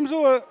 is Tim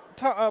Tszyu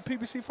a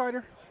PBC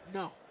fighter?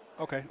 No.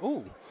 Okay.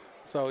 Ooh.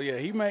 So, yeah,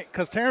 he may –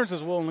 because Terrence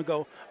is willing to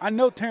go. I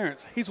know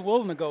Terrence. He's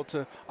willing to go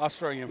to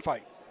Australia and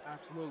fight.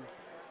 Absolutely.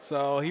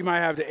 So he might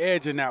have the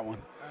edge in that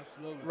one.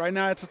 Absolutely. Right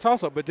now it's a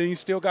toss-up, but then you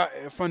still got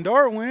 – if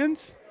FUNDORA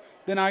wins,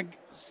 then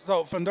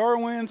so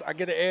FUNDORA wins, I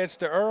get an edge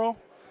to Earl.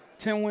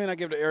 Tim win, I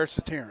give the edge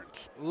to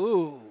Terrence.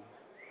 Ooh.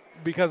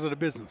 Because of the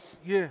business.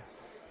 Yeah.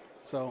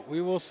 So we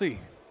will see.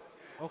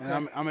 Okay.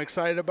 And I'm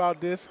excited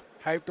about this,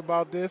 hyped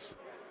about this,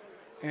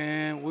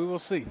 and we will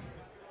see.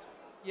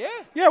 Yeah.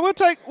 Yeah, we'll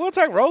take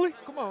Rolly.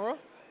 Come on, bro.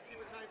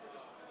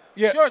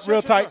 Yeah, Sure,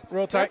 real tight.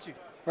 Got you.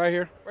 Right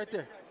here. Right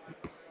there.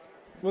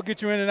 We'll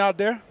get you in and out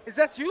there. Is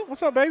that you?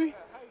 What's up, baby?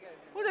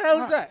 What the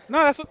hell is that?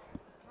 No, that's a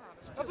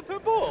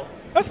pit bull.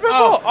 That's a pit bull.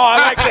 Oh,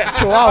 I like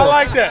that. I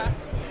like that.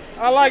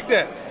 I like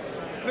that.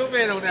 Zoom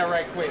in on that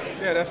right quick.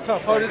 Yeah, that's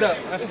tough. Hold it up.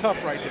 That's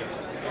tough right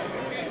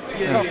there.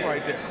 Yeah, tough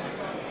right there.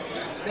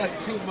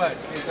 That's too much,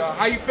 big dog.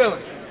 How you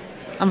feeling?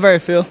 I'm very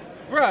Phil.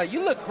 Bruh,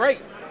 you look great.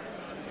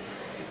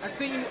 I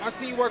seen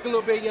you work a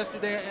little bit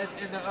yesterday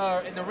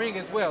in the ring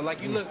as well.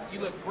 Like you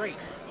look great.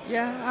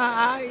 Yeah,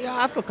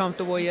 I feel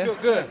comfortable. Yeah. You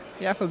feel good.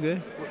 Yeah, I feel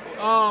good.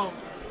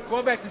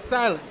 Going back to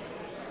Silas,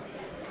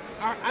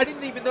 I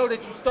didn't even know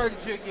that you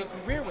started your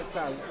career with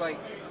Silas. Like,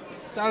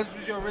 Silas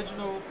was your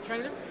original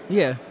trainer?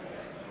 Yeah.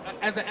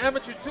 As an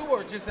amateur too,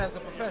 or just as a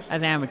professional?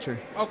 As an amateur.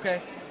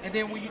 Okay. And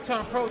then when you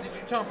turned pro, did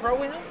you turn pro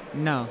with him?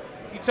 No.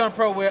 You turned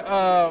pro with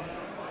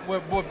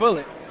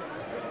Bullet.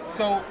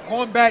 So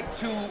going back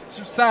to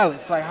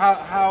Silas, like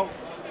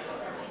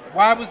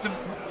why was the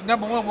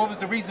number one? What was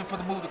the reason for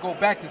the move to go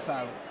back to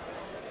Silas?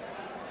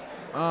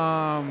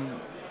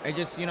 I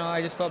just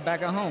felt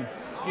back at home.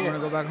 I want to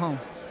go back home.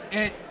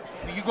 And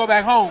when you go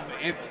back home,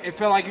 it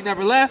felt like you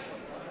never left?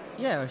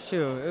 Yeah,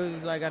 sure. It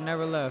was like I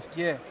never left.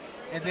 Yeah.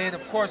 And then,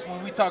 of course,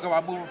 when we talk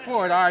about moving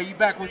forward, all right, you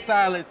back with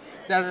Silas,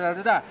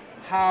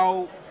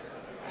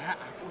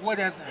 what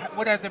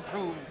has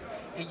improved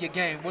in your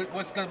game?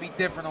 What's going to be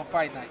different on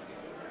fight night?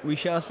 We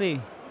shall see.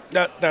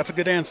 That's a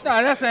good answer.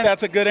 No,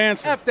 that's a good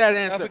answer. F that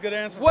answer. That's a good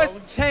answer.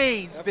 What's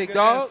changed, big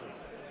dog?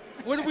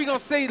 What are we going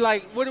to say?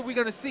 Like, what are we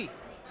going to see?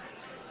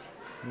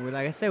 Well,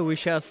 like I said, we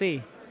shall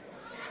see.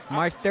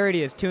 March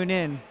 30th, tune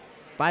in.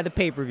 Buy the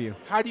pay-per-view.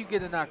 How do you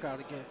get a knockout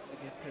against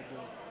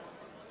Pitbull?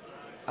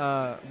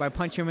 By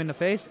punching him in the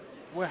face.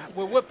 With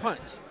what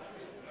punch?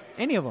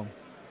 Any of them.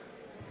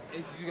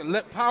 You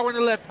got power in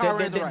the left,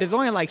 power in the right. There's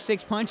only like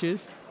 6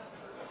 punches.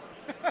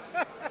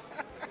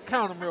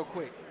 Count them real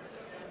quick.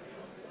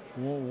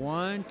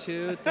 1,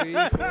 2, 3,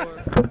 4.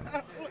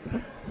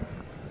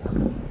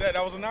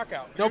 That was a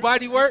knockout.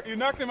 Nobody worked? You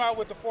knocked him out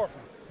with the fourth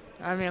one.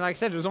 I mean, like I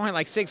said, there's only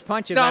like 6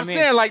 punches. No, I'm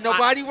saying, like,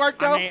 nobody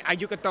worked, though? I mean,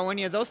 you could throw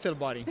any of those to the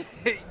body.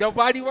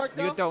 Nobody worked,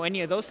 though? You could throw any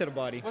of those to the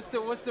body. What's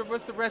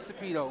the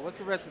recipe, though? What's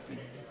the recipe?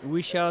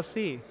 We shall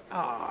see.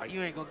 Oh,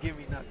 you ain't going to give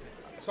me nothing.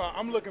 So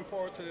I'm looking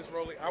forward to this,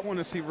 Rolly. I want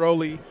to see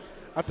Rolly.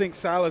 I think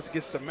Silas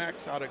gets the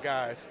max out of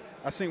guys.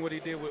 I seen what he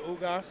did with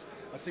Ugas.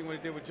 I seen what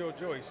he did with Joe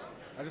Joyce.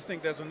 I just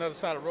think there's another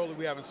side of Rolly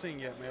we haven't seen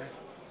yet, man.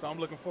 So I'm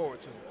looking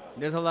forward to it.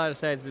 There's a lot of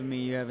sides of me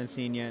you haven't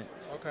seen yet.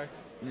 Okay.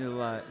 There's a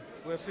lot.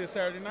 We'll see you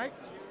Saturday night?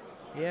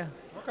 Yeah.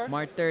 Okay.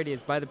 March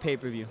 30th, by the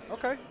pay-per-view.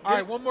 Okay. All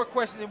right, one more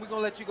question, then we're going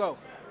to let you go.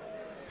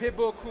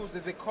 Pitbull Cruz,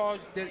 is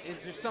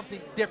there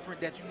something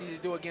different that you need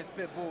to do against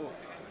Pitbull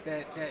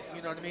that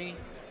you know what I mean?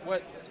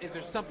 Is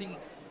there something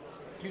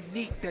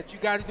unique that you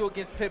got to do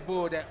against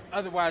Pitbull that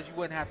otherwise you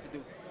wouldn't have to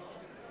do?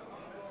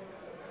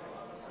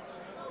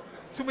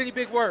 Too many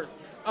big words.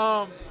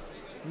 No,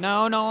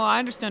 I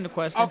understand the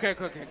question. Okay,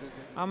 good.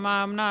 I'm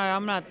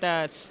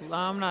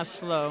not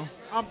slow.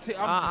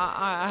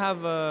 I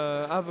have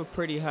a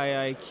pretty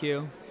high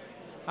IQ.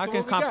 I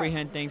can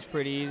comprehend things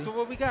pretty easy. So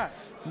what we got?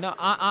 No,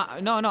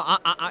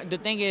 the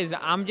thing is,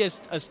 I'm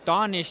just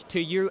astonished to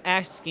you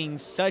asking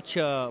such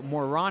a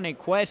moronic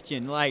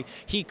question. Like,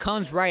 he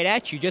comes right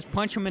at you. Just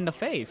punch him in the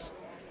face.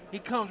 He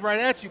comes right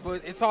at you,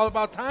 but it's all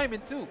about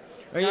timing, too.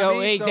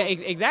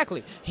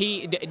 Exactly.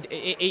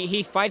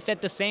 He fights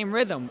at the same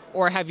rhythm.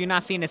 Or have you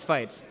not seen his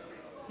fights?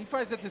 He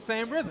fights at the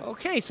same rhythm.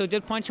 Okay, so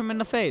just punch him in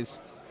the face.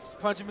 Just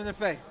punch him in the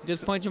face.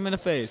 Just punch him in the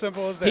face.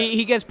 Simple as that.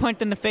 He gets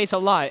punched in the face a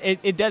lot.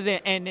 It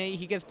doesn't, and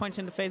he gets punched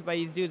in the face by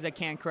these dudes that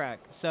can't crack.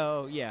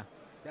 So yeah.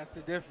 That's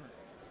the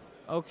difference.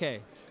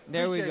 Okay,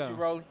 there we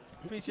go.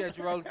 Appreciate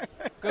you, Rolly.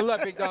 Good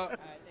luck, big dog.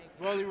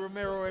 Rolly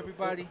Romero,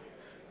 everybody.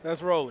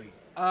 That's Rolly.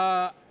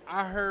 I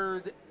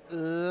heard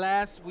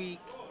last week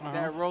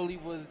that Rolly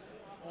was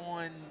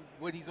on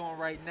what he's on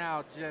right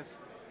now. Just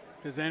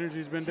his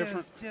energy's been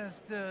different.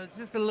 Just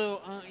a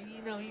little.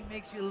 He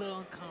makes you a little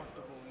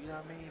uncomfortable. You know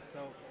what I mean? So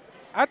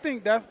I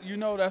think that's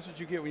what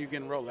you get when you're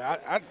getting Rolly.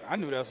 I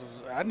knew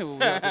I knew what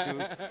we have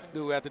to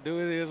do. We have to do.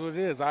 It is what it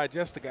is. I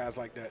adjust to guys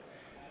like that.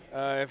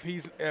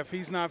 If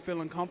he's not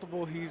feeling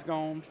comfortable, he's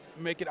gonna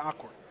make it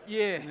awkward.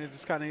 Yeah. And it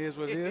just kind of is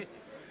what it is.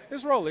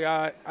 It's Rolly.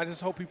 I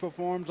just hope he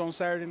performs on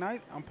Saturday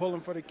night. I'm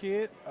pulling for the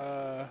kid.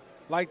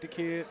 Like the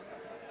kid.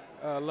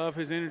 Love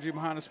his energy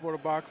behind the sport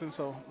of boxing.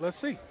 So let's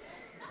see.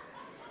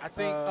 I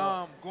think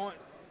going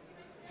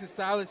to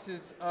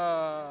Silas's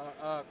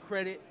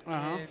credit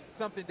and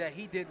something that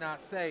he did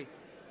not say,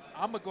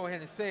 I'm gonna go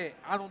ahead and say it.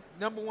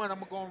 Number one, I'm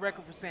gonna go on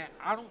record for saying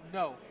I don't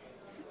know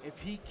if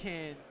he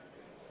can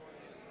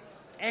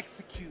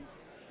execute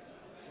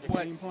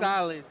what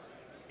Silas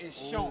is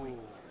showing.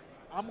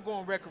 I'm gonna go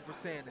on record for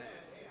saying that.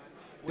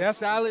 What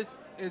Silas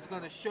is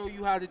gonna show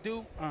you how to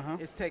do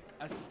is take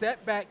a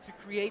step back to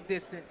create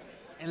distance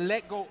and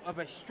let go of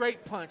a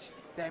straight punch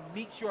that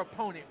meets your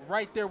opponent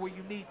right there where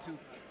you need to,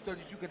 so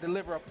that you can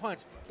deliver a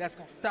punch that's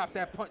gonna stop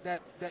that punch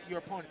that your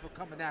opponent from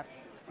coming after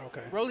you.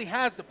 Okay. Rolly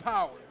has the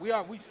power.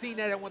 We've seen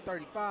that at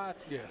 135.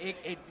 Yes.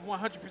 It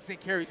 100%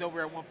 carries over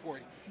at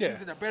 140. Yeah.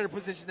 He's in a better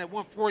position at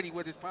 140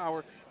 with his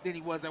power than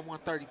he was at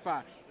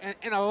 135. And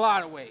in a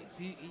lot of ways.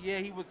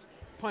 He was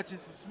punching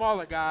some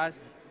smaller guys,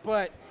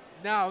 but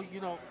now,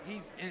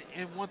 he's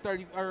in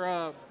 130,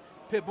 or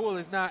Pitbull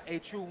is not a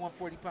true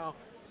 140-pound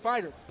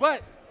fighter.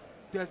 But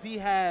does he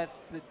have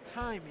the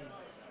timing,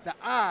 the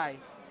eye,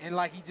 and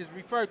like he just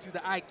referred to, the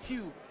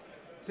IQ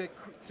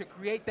to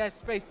create that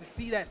space, to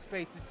see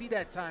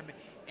that timing,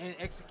 and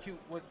execute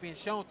what's being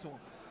shown to him?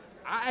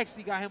 I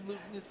actually got him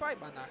losing this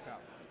fight by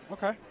knockout.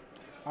 Okay.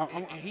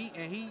 And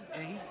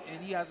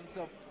he has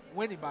himself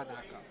winning by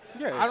knockout.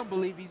 Yeah. I don't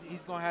believe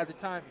he's going to have the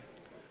timing.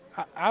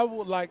 I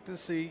would like to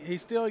see.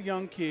 He's still a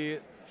young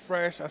kid,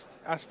 fresh.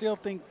 I still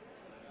think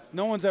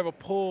no one's ever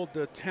pulled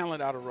the talent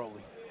out of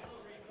Rolly.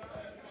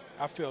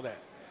 I feel that.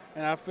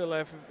 And I feel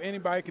like if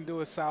anybody can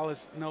do it,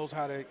 Salas knows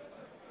how to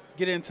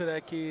get into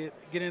that kid,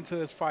 get into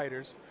his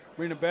fighters,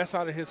 bring the best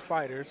out of his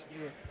fighters,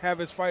 have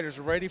his fighters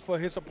ready for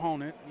his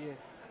opponent.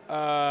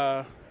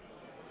 And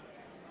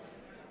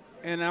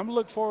I'm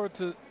looking forward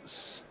to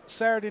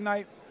Saturday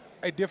night,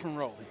 a different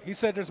Rolly. He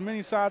said there's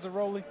many sides of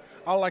Rolly.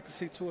 I'd like to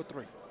see 2 or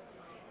 3.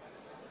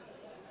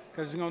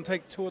 Because it's going to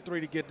take 2 or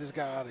 3 to get this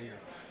guy out of here.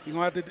 You're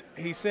going to have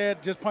to, he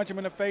said, just punch him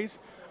in the face.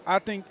 I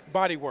think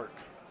body work.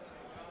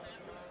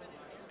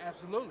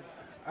 Absolutely.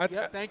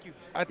 Thank you.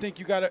 I think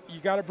you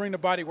gotta bring the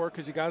body work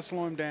because you gotta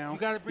slow him down.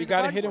 You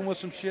gotta hit him with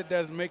some shit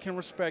that's make him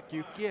respect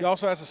you. He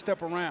also has to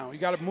step around. You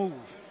gotta move.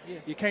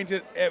 You can't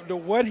just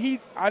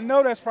I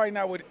know that's probably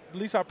not what. At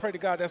least I pray to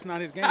God that's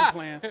not his game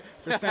plan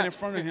to stand in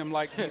front of him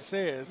like he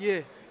says.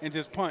 And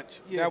just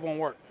punch. That won't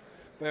work.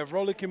 But if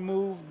Rolly can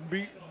move,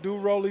 do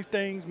Rolly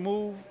things,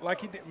 move like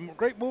he did,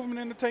 great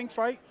movement in the tank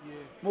fight.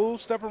 Move,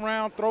 step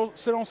around,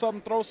 sit on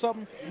something, throw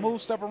something,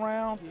 move, step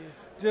around.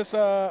 Just,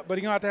 but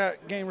he's going to have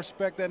to gain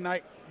respect that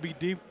night, be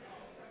deep.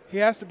 He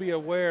has to be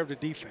aware of the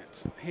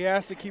defense. He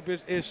has to keep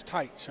his ish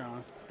tight,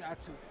 Shawn. Got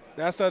to.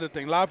 That's the other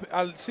thing.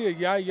 I see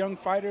young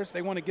fighters,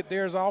 they want to get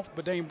theirs off,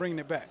 but they ain't bringing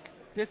it back.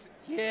 And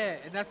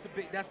that's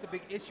the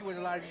big issue with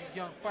a lot of these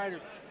young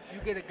fighters. You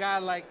get a guy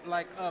like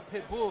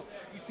Pitbull,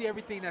 you see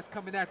everything that's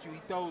coming at you.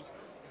 He throws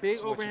big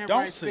overhand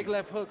rights, big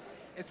left hooks.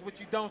 It's what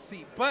you don't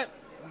see. But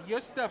when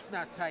your stuff's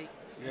not tight,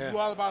 you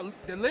all about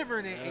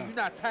delivering it, and you're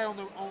not tight on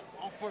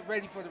foot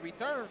ready for the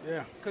return.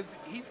 Because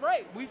he's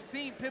right. We've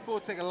seen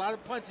Pitbull take a lot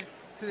of punches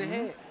to the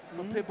head,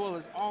 but Pitbull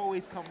has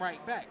always come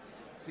right back.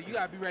 So you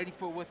got to be ready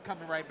for what's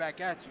coming right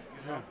back at you.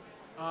 You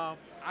know?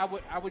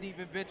 I would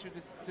even venture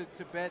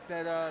to bet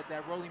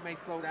that Rolly may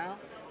slow down.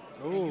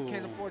 And you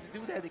can't afford to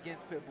do that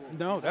against Pitbull.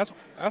 No, that's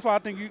why I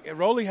think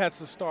Rolly has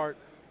to start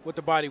with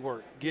the body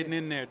work, getting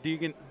in there,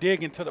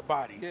 digging to the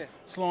body,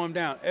 slow him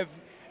down.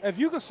 If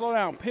you can slow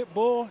down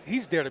Pitbull,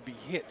 he's there to be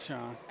hit,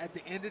 Shawn. At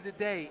the end of the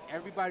day,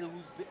 everybody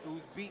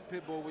who's beat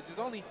Pitbull, which is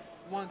only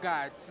one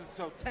guy,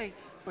 so Tank.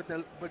 But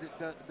the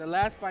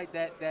last fight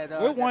that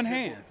with one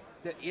hand.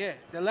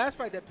 The last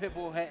fight that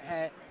Pitbull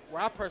had,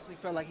 where I personally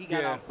felt like he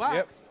got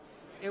outboxed,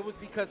 it was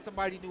because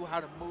somebody knew how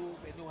to move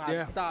and knew how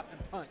to stop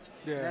and punch.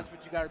 And that's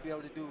what you got to be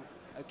able to do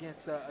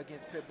against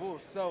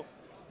Pitbull. So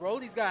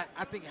Rolly's got,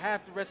 I think,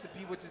 half the recipe,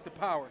 which is the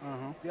power.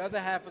 The other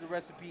half of the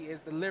recipe is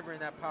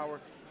delivering that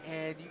power,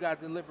 and you got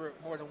to deliver it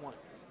more than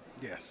once.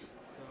 Yes.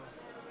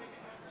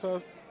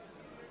 So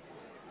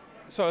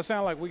it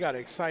sounds like we got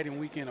an exciting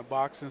weekend of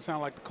boxing. It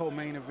sounds like the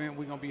co-main event,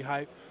 we're going to be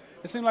hyped.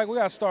 It seems like we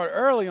got to start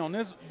early on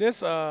this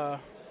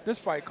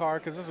fight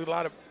card because there's a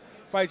lot of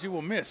fights you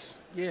will miss.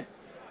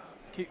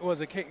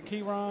 Was it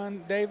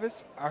Kieran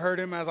Davis? I heard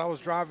him as I was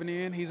driving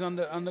in. He's on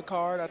the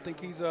undercard. I think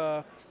he's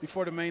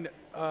before the main.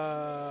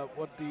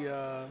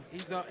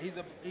 He's on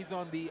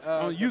the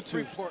on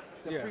YouTube.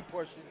 The free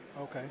portion.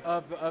 Okay.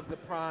 Of the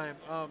Prime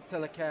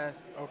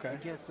telecast. Okay.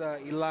 Against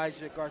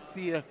Elijah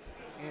Garcia,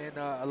 and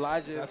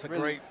Elijah.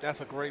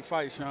 That's a great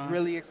fight, Shawn.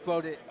 Really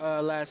exploded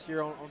last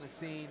year on the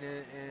scene,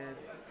 and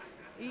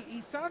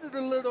he sounded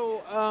a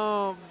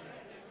little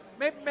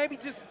maybe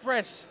just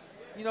fresh.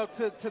 You know,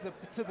 to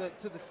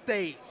the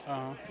stage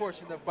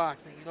portion of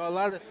boxing. You know, a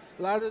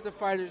lot of the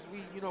fighters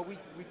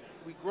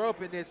we grew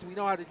up in this. We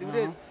know how to do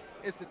this.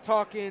 It's the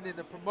talking and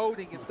the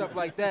promoting and stuff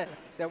like that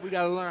we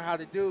got to learn how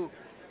to do.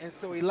 And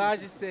so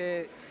Elijah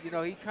said, you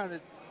know, he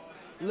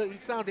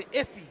sounded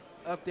iffy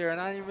up there, and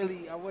I didn't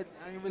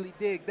really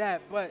dig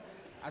that. But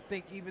I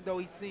think even though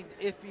he seemed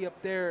iffy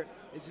up there,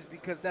 it's just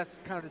because that's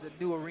kind of the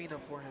new arena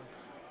for him.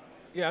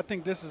 Yeah, I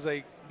think this is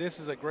a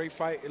great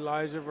fight,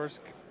 Elijah versus.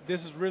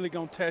 This is really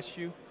going to test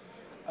you.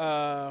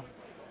 Go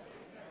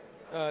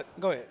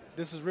ahead.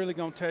 This is really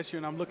going to test you,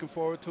 and I'm looking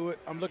forward to it.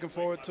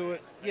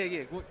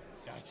 Yeah.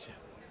 Gotcha.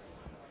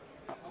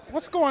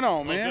 What's going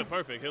on, man? Good,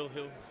 perfect. He'll.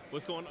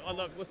 What's going on?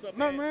 What's up,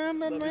 man?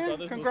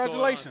 Man.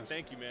 Congratulations.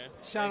 Thank you, man.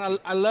 Shawn,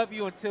 I love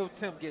you until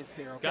Tim gets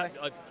here, okay?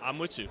 I'm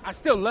with you. I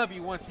still love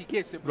you once he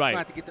gets here, but you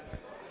have to get the...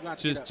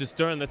 Just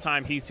during the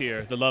time he's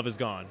here, the love is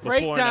gone.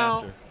 Break Before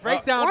down. and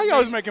Breakdown. Why you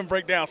always making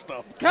breakdown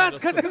stuff? Because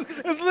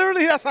it's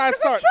literally that's how I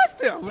start. I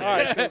trust him. All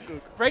right,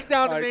 cool. Break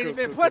down the main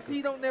event. Plus,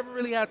 he don't never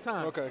really have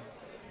time. Okay.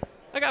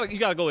 You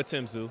gotta go with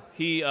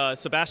TSZYU.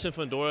 Sebastian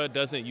Fundora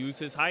doesn't use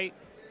his height,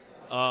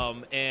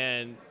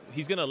 and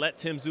he's gonna let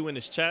TSZYU in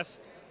his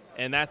chest,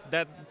 and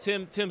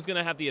Tim's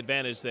gonna have the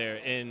advantage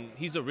there. And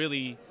he's a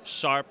really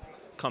sharp,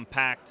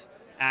 compact,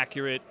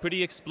 accurate,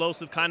 pretty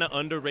explosive, kind of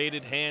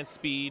underrated hand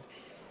speed.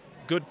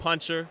 Good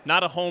puncher,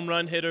 not a home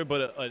run hitter,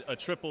 but a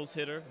triples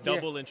hitter,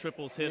 double and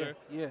triples hitter.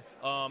 Yeah.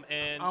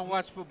 And I don't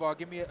watch football.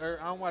 I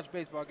don't watch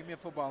baseball. Give me a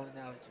football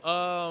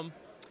analogy.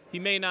 He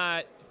may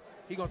not.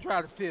 He gonna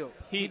drive the field.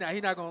 He's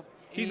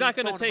not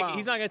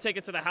gonna take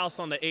it to the house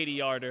on the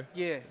 80-yarder.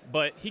 Yeah.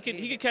 But he can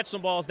catch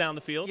some balls down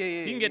the field.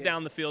 He can get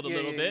down the field a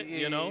little bit.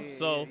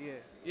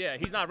 Yeah,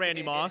 he's not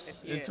Randy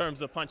Moss in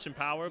terms of punching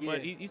power,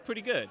 but he's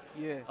pretty good.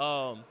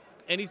 Yeah.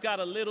 And he's got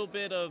a little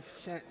bit of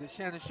the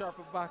Shannon Sharp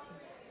of boxing.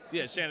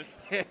 Yeah, Shannon.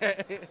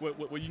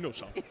 Well, you know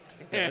Shawn.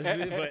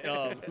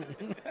 But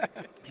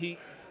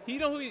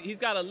he's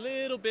got a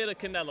little bit of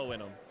Canelo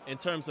in him in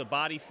terms of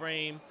body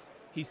frame.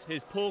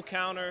 His pull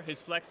counter,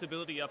 his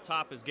flexibility up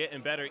top is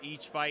getting better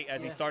each fight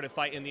as he started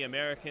fighting the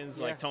Americans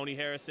like Tony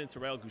Harrison,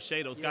 Terrell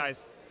Goucher. Those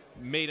guys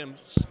made him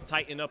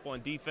tighten up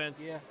on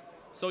defense. Yeah.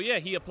 So, yeah,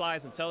 he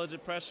applies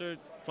intelligent pressure.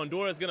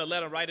 Fundora is going to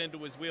let him right into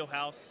his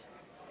wheelhouse.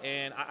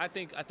 And I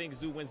think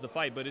Tszyu wins the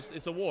fight, but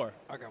it's a war.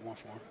 I got one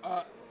for him.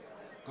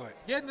 Go ahead.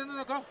 Yeah,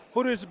 no, go.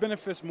 Who does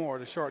benefits more,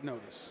 the short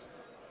notice?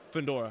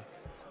 Fundora.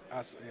 I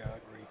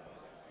agree.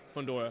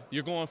 Fundora.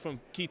 You're going from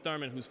Keith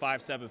Thurman, who's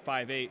 5'7",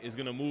 5'8", is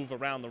going to move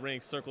around the ring,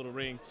 circle the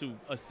ring, to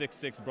a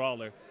 6'6"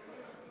 brawler.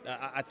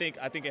 I think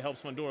it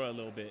helps Fundora a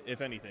little bit,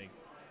 if anything.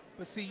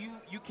 But see,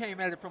 you came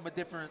at it from a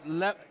different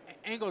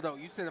angle, though.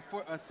 You said a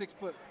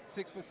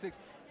 6'6"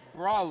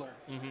 brawler.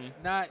 Mm-hmm.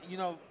 Not,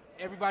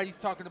 everybody's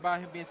talking about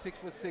him being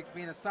 6'6",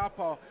 being a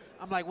southpaw.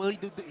 I'm like, well, he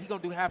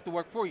gonna do half the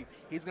work for you.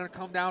 He's gonna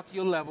come down to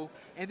your level,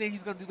 and then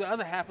he's gonna do the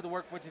other half of the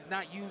work, which is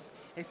not use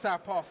a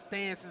southpaw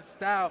stance and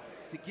style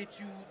to get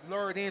you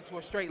lured into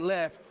a straight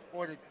left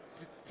or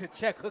to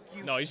check hook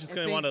you. No, he's just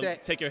gonna want to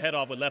take your head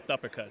off with left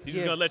uppercuts. He's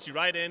just gonna let you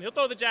right in. He'll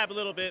throw the jab a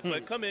little bit,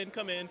 but come in,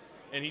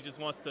 and he just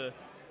wants to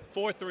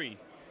 4-3.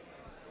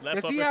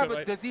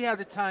 Does he have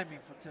the timing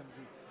for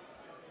TSZYU?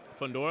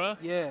 Fundora?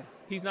 Yeah.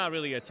 He's not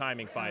really a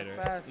timing fighter.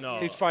 Fast. No,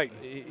 he's fighting.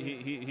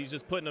 He's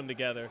just putting them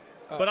together.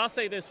 But I'll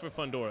say this for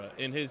Fundora,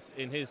 in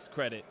his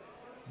credit.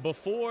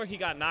 Before he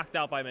got knocked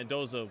out by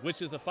Mendoza,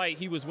 which is a fight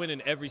he was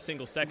winning every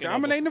single second.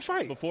 Dominating the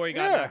fight. Before he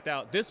got knocked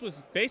out. This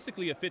was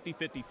basically a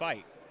 50-50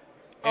 fight.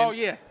 And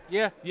yeah.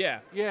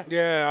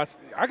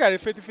 I got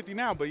it 50-50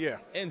 now, but yeah.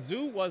 And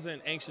Tszyu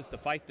wasn't anxious to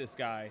fight this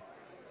guy.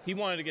 He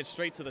wanted to get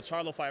straight to the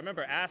Charlo fight. I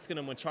remember asking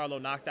him when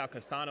Charlo knocked out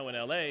Castano in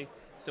L.A., I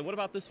said, what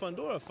about this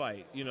Fundora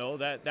fight?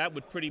 That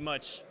would pretty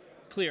much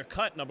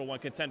clear-cut number one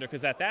contender,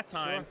 because at that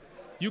time,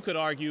 you could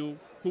argue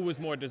who was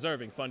more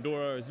deserving,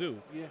 Fundora or Tszyu.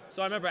 Yeah.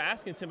 So I remember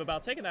asking Tim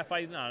about taking that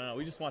fight. No,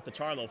 we just want the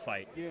Charlo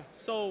fight. Yeah.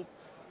 So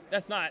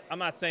I'm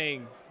not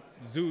saying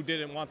Tszyu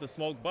didn't want the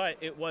smoke, but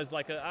it was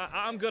like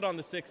I'm good on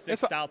the 6'6"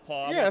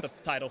 southpaw. I want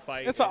the title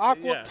fight. It's an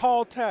awkward,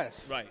 tall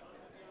test. Right.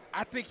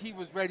 I think he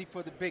was ready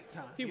for the big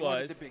time. He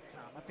wanted was. the big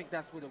time. I think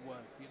that's what it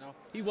was,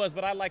 He was,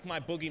 but I like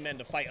my boogeymen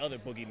to fight other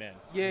boogeymen.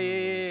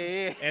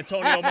 Yeah.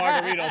 Antonio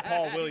Margarito,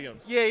 Paul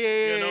Williams.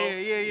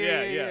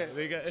 Yeah.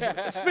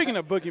 Speaking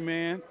of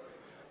boogeyman,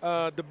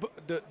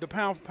 the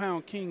pound for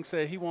pound king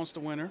said he wants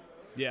the winner.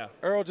 Yeah.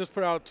 Earl just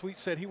put out a tweet,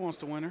 said he wants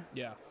the winner.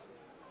 Yeah.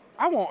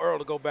 I want Earl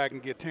to go back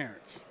and get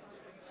Terrence.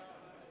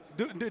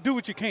 Do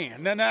what you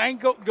can. Now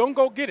don't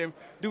go get him.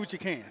 Do what you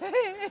can.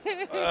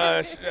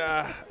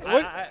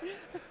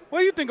 What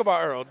do you think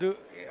about Earl?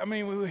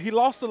 He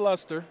lost the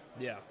luster.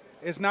 Yeah.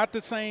 It's not the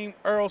same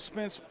Earl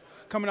Spence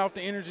coming off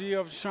the energy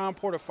of the Shawn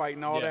Porter fight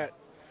and all that.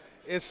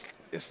 It's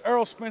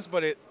Earl Spence,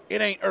 but it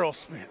ain't Earl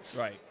Spence.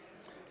 Right.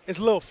 It's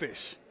Lil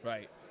Fish.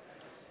 Right.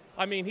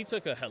 He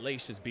took a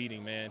hellacious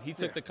beating, man. He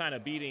took the kind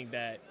of beating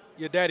that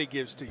your daddy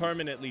gives to you.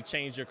 Permanently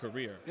changed your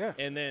career. Yeah.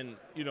 And then,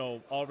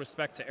 all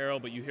respect to Earl,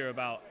 but you hear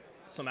about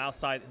some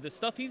the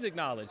stuff he's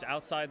acknowledged,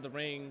 outside the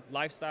ring,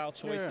 lifestyle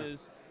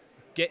choices,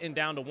 getting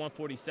down to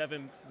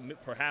 147,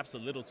 perhaps a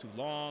little too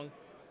long,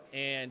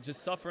 and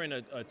just suffering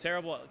a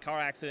terrible car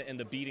accident and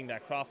the beating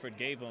that Crawford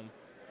gave him.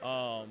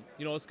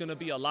 It's going to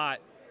be a lot.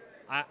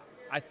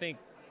 I think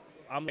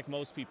I'm like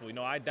most people.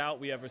 I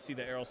doubt we ever see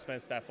the Errol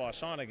Spence that fought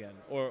Shawn again.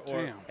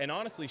 And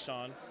honestly,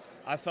 Shawn,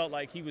 I felt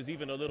like he was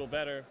even a little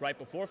better right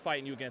before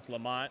fighting you against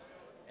Lamont.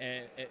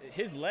 And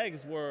his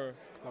legs were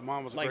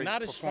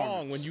not as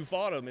strong when you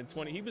fought him in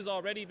 20. He was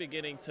already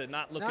beginning to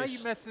not look now as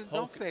you messing. hulk.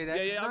 Don't say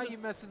that. Now you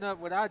messing up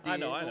what I did. I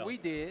know. What we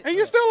did. And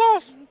you still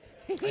lost.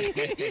 Would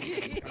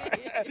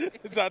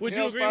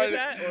you agree with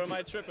that, or am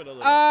I tripping a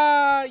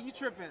little? You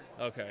tripping.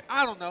 Okay.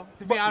 I don't know.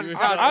 To be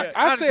honest,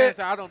 I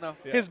said I don't know.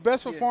 His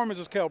best performance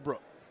is Kell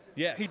Brook.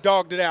 Yes. He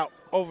dogged it out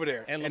over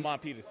there. And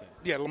Lamont Peterson.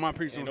 Yeah, Lamont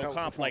Peterson. And no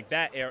comp like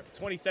that era,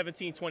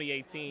 2017,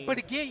 2018. But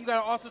again, you got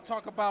to also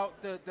talk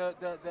about the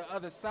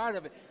other side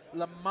of it.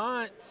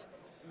 Lamont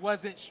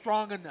wasn't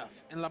strong enough,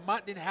 and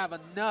Lamont didn't have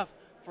enough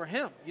for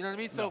him. You know what I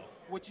mean? So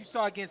what you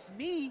saw against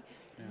me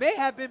may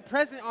have been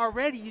present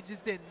already. You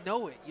just didn't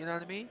know it. You know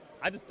what I mean?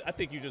 I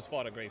think you just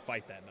fought a great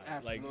fight that night.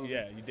 Absolutely.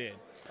 You did.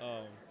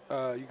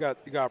 You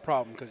got a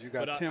problem because you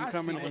got Tim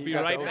coming and you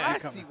got right the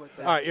back. OG coming.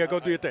 All right, yeah, go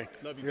do your thing.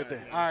 Love you your guys.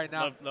 thing. All right,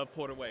 now. Love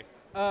PorterWay.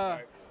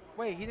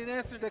 Wait, he didn't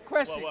answer the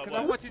question because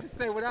I want you to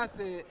say what I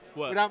said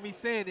without me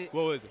saying it.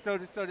 What was it? So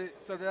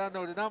that I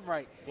know that I'm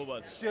right. What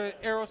was it? Should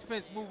Errol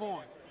Spence move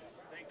on?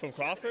 From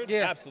Crawford?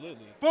 Yeah.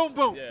 Absolutely. Boom,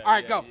 boom. Yeah, all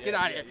right, yeah, go. yeah, Get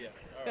out of yeah, here.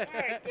 Yeah. All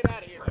right, get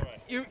out of here. All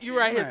right. You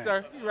right here,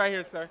 sir. You right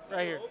here, sir.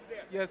 Right here.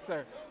 Yes,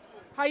 sir.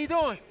 How you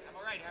doing? I'm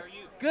all right. How are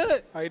you?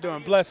 Good. How you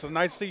doing? Bless us.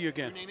 Nice to see you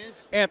again. Your name is?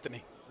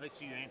 Anthony. Nice to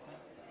see you, Anthony.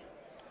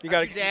 You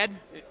How's got your dad?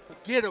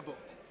 Gettable.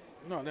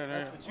 No.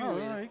 That's what you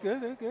is.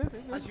 Good.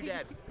 How's your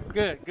dad?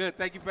 Good.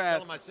 Thank you for Tell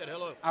asking. him I said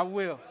hello. I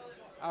will.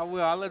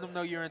 I'll let them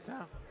know you're in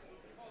town.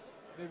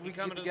 Maybe we You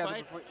can coming get to the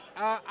together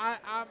fight?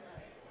 before.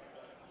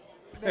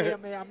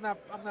 Man, I'm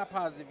not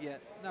positive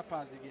yet. Not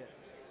positive yet.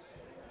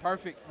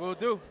 Perfect. Will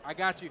do. I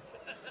got you.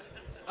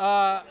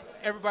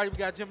 Everybody, we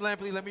got Jim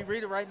Lampley. Let me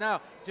read it right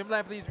now. Jim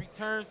Lampley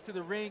returns to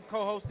the ring,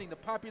 co-hosting the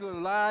popular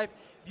live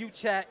view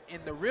chat in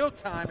the real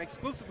time,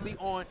 exclusively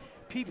on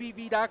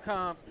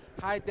PPV.com's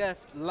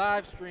high-def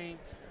live stream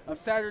of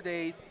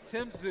Saturday's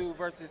TSZYU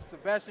versus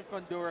Sebastian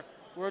Fundora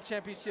World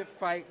Championship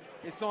fight.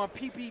 It's on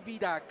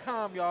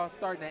PPV.com, y'all,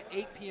 starting at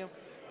 8 p.m.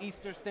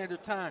 Eastern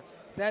Standard Time.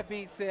 That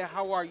being said,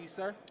 how are you,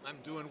 sir? I'm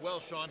doing well,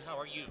 Shawn. How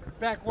are you?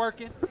 Back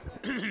working.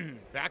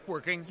 Back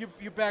working.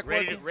 You back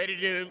working.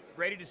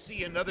 Ready to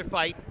see another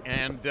fight.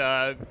 And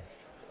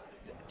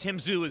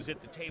TSZYU is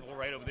at the table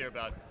right over there,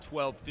 about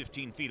 12,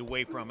 15 feet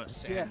away from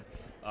us. Yeah.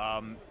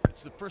 And,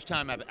 it's the first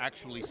time I've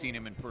actually seen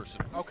him in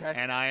person. Okay.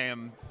 And I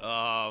am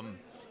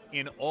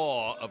in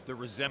awe of the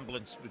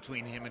resemblance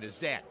between him and his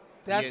dad.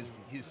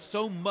 He's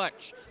so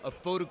much a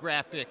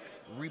photographic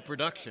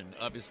reproduction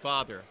of his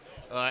father,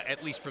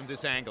 at least from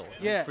this angle.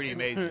 Yeah. It's pretty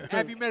amazing.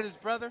 Have you met his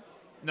brother?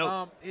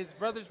 No. His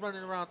brother's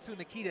running around too,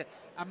 Nikita.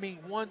 I mean,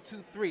 1,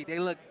 2, 3. They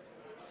look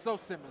so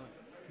similar.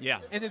 Yeah.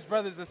 And his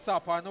brother's a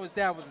southpaw. I know his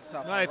dad was a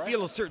southpaw. I right?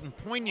 feel a certain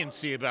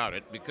poignancy about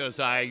it because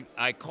I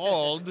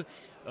called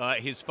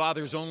his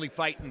father's only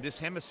fight in this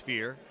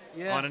hemisphere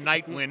on a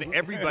night when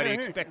everybody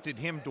expected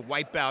him to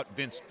wipe out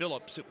Vince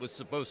Phillips. It was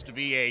supposed to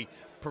be a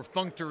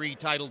perfunctory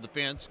title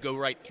defense, go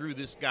right through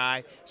this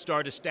guy,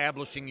 start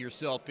establishing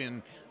yourself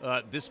in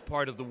this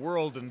part of the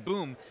world, and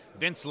boom,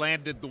 Vince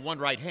landed the one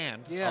right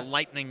hand, a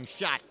lightning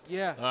shot.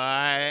 Yeah.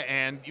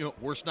 And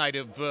worst night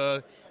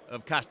of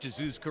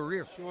Kostya's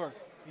career. Sure.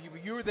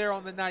 You were there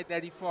on the night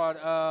that he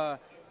fought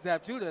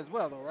Zab Judah as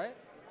well, though, right?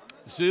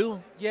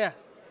 Zoo? Yeah.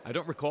 I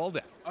don't recall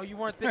that. Oh, you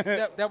weren't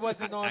thinking that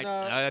wasn't on?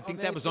 I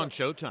think that was on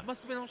Showtime.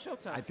 Must have been on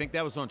Showtime. I think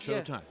that was on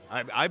Showtime.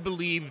 Yeah. I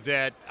believe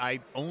that I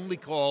only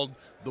called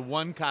the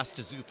one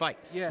Kostya fight,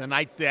 the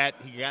night that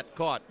he got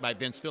caught by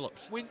Vince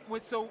Phillips.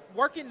 So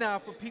working now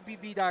for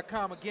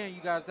PPV.com, again,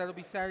 you guys, that'll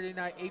be Saturday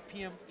night, 8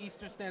 p.m.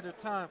 Eastern Standard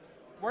Time.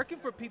 Working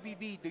for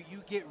PPV, do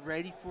you get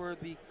ready for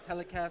the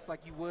telecast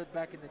like you would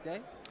back in the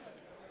day?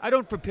 I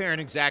don't prepare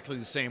in exactly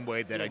the same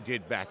way that I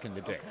did back in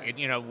the day.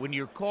 Okay. When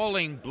you're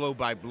calling blow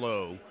by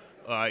blow,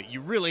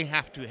 you really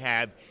have to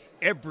have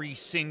every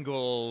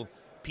single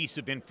piece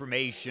of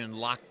information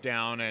locked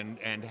down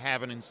and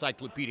have an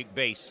encyclopedic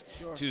base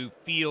to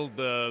feel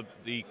the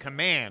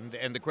command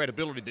and the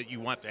credibility that you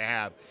want to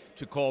have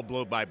to call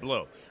blow by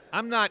blow.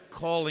 I'm not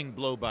calling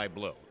blow by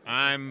blow.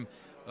 I'm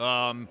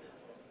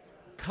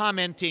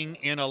commenting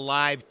in a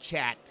live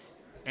chat,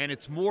 and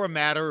it's more a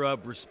matter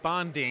of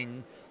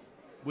responding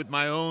with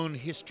my own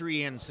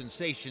history and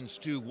sensations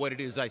to what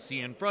it is I see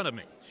in front of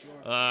me.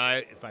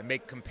 If I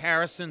make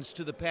comparisons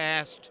to the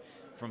past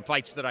from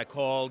fights that I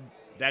called,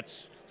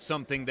 that's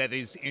something that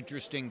is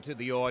interesting to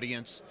the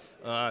audience.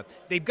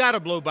 They've got a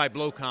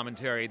blow-by-blow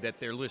commentary that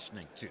they're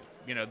listening to.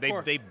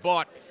 They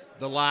bought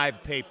the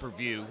live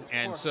pay-per-view,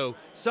 and so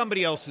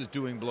somebody else is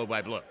doing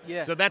blow-by-blow.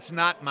 Yeah. So that's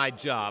not my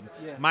job.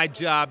 Yeah. My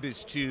job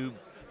is to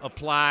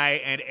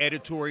apply an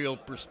editorial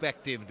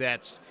perspective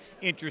that's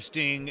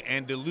interesting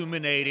and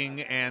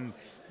illuminating and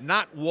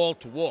not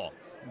wall-to-wall.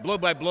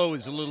 Blow-by-blow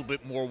is a little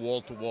bit more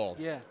wall-to-wall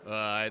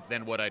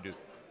than what I do.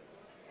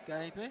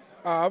 Got anything?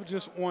 I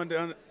just wanted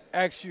to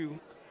ask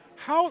you,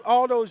 how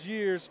all those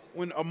years,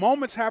 when a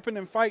moment's happened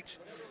in fights,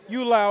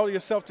 you allow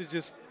yourself to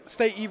just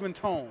stay even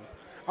tone?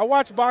 I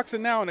watch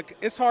boxing now, and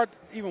it's hard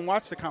to even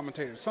watch the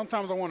commentators.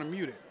 Sometimes I want to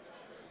mute it.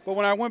 But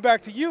when I went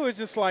back to you, it's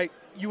just like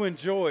you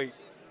enjoyed.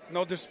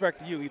 No disrespect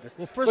to you either.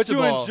 Well, first but of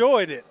you all,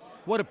 enjoyed it.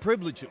 What a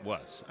privilege it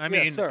was. I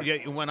mean,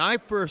 when I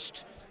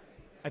first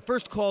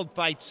called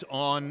fights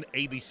on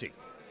ABC,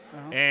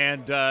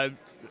 and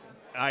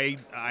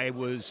I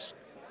was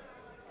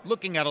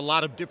looking at a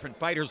lot of different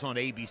fighters on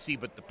ABC,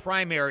 but the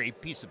primary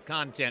piece of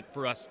content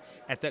for us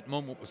at that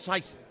moment was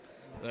Tyson.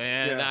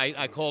 And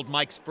I called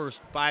Mike's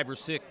first 5 or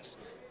 6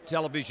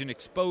 television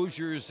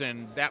exposures,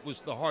 and that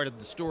was the heart of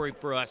the story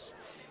for us.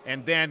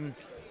 And then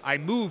I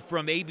moved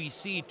from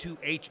ABC to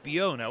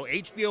HBO. Now,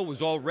 HBO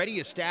was already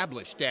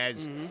established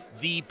as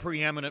the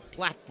preeminent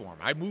platform.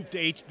 I moved to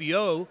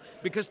HBO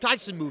because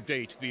Tyson moved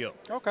to HBO.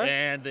 Okay.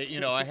 And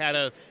I had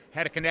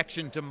a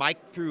connection to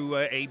Mike through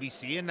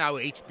ABC, and now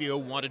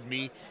HBO wanted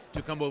me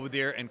to come over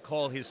there and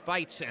call his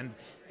fights.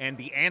 And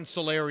the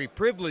ancillary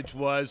privilege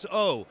was,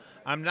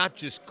 I'm not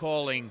just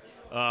calling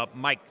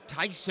Mike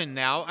Tyson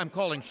now. I'm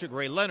calling Sugar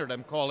Ray Leonard.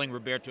 I'm calling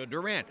Roberto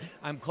Duran.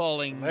 I'm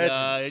calling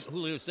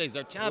Julio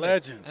Cesar Chavez.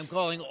 Legends. I'm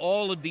calling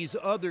all of these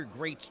other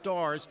great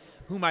stars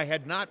whom I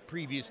had not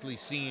previously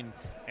seen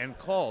and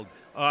called.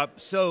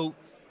 So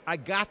I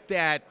got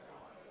that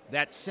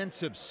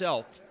sense of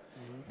self,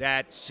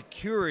 that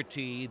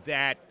security,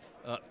 that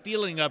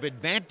feeling of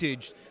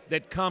advantage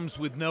that comes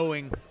with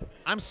knowing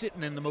I'm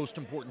sitting in the most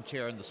important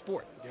chair in the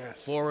sport.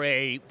 Yes. For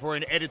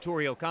an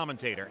editorial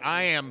commentator.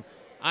 I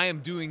am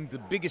doing the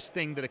biggest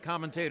thing that a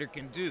commentator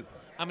can do.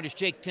 I'm going to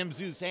shake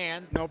TSZYU's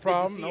hand. No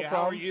problem. Good to see No you.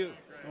 problem. How are you?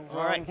 No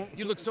All right. problem.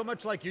 You look so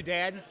much like your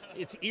dad.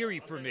 It's eerie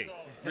for me.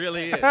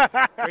 Really is.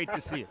 Great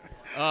to see you.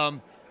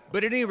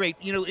 But at any rate,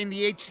 you know, in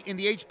the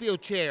HBO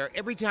chair,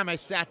 every time I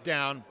sat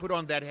down, put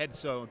on that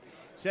headset,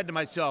 said to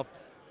myself,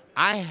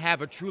 I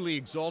have a truly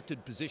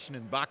exalted position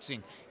in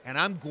boxing, and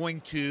I'm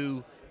going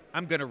to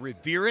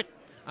revere it.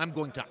 I'm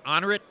going to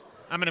honor it.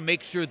 I'm going to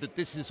make sure that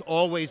this is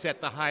always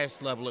at the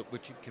highest level at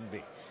which it can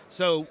be.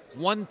 So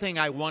one thing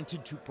I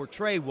wanted to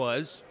portray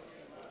was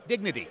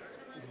dignity.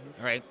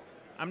 All right,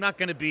 I'm not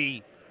going to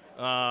be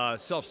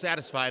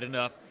self-satisfied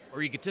enough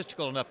or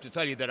egotistical enough to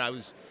tell you that I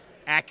was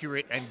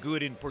accurate and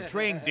good in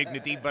portraying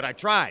dignity, but I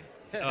tried,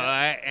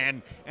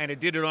 and I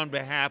did it on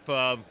behalf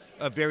of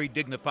a very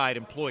dignified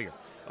employer.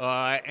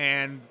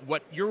 And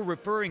what you're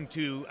referring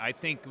to, I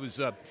think, was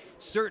a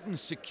certain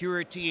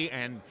security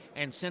and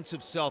sense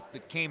of self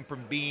that came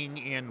from being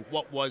in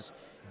what was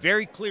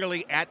very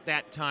clearly at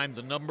that time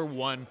the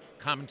 #1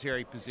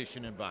 commentary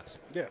position in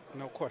boxing. Yeah,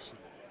 no question.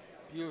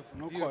 Beautiful,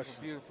 no beautiful,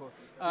 question. beautiful.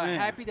 Man.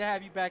 Happy to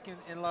have you back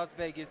in Las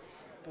Vegas.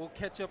 We'll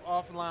catch up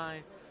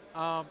offline.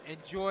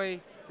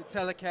 Enjoy the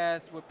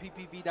telecast with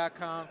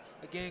ppv.com.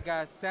 Again,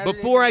 guys, Saturday.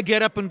 Before I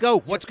get up and go,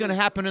 what's going to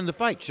happen in the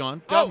fight,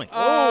 Shawn? Tell me.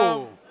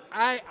 I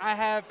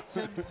have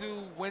Tim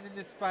Tszyu winning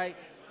this fight,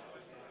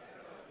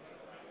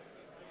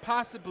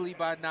 possibly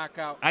by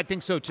knockout. I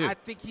think so, too. I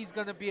think he's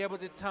going to be able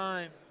to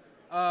time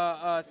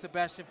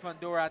Sebastian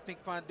Fundora. I think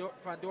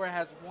Fundora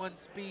has one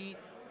speed,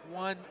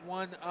 one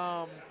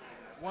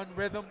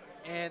rhythm,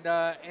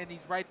 and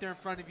he's right there in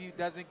front of you.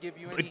 Doesn't give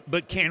you any.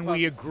 But can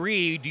we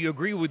agree? Do you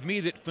agree with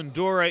me that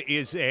Fundora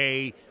is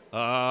a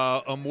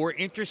more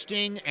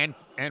interesting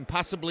and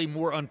possibly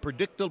more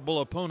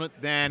unpredictable opponent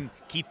than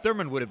Keith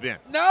Thurman would have been?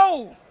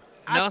 No.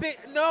 No? I think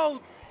no,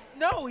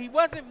 he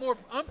wasn't more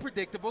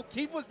unpredictable.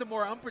 Keith was the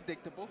more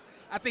unpredictable.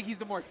 I think he's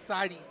the more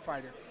exciting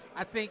fighter.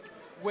 I think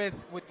with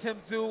Tim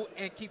Tszyu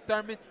and Keith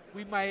Thurman,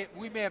 we may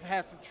have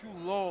had some true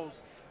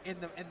lulls in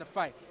the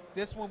fight.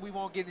 This one we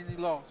won't get any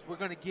lulls. We're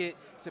gonna get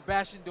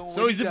Sebastian doing what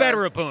he does. So he's a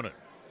better opponent.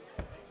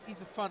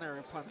 He's a funner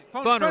opponent.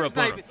 Funner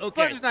opponent.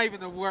 Okay. Funner's not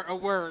even a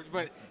word,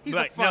 but he's a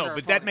funner opponent.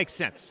 But that makes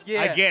sense.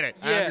 Yeah. I get it.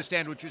 I Yeah.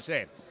 understand what you're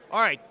saying. All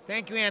right.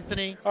 Thank you,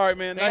 Anthony. All right,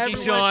 man. Thank you,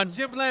 Shawn.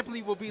 Jim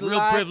Lampley will be Real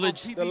live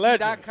privilege. on The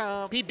legend.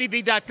 PPV.com.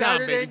 PPV.com,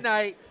 Saturday baby.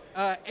 night,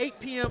 8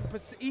 p.m.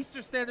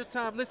 Eastern Standard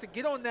Time. Listen,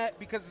 get on that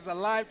because it's a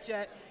live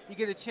chat. You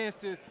get a chance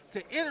to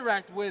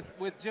interact with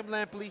Jim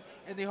Lampley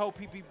and the whole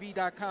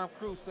PPV.com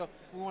crew. So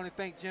we want to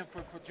thank Jim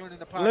for joining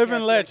the podcast.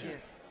 Living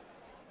legend.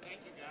 Again.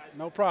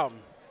 No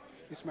problem.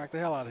 He smacked the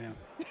hell out of him.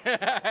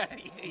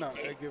 No,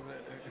 they give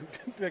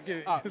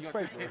his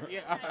paper.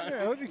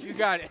 Yeah, you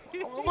got it.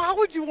 Why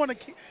would you want to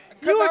keep?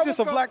 You are just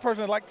a black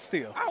person that like to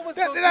steal. That was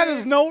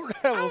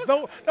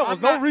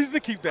no reason to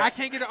keep that. I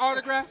can't get an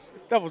autograph.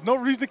 That was no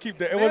reason to keep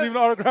that. It wasn't even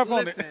an autograph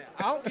on it.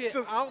 I don't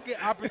get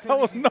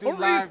opportunities to do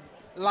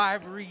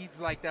live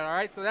reads like that. All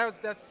right, so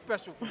that's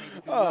special for me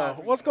to do live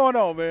reads. What's going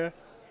on, man?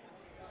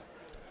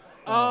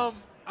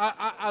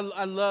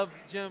 I love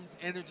Jim's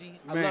energy.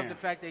 I love the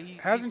fact that he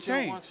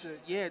still wants to,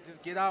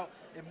 just get out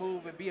and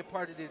move and be a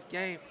part of this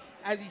game.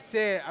 As he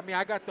said, I mean,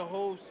 I got the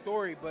whole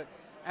story, but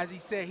as he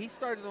said, he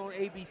started on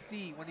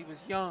ABC when he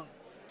was young,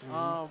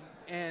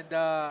 and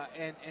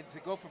to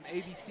go from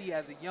ABC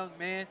as a young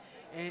man,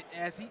 and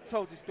as he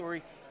told the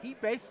story, he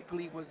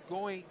basically was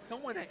going.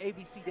 Someone at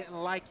ABC didn't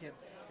like him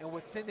and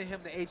was sending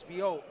him to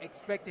HBO,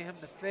 expecting him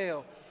to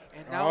fail.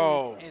 And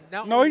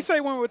now he said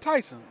he went with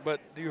Tyson, but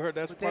you heard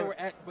that's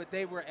but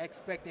they were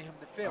expecting him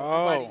to fail.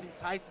 Nobody knew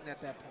Tyson at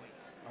that point.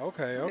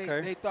 Okay, so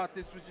They thought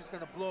this was just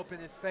going to blow up in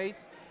his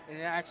face, and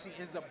it actually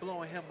ends up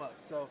blowing him up.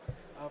 So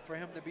for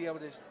him to be able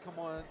to come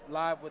on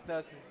live with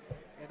us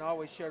and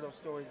always share those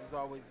stories is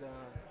always a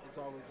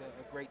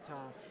great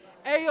time.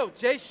 Hey, yo,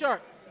 Jay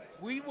Sharp,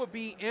 we will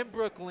be in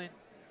Brooklyn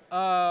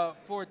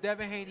for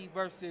Devin Haney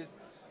versus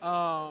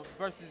Ryan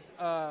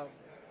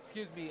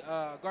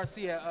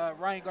Garcia.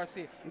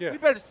 Yeah. We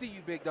better see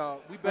you, big dog.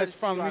 We better It's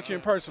fun to meet you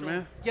in person,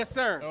 man. Yes,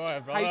 sir. All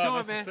right, brother. How you doing,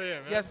 Nice to man? see you,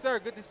 man? Yes, sir.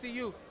 Good to see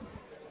you.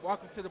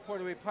 Welcome to the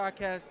PorterWay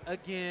Podcast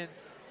again.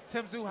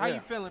 Tim Tszyu, how you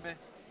feeling, man?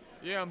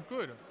 Yeah, I'm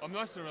good. I'm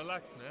nice and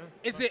relaxed, man.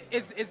 Is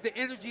the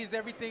energy, is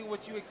everything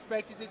what you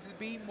expected it to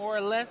be, more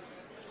or less?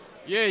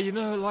 Yeah, you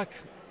know, like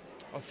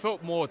I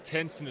felt more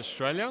tense in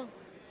Australia.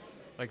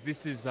 Like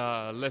this is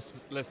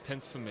less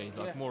tense for me,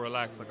 like more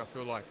relaxed. Like I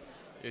feel like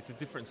it's a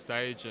different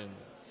stage and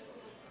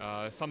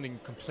something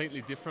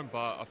completely different,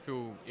 but I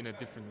feel in a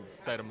different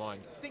state of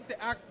mind. I think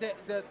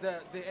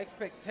the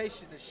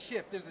expectation, the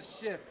shift, there's a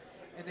shift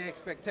in the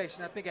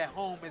expectation. I think at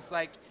home it's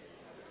like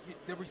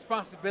the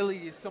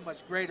responsibility is so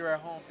much greater at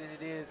home than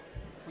it is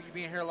for you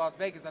being here in Las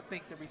Vegas. I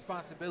think the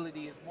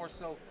responsibility is more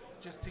so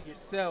just to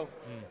yourself.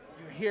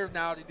 You're here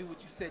now to do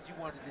what you said you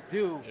wanted to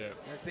do. Yeah.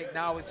 And I think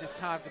now it's just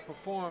time to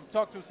perform.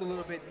 Talk to us a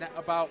little bit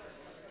about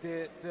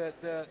the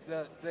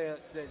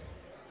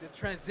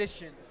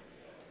transition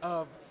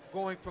of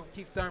going from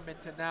Keith Thurman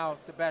to now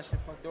Sebastian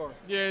Fundora.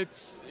 Yeah,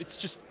 it's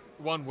just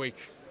 1 week.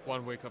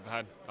 1 week I've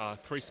had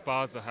 3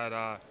 spars. I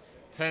had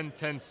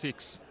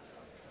 10-10-6.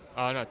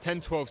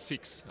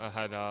 10-12-6. I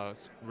had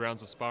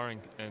rounds of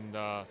sparring, and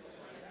I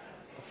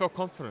felt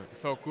confident. It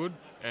felt good,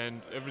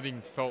 and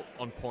everything felt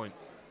on point.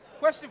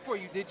 Question for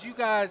you: did you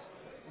guys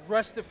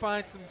rush to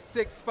find some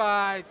 6'5",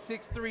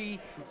 6'3",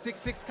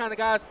 6'6" kind of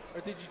guys,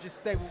 or did you just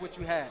stay with what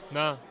you had?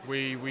 No,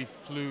 we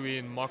flew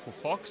in Michael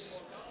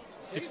Fox,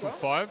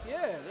 6'5",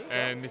 yeah,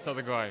 and this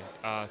other guy,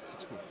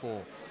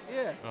 6'4".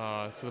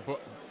 Yeah. So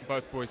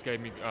both boys gave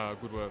me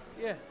good work.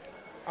 Yeah.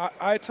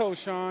 I told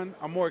Shawn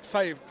I'm more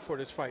excited for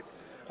this fight.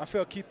 I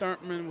felt Keith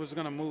Thurman was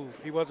going to move.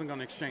 He wasn't going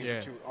to exchange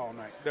with you all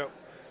night.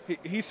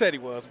 He said he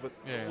was, but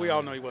we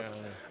all know he wasn't.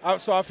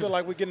 So I feel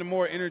like we're getting a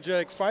more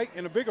energetic fight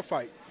and a bigger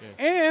fight.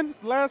 Yeah. And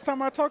last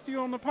time I talked to you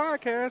on the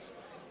podcast,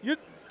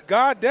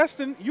 God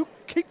destined, you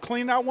keep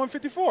cleaning out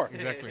 154.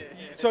 Exactly.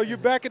 So you're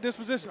back at this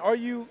position. Are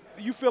you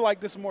feel like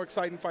this is a more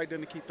exciting fight than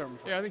the Keith Thurman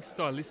fight? Yeah, I think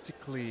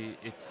stylistically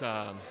it's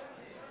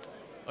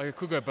like it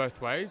could go both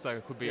ways. Like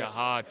it could be a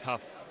hard,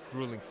 tough,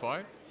 grueling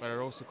fight, but it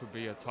also could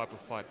be a type of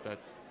fight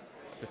that's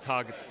the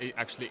target's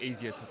actually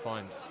easier to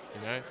find.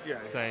 You know,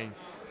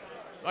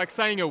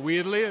 saying it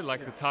weirdly,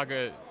 like the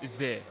target is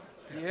there.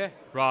 Yeah.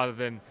 Rather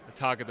than a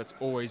target that's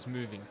always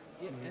moving.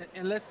 Yeah,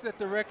 and let's set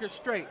the record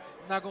straight.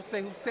 I'm not going to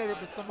say who said it,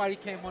 but somebody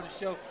came on the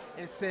show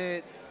and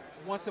said,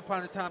 once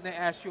upon a time they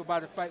asked you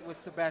about a fight with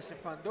Sebastian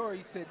Fundora.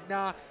 You said,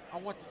 nah, I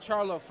want the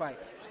Charlo fight.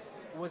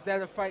 Was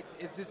that a fight?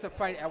 Is this a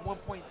fight at one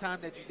point in time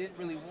that you didn't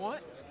really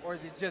want? Or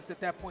is it just at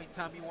that point in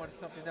time you wanted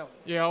something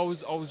else? Yeah, I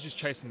was just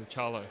chasing the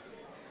Charlo.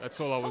 That's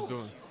all I was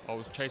doing. I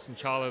was chasing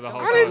Charlo the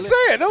whole time. I didn't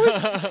say it.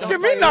 Don't get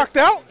me knocked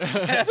out.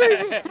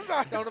 Jesus.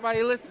 Don't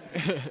nobody listen.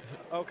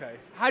 Okay.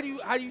 How do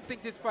you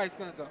think this fight's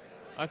going to go?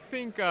 I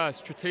think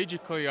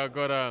strategically I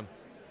got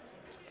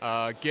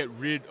to get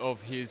rid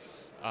of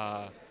his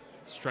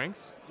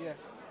strengths. Yeah.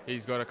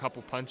 He's got a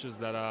couple punches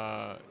that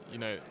are,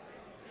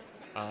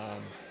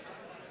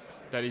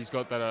 that he's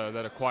got that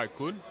are quite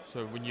good.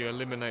 So when you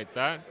eliminate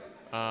that,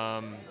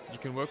 you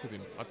can work with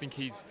him. I think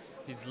his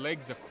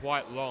legs are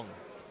quite long.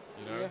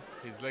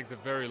 His legs are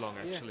very long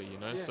actually.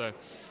 So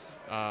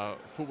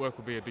footwork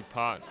will be a big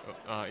part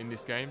in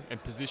this game,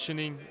 and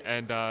positioning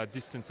and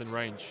distance and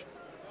range.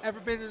 Ever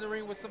been in the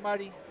ring with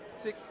somebody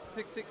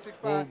 6'5"?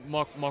 Well,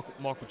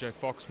 Michael J.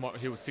 Fox,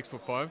 he was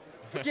 6'5".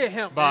 Forget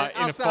him, but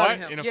man. in a fight,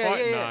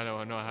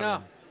 no, I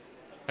haven't.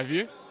 Have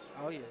you?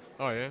 Oh yeah.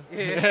 Oh yeah.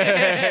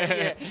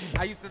 Yeah.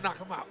 I used to knock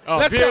him out. Oh,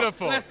 Let's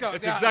beautiful. Go. Let's go.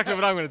 That's exactly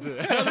what I'm going to do.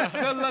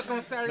 Good luck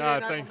on Saturday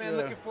night, thanks. man.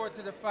 Looking forward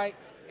to the fight,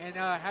 and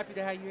happy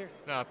to have you here.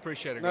 No, I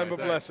appreciate it. Nothing guys.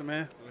 but blessing,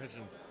 man.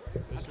 Legends.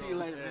 I'll see you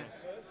later, man.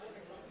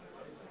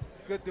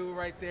 Good dude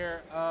right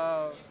there.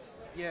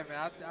 Yeah,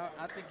 man.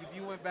 I think if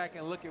you went back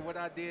and look at what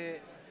I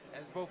did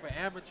as both an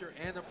amateur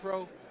and a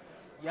pro,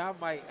 y'all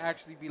might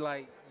actually be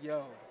like,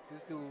 yo,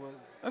 this dude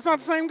was. That's not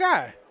the same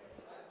guy.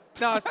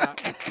 No, it's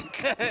not.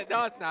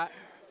 No, it's not.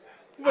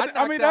 But,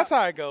 I mean, that's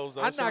how it goes,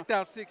 though. I knocked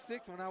out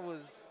 6'6" when I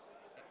was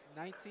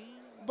 19.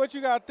 But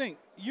you gotta think,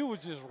 you was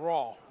just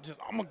raw. Just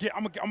I'm a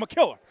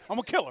killer. I'm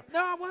a killer.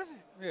 No, I wasn't.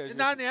 Yeah,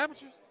 not in the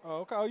amateurs. Oh,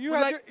 okay. Oh, you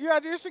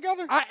had yours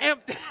together? I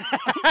am.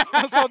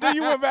 So then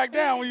you went back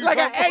down when you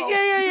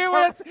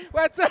yeah.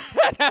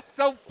 That's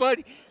so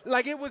funny.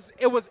 Like it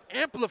was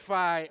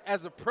amplified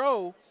as a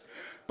pro,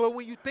 but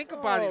when you think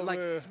about it,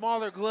 like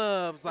smaller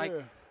gloves, like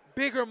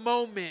bigger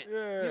moment.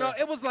 Yeah.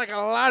 It was like a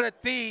lot of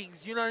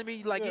things. You know what I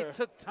mean? Like it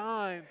took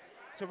time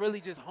to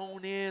really just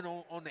hone in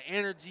on the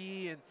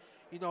energy and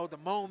the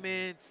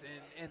moments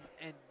and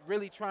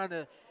really trying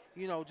to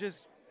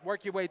just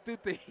work your way through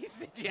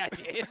things. You had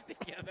your heads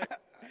together.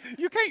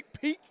 You can't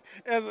peak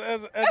as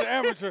an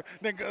amateur,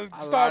 then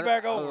start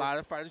back over. A lot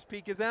of fighters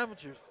peak as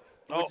amateurs,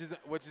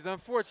 which is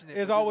unfortunate.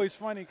 It's always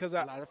funny because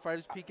a lot of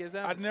fighters peak as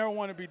amateurs. I never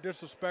want to be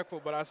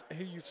disrespectful, but I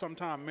hear you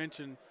sometimes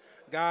mention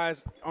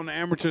guys on the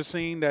amateur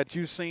scene that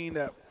you seen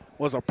that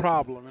was a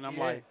problem, and I'm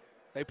like,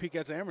 they peak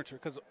as an amateur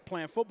because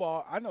playing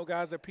football, I know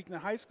guys that peaked in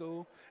high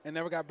school and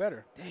never got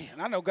better. Damn.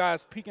 And I know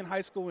guys peak in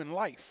high school in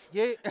life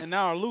and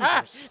now are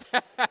losers.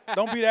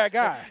 Don't be that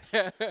guy,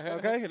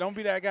 okay? Don't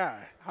be that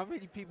guy. How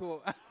many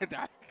people?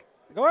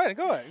 Go ahead.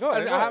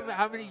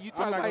 How many? You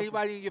talk about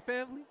anybody in your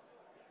family?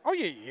 Oh,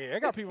 yeah. I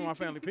got people in my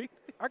family peak.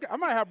 I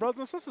might have brothers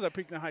and sisters that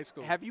peaked in high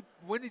school. Have you?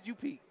 When did you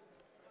peak?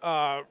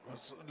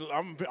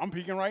 I'm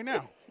peaking right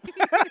now.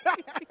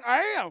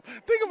 I am.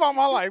 Think about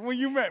my life when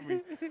you met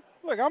me.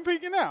 Look, I'm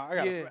peaking now.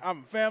 I'm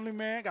a family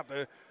man.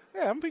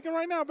 I'm peaking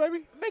right now,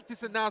 baby. Make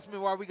this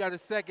announcement while we got a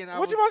second.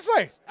 What you want to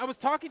say? I was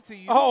talking to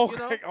you. Oh,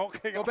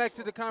 okay. Go back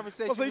to the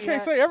conversation. So you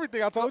can't say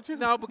everything I told you?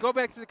 No, but go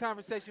back to the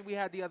conversation we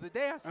had the other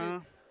day. I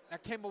said, I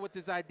came up with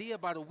this idea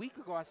about a week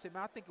ago. I said,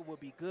 man, I think it would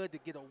be good to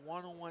get a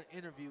one-on-one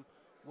interview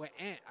with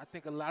Antt. I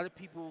think a lot of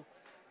people,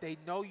 they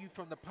know you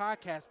from the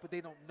podcast, but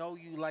they don't know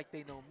you like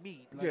they know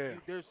me.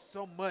 There's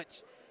so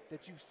much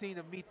that you've seen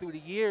of me through the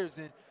years,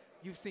 and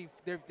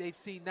they've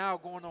seen now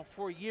going on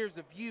 4 years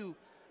of you.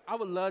 I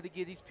would love to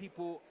give these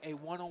people a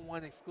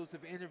one-on-one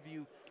exclusive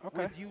interview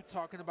with you,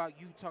 talking about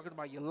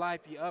your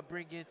life, your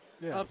upbringing,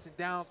 ups and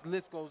downs. The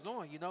list goes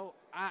on.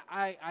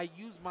 I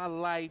use my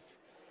life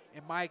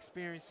and my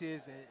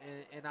experiences,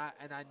 and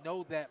I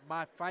know that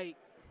my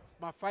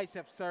fights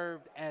have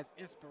served as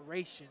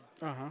inspiration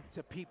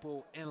to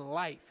people in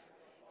life.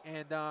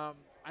 And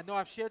I know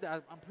I've shared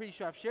that. I'm pretty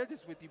sure I've shared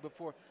this with you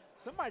before.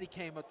 Somebody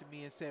came up to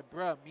me and said,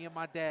 bruh, me and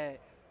my dad,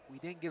 we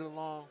didn't get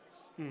along.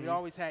 We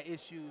always had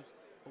issues.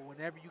 But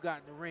whenever you got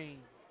in the ring,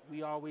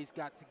 we always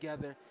got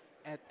together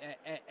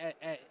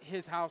at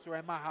his house or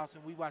at my house,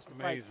 and we watched the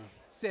fight.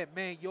 Said,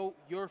 man,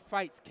 your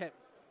fights kept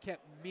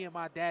me and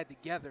my dad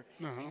together,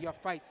 and your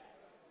fights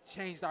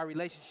changed our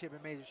relationship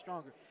and made it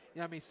stronger. You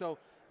know what I mean? So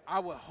I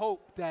would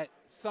hope that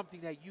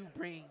something that you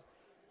bring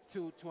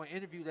to an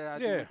interview that I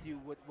do with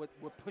you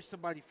would push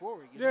somebody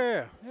forward. You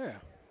know? Yeah.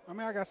 I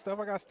mean, I got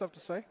stuff to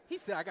say. He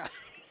said, I got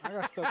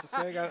stuff to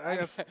say.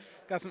 I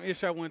got some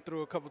issues I went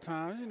through a couple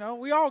times. You know,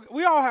 we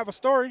all have a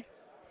story.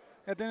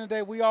 At the end of the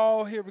day, we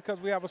all here because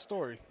we have a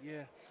story.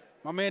 Yeah.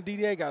 My man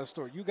DDA got a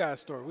story. You got a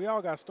story. We all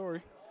got a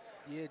story.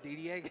 Yeah,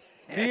 DDA.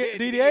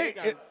 DDA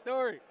got a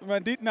story.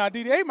 Man,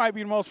 DDA might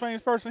be the most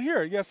famous person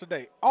here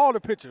yesterday. All the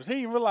pictures. He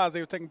didn't realize they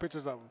were taking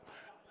pictures of him.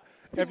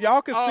 If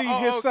y'all could see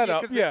his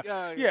setup,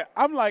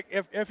 I'm like,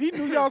 if he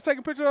knew y'all was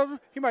taking pictures of him,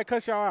 he might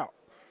cuss y'all out.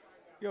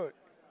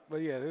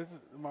 But yeah, this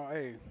is my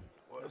hey.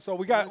 So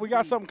we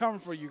got something coming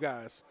for you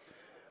guys.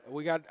 I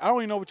don't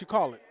even know what you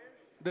call it.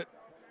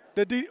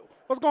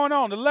 What's going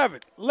on? The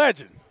 11th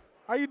legend.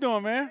 How you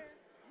doing, man?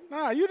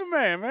 Nah, you the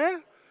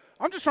man.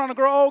 I'm just trying to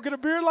grow old, get a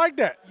beard like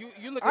that.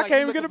 You look I like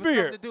can't you even get a looking for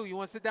beard. something to do. You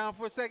want to sit down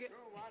for a second?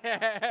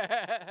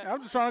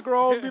 I'm just trying to grow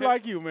old and be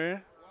like you,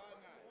 man.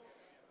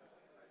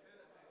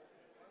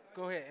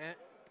 Go ahead,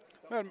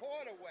 Antt.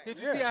 Did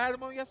you see I had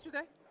him on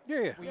yesterday?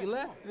 Yeah. When you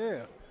left?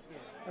 Yeah.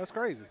 That's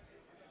crazy.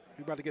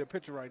 You about to get a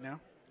picture right now.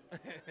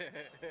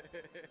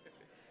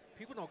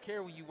 People don't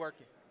care when you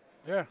working.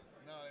 Yeah.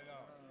 No, they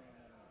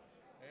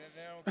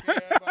don't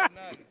care about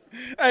nothing.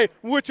 Hey,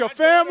 with your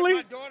family?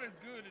 My daughter's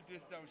good at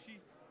this, though. She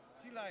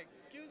like,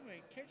 excuse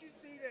me, can't you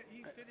see that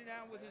he's sitting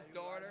down with his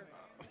daughter?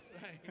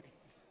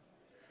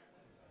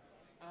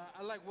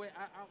 I like wait.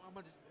 I'm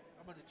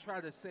gonna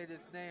try to say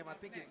this name. I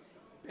think it's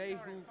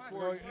Behu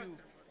for you.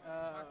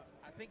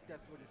 I think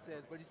that's what it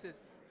says. But he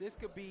says this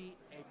could be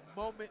a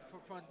moment for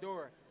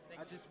FUNDORA.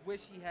 I just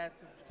wish he had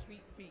some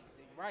sweet feet.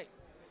 Right.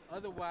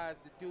 Otherwise,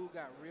 the dude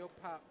got real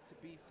pop to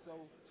be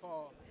so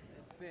tall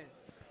and thin.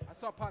 I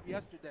saw Pop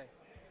yesterday.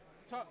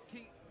 Can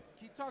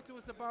you talk to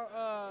us about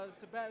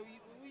Sebastian?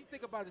 What do you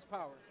think about his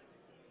power?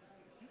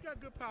 He's got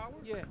good power.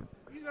 Yeah.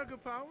 He's got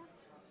good power.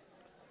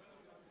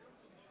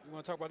 You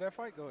want to talk about that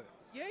fight? Go ahead.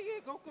 Yeah,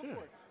 go for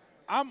it.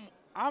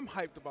 I'm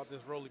hyped about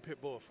this Rolly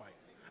Pitbull fight.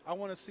 I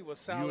want to see what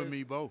Sal You and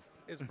me both.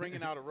 is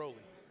bringing out of Rolly.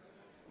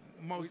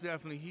 Most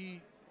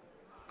definitely.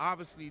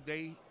 Obviously,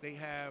 they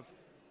have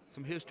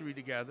some history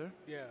together.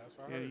 Yeah, that's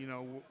right.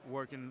 And,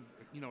 working,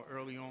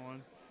 early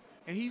on.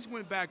 And he's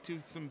went back to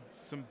some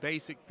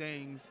basic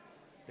things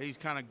that he's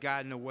kind of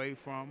gotten away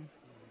from.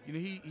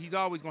 He's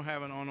always going to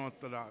have an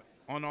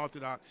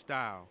unorthodox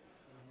style.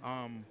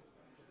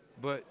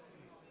 But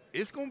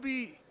it's going to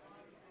be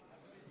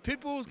 –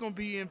 Pitbull's going to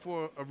be in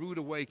for a rude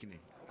awakening.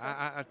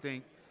 I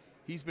think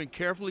he's been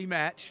carefully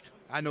matched.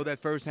 I know that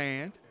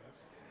firsthand.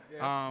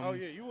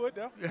 Yes. You would,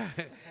 though.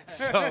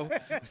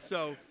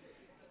 So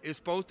it's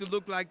supposed to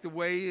look like the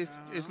way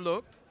it's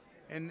looked.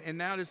 And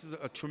now this is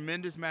a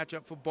tremendous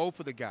matchup for both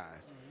of the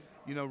guys.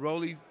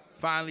 Rolly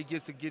finally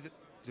gets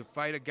to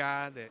fight a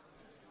guy that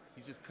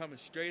he's just coming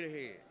straight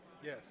ahead.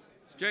 Yes.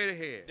 Straight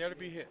ahead. Dare to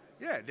be hit.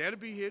 Yeah, dare to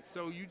be hit.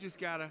 So you just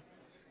got to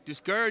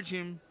discourage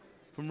him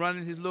from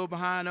running his little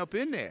behind up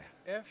in there.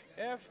 If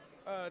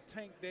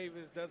Tank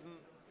Davis doesn't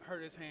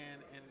hurt his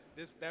hand and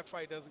that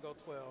fight doesn't go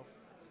 12,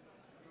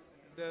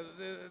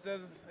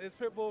 is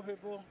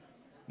Pitbull?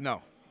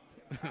 No.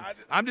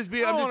 I'm just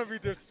being. I don't want to be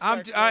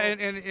disrespectful.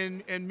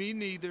 And me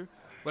neither.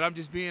 But I'm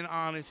just being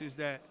honest. Is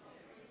that,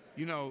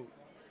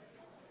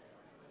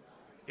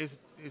 it's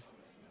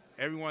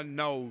everyone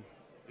knows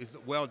it's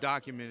well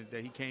documented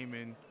that he came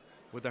in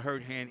with a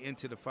hurt hand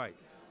into the fight.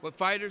 But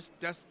fighters,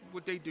 that's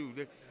what they do.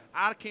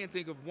 I can't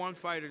think of one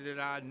fighter that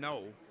I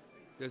know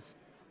that's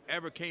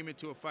ever came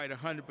into a fight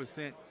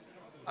 100%,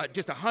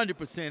 just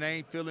 100%. I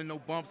ain't feeling no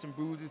bumps and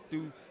bruises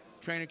through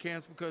training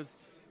camps because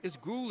it's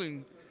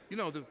grueling.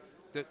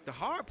 The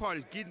hard part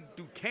is getting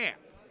through camp.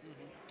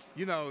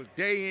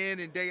 Day in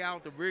and day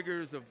out, the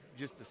rigors of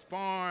just the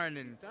sparring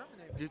and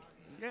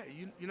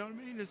you know what I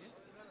mean.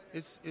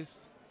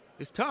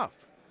 It's tough.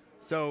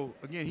 So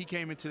again, he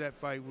came into that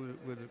fight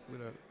with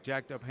a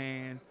jacked up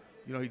hand.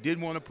 He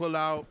didn't want to pull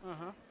out,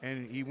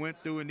 and he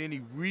went through, and then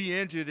he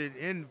re-injured it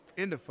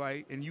in the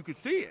fight, and you could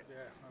see it.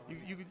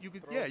 You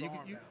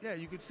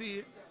could see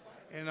it.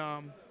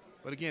 And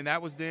but again,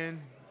 that was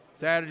then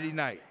Saturday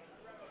night.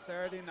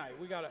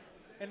 We gotta.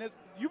 And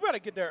you better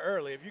get there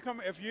early.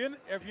 If you're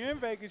in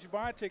Vegas, you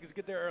buy tickets,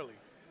 get there early,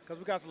 because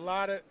we got a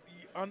lot of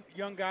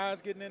young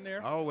guys getting in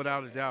there. Oh,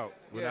 without a doubt,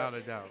 without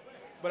a doubt.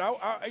 But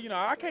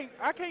I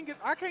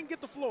can't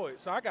get the Floyd,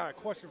 so I got a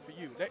question for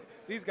you.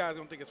 These guys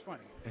don't think it's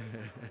funny.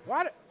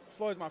 Why?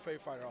 Floyd's my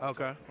favorite fighter.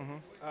 Okay.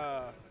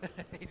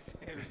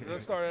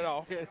 Let's start it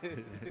off.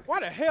 Why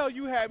the hell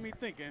you had me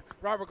thinking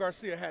Robert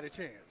Garcia had a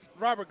chance?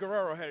 Robert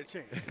Guerrero had a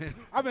chance.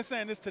 I've been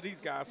saying this to these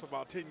guys for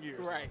about 10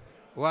 years. Right.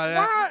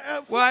 Well,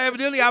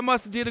 evidently I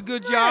must have did a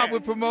good job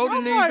with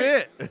promoting the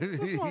event.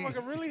 This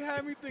motherfucker really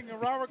had me thinking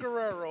Robert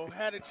Guerrero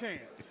had a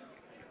chance.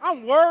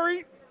 I'm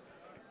worried.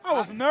 I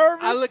was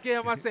nervous. I look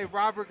at him, I say,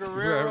 Robert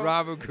Guerrero.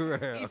 Robert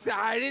Guerrero. He said,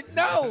 I didn't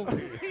know.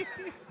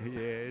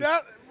 Yeah.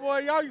 Boy,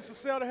 y'all used to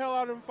sell the hell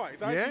out of them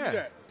fights. I do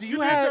that. Do you you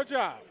did have your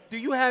job. Do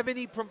you have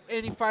any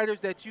fighters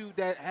that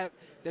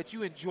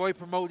you enjoy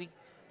promoting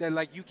that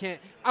like you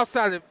can't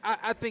outside of?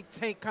 I think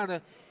Tank kind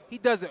of he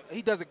does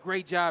a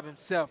great job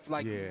himself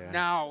like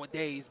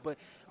nowadays. But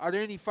are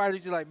there any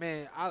fighters you're like,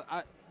 man,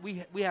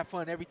 we have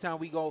fun every time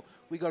we go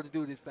to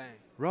do this thing?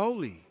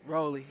 Rolly.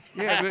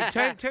 Yeah,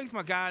 but Tank's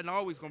my guy and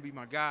always gonna be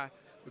my guy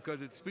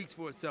because it speaks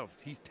for itself.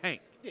 He's Tank.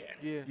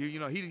 Yeah. You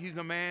know, he's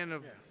a man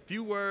of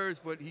few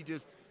words, but he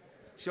just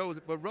shows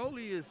it. But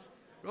Rolly is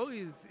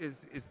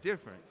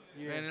different.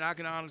 Yeah. Man, and I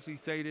can honestly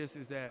say this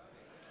is that,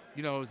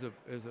 you know, as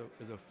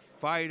a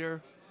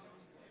fighter,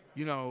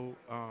 you know,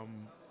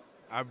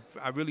 I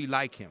really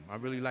like him. I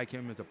really like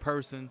him as a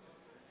person.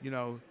 You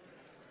know,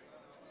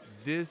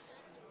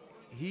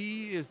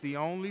 he is the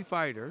only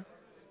fighter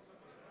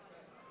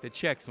that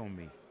checks on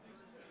me.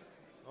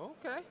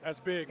 Okay.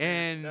 That's big.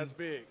 And that's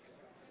big.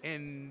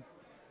 In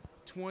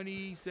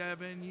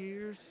 27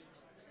 years,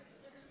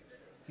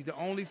 he's the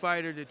only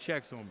fighter that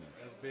checks on me.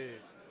 That's big.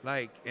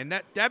 Like, and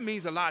that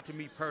means a lot to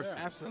me personally.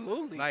 Yeah,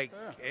 absolutely. Like,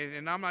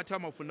 and I'm not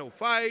talking about for no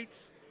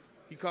fights.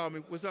 He called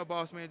me, what's up,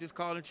 boss man? Just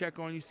call and check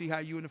on you, see how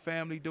you and the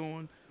family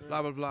doing,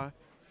 blah, blah, blah.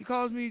 He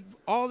calls me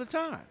all the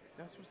time.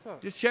 That's what's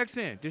up. Just checks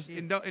in,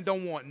 and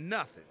don't want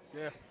nothing.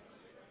 Yeah.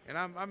 And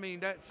I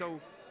mean, that,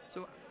 so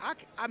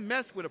I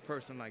mess with a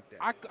person like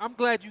that. I'm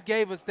glad you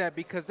gave us that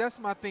because that's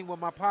my thing with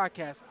my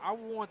podcast. I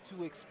want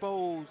to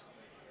expose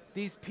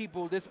these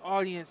people, this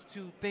audience,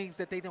 to things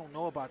that they don't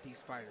know about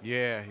these fighters.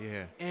 Yeah.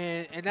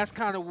 And that's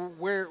kind of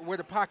where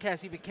the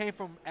podcast even came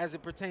from as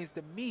it pertains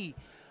to me.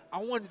 I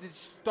wanted to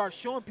start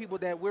showing people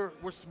that we're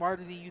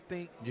smarter than you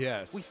think.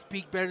 Yes. We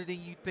speak better than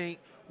you think.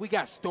 We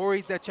got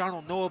stories that y'all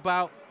don't know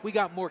about. We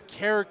got more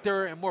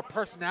character and more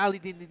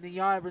personality than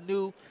y'all ever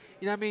knew.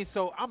 You know what I mean?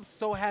 So I'm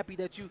so happy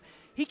that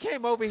he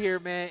came over here,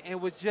 man,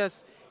 and was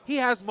just – he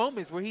has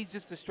moments where he's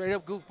just a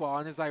straight-up goofball,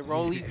 and it's like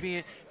Rolly's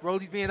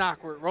being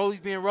awkward,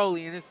 Rolly's being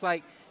Rolly, and it's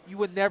like you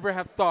would never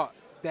have thought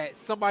that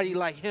somebody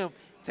like him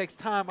takes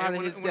time out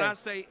of his day. When I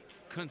say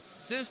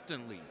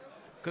consistently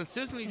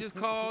just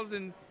calls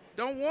and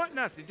don't want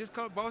nothing. Just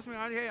call, boss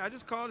man, hey, I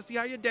just called to see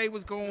how your day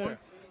was going,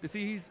 to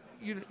see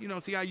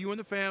see how you and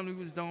the family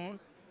was doing.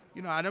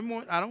 You know, I don't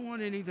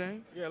want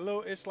anything. Yeah, a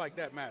little itch like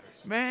that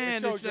matters.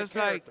 Man, it's just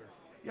like,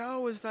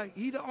 yo, it's like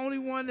he's the only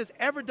one that's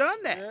ever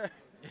done that. Yeah.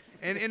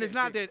 And it's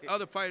not that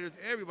other fighters,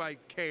 everybody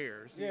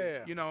cares.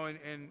 Yeah. You know,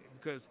 and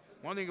because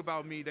one thing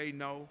about me, they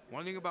know.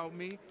 One thing about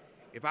me,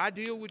 if I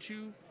deal with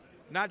you,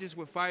 not just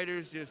with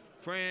fighters, just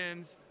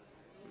friends,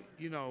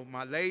 you know,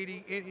 my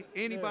lady,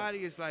 anybody,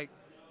 it's like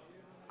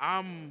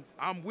I'm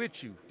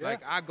with you. Yeah.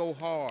 Like I go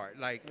hard.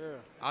 Like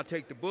I'll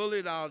take the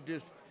bullet.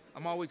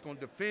 I'm always gonna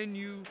defend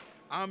you.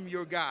 I'm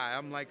your guy.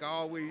 I'm like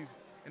always,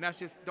 and that's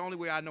just the only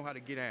way I know how to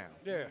get down.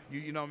 Yeah.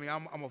 You know what I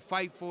mean? I'm a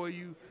fight for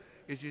you.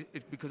 It's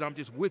because I'm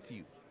just with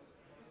you.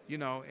 You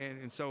know,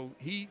 and so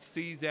he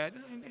sees that,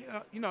 and,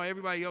 you know,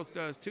 everybody else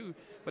does too,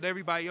 but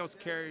everybody else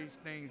carries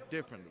things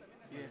differently.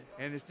 Yeah.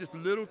 And it's just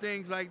little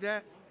things like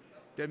that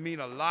mean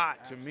a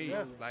lot to me.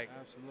 Like,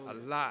 a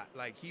lot.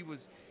 Like, he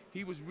was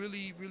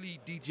really, really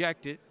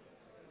dejected,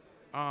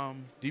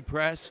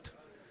 depressed,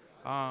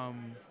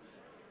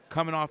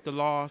 coming off the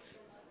loss.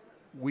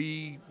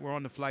 We were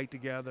on the flight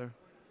together,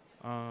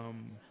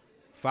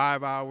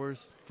 5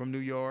 hours from New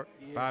York,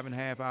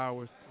 5.5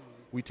 hours.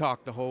 We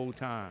talked the whole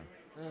time.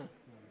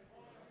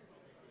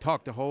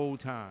 Talked the whole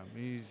time.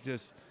 He's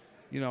just,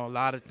 you know, a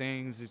lot of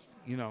things. It's,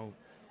 you know,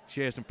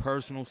 shared some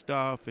personal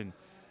stuff, and,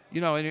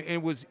 you know, and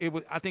it was.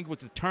 I think it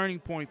was a turning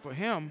point for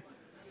him,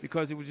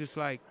 because it was just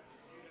like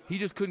he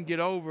just couldn't get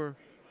over,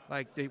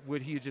 like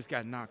what he had just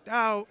got knocked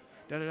out.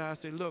 I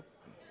said, look,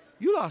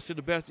 you lost to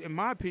the best. In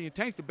my opinion,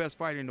 Tank's the best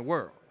fighter in the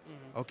world.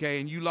 Okay,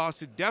 and you lost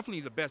to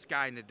definitely the best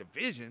guy in the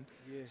division.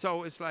 Yeah.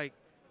 So it's like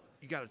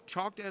you got to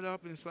chalk that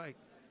up, and it's like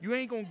you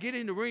ain't gonna get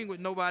in the ring with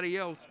nobody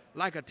else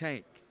like a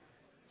Tank.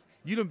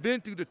 You done been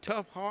through the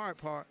tough, hard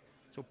part,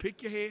 so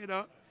pick your head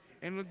up,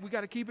 and we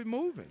got to keep it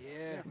moving.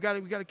 Yeah, we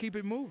got to keep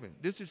it moving.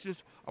 This is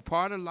just a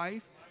part of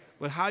life,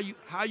 but how you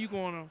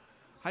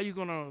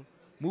gonna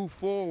move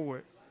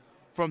forward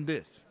from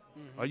this?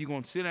 Are you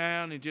gonna sit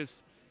down and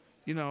just,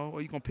 you know,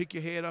 or you gonna pick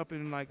your head up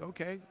and like,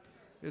 okay,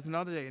 there's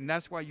another day, and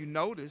that's why you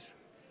notice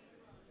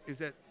is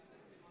that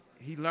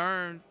he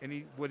learned,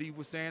 and what he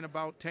was saying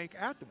about Tank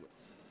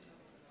afterwards.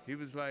 He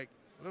was like,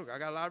 look, I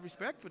got a lot of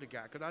respect for the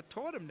guy because I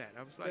taught him that.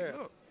 I was like,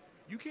 look.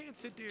 You can't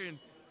sit there and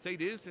say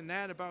this and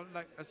that about,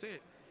 like I said,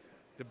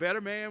 the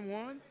better man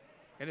won,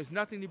 and there's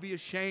nothing to be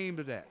ashamed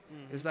of that.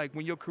 It's like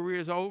when your career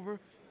is over,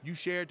 you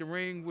shared the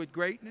ring with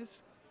greatness,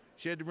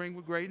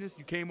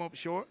 you came up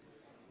short,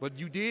 but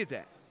you did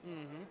that.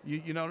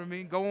 You know what I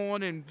mean? Go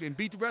on and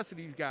beat the rest of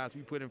these guys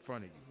we put in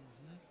front of you.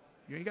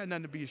 You ain't got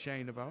nothing to be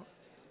ashamed about.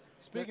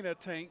 Speaking of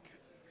Tank,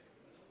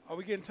 Are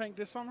we getting Tank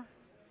this summer?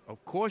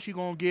 Of course you're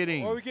going to get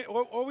him.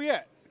 Where we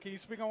at? Can you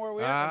speak on where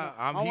we at?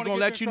 He's going to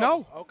let you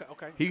know.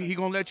 Okay. He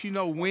going to let you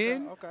know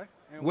when,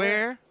 And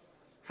where,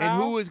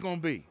 and who it's going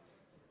to be.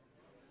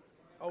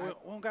 Oh, we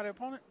don't got an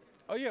opponent?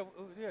 Oh, yeah.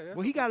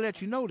 Well, he got to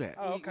let you know that.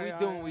 Oh, okay.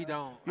 We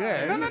don't.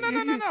 Yeah.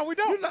 No, we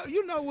don't.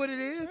 You know what it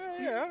is.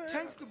 Yeah.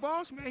 Tank's the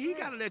boss, man. He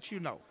got to let you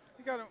know.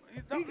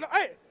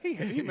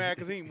 He mad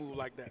because he ain't move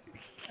like that.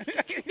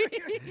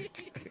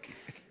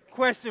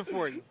 Question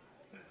for you.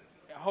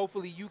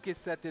 Hopefully you can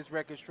set this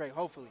record straight.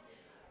 Hopefully.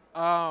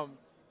 How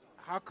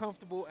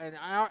comfortable, and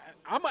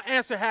I'm going to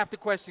answer half the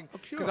question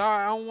because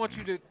I don't want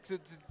you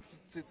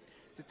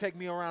to take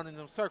me around in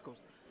them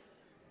circles.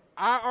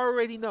 I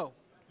already know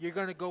you're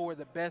going to go where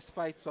the best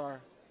fights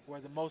are, where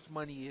the most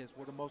money is,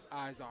 where the most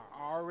eyes are.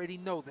 I already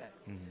know that.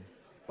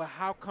 But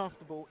how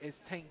comfortable is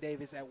Tank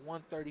Davis at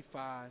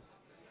 135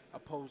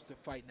 opposed to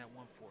fighting at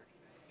 140?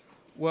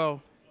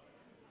 Well,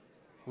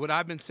 what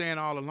I've been saying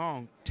all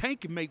along,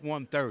 Tank can make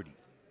 130.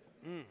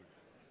 The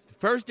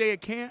first day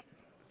of camp,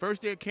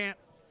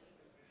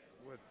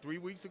 what, 3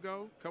 weeks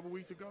ago, a couple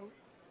weeks ago,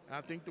 I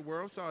think the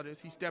world saw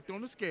this. He stepped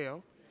on the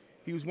scale.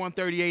 He was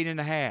 138 and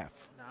a half.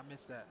 Nah, I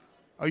missed that.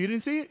 Oh, you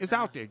didn't see it? It's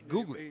out there.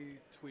 Google it. He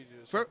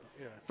tweeted or something.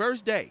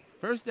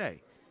 First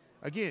day.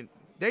 Again,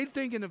 they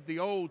thinking of the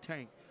old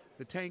Tank,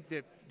 the Tank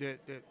that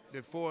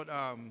fought.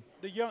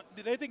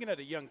 They thinking of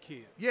the young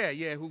kid.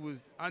 Yeah, who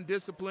was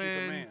undisciplined.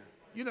 He's a man.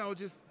 You know,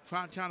 just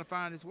trying to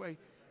find his way.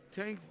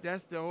 Tank,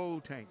 that's the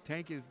old Tank.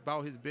 Tank is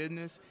about his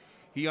business.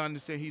 He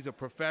understands he's a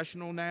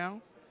professional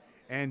now,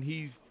 and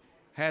he's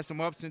had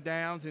some ups and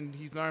downs, and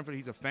he's learned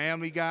he's a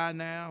family guy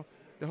now.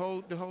 The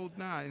whole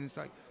nine, and it's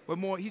like, but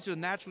more, he's a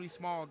naturally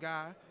small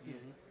guy,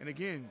 and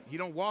again, he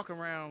don't walk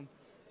around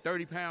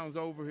 30 pounds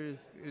over his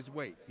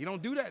weight. He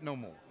don't do that no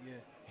more. Yeah,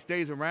 he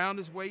stays around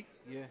his weight.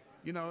 Yeah,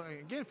 you know, and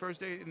again, first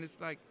day, and it's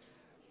like,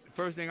 the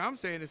first thing I'm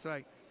saying is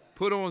like,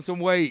 put on some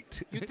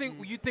weight. You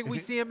think we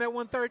see him at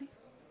 130?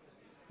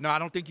 No, I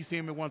don't think you see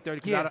him at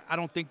 130 because I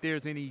don't think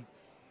there's any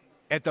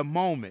at the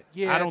moment.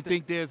 Yeah, I don't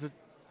think there's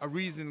a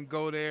reason to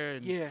go there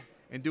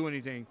and do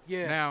anything.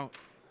 Yeah. Now,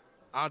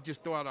 I'll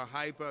just throw out a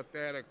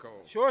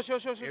hypothetical. Sure.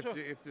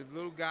 If the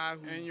little guy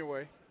who in your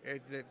way,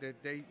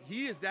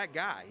 he is that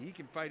guy. He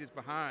can fight his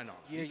behind off.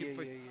 Yeah.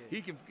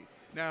 He can.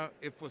 Now,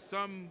 if for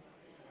some,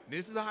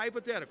 this is a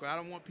hypothetical. I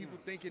don't want people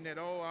thinking that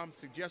I'm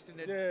suggesting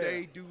that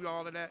they do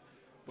all of that.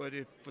 But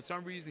if for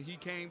some reason he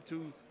came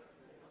to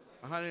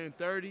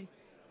 130.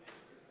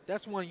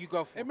 That's one you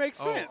go for. It makes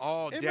sense.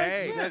 All it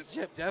day. Makes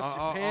sense. That's Japan.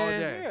 All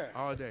day.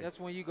 All day. That's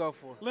one you go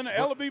for. Leonard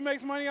Ellaby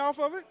makes money off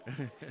of it.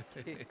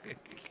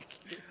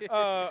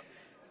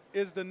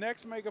 Is the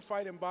next mega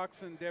fight in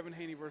boxing Devin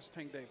Haney versus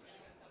Tank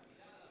Davis?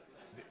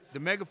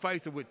 The mega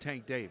fights are with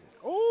Tank Davis.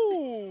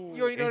 Oh,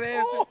 you ain't know the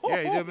answer.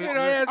 Yeah, you know the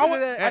answer to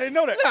that. I didn't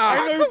know that. Nah, I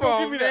didn't know he was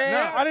gonna give me that.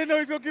 man. I didn't know he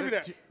was gonna give me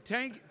that.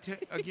 Tank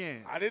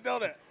again. I didn't know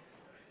that.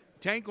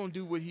 Tank gonna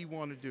do what he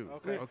want to do.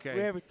 Okay.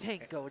 Wherever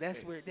Tank go,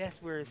 that's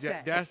where it's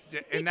at. That's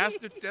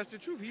the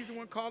truth. He's the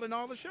one calling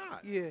all the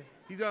shots. Yeah.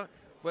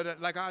 But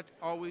like I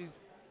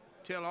always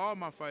tell all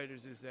my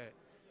fighters is that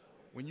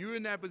when you're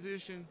in that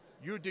position,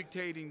 you're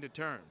dictating the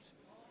terms.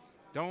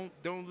 Don't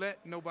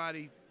let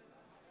nobody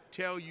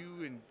tell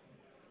you and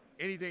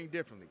anything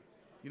differently.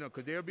 You know,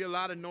 because there'll be a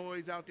lot of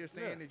noise out there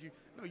saying that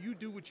you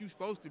do what you're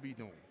supposed to be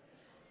doing.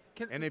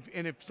 And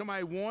if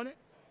somebody want it,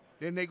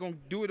 then they're going to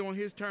do it on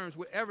his terms,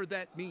 whatever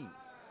that means.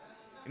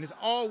 And it's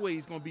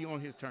always going to be on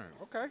his terms.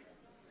 Okay.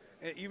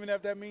 And even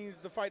if that means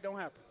the fight don't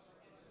happen.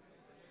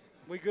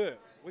 We good.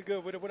 We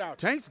good with it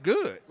without you. Tank's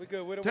good. We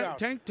good with it without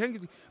Tank,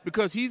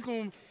 because he's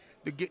going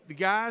to get the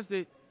guys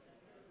that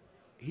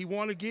he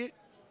want to get,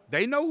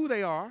 they know who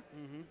they are,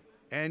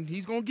 and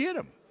he's going to get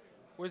them.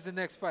 Where's the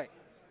next fight?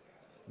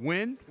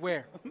 When?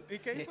 Where? He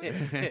can't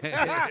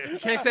say. You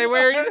can't say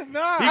where either?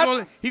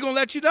 No. He gonna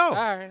let you know.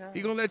 All right.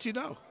 He gonna let you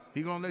know.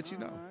 He gonna let you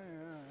know.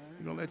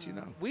 He gonna let you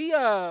know.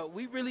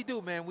 We really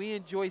do, man. We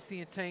enjoy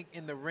seeing Tank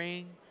in the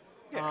ring.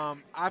 Yeah.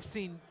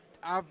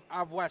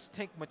 I've watched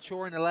Tank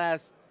mature in the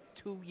last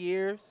 2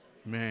 years.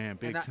 Man,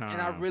 big time.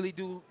 And I really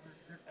do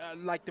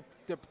like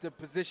the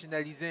position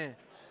that he's in.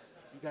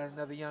 You got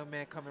another young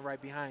man coming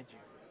right behind you.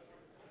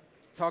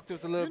 Talk to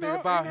us a little bit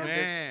about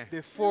him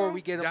before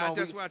we get him on.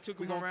 That's why I took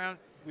him around.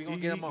 We're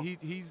gonna get him on.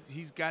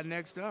 He's got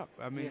next up.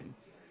 I mean,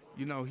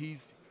 you know,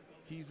 he's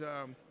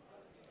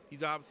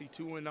obviously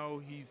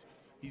 2-0.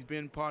 He's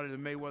been part of the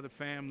Mayweather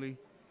family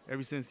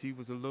ever since he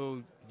was a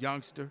little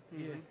youngster.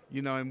 Yeah.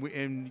 You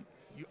know,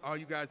 all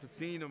you guys have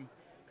seen him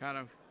kind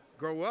of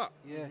grow up.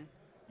 Yeah.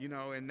 You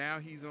know, and now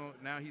he's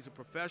a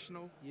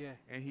professional. Yeah.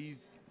 And he's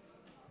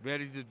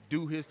ready to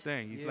do his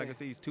thing. He's like I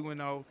said, he's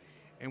 2-0,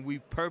 and we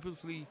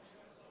purposely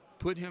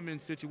put him in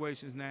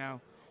situations now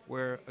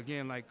where,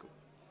 again, like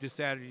this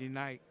Saturday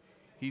night,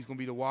 he's going to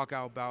be the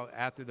walkout bout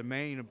after the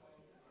main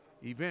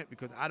event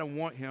because I don't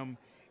want him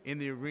in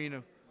the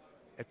arena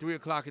at 3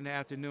 o'clock in the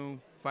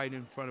afternoon fighting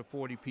in front of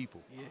 40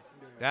 people.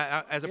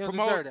 Yeah. As a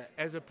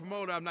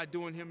promoter, I'm not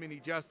doing him any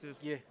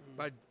justice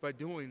by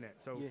doing that.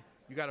 So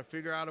you got to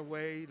figure out a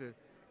way to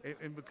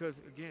And because,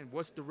 again,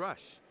 what's the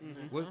rush?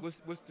 What's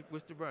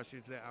the rush?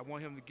 Is that I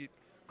want him to get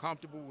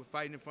comfortable with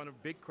fighting in front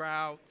of big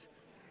crowds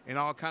and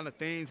all kind of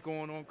things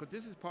going on, because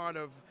this is part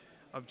of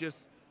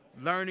just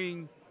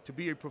learning to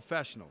be a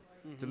professional,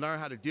 to learn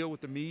how to deal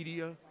with the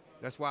media.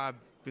 That's why I've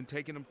been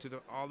taking him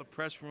to all the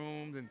press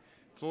rooms, and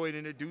Floyd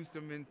introduced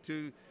him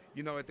into,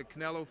 at the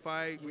Canelo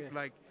fight. Yeah.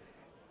 Like,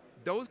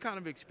 those kind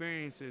of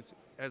experiences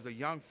as a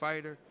young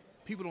fighter,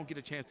 people don't get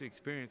a chance to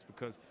experience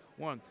because,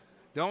 one,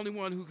 the only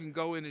one who can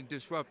go in and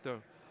disrupt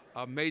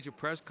a major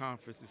press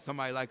conference is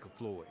somebody like a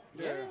Floyd.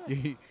 Yeah.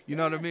 You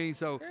know what I mean?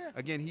 So,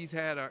 again, he's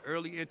had an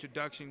early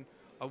introduction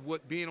of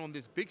what being on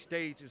this big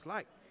stage is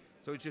like.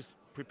 So it's just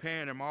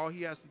preparing him. All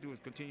he has to do is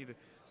continue to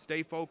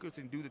stay focused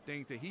and do the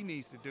things that he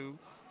needs to do.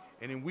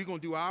 And then we're going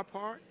to do our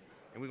part,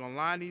 and we're going to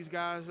line these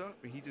guys up,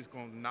 and he's just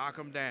going to knock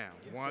them down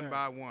one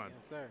by one.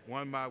 Yes, sir.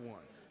 One by one.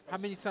 How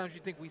many times do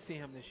you think we see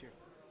him this year?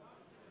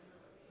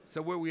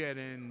 So where we at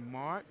in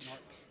March?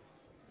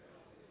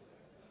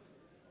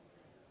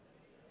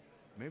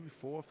 Maybe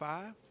 4 or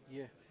 5?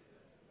 Yeah.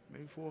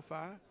 Maybe 4 or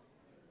 5?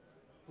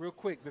 Real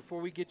quick,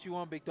 before we get you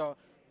on, Big Dog,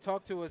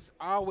 talk to us.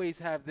 I always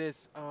have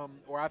this,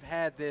 or I've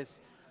had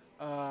this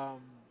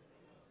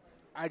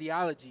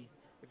ideology.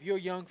 If you're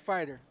a young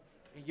fighter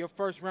and your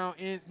first round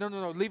ends, no,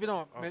 leave it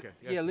on. Okay.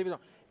 Yeah, leave it on.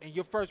 And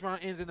your first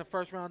round ends in the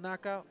first round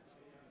knockout,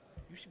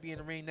 you should be in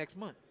the ring next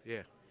month.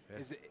 Yeah.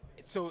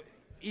 So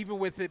even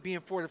with it being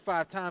 4 to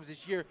 5 times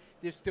this year,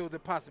 there's still the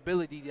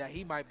possibility that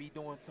he might be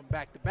doing some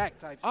back-to-back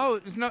type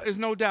stuff. Oh, it's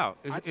no doubt.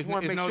 I just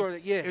want to make sure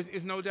that, yeah.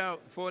 It's no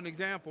doubt. For an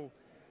example,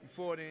 he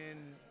fought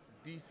in,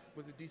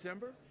 was it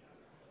December?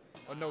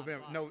 Or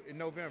November? No, in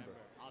November.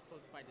 I was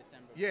supposed to fight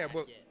December. Yeah,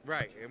 but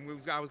right. And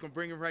I was going to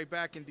bring him right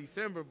back in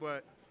December,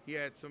 but he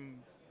had some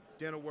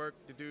dental work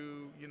to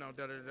do,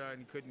 and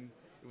he couldn't.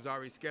 It was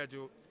already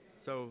scheduled.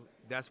 So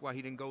that's why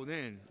he didn't go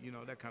then,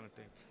 that kind of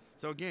thing.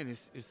 So, again,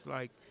 it's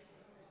like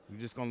we're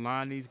just going to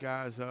line these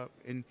guys up.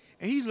 And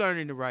he's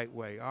learning the right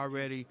way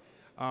already.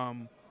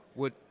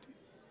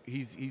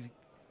 He's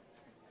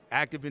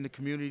active in the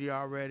community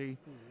already.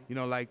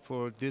 Like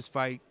for this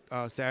fight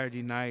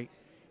Saturday night,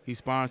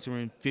 he's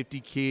sponsoring 50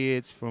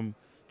 kids from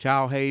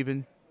Child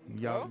Haven.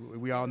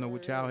 We all know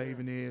what Child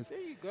Haven is. There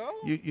you go.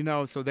 You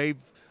know, so they've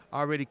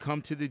already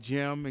come to the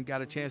gym and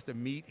got a chance to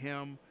meet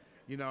him.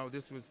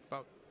 This was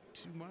about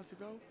 2 months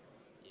ago.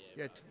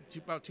 Yeah,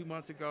 about 2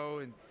 months ago,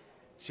 and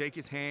shake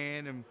his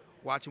hand and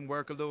watch him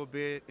work a little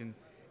bit. And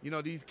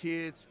these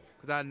kids,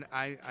 because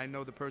I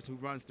know the person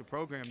who runs the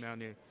program down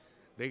there.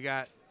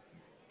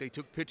 They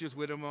took pictures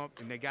with him up,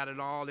 and they got it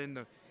all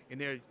in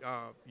their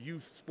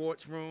youth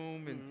sports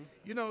room, and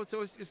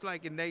so it's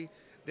like, and they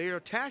are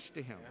attached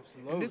to him.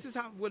 Absolutely. And this is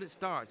what it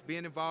starts,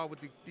 being involved with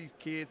these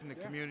kids in the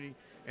community,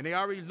 and they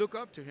already look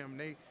up to him.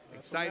 They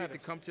excited to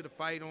come to the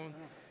fight on,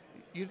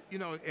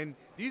 and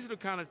these are the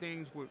kind of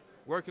things we're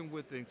working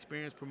with the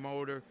experienced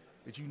promoter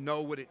that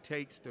what it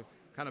takes to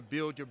kind of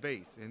build your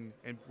base,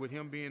 and with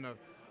him being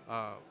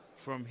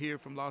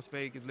from Las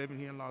Vegas, living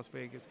here in Las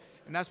Vegas,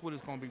 and that's what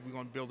it's going to be. We're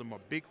going to build him a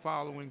big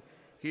following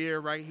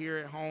right here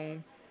at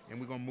home, and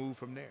we're going to move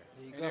from there.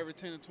 And every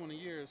 10 to 20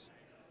 years,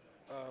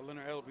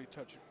 Leonard Ellerby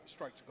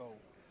strikes gold.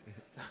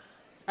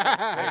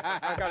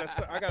 I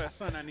got a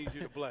son I need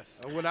you to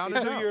bless. Without a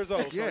He's doubt. 2 years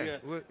old, Yeah.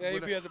 so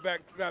he'd be at the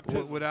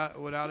baptism.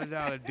 Without a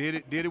doubt. I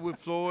did it with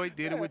Floyd,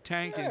 did it with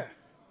Tank, and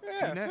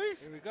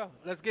see? Here we go.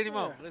 Let's get him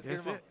on. Let's get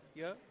him on.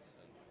 Yep.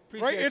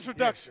 Great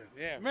introduction.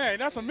 Yeah. Man,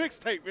 that's a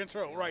mixtape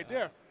intro right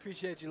there.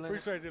 Appreciate you, Leonard.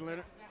 Appreciate you,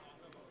 Leonard.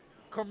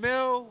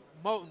 Carmel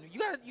Moulton. You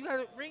got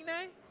a ring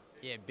name?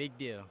 Yeah, big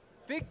deal.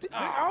 Big deal. Okay.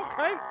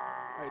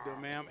 How you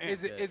doing, ma'am?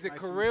 Is it Nice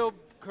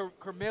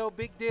Carmel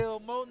Big Deal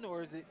Moulton,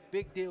 or is it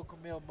Big Deal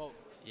Carmel Moulton?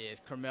 Yeah,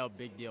 it's Carmel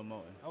Big Deal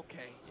Moulton.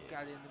 Okay.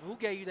 Got it. Who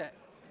gave you that?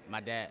 My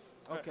dad.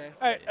 Okay.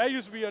 Hey, that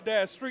used to be your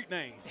dad's street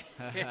name.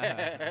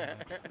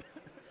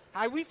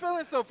 How we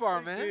feeling so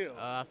far, man?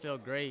 I feel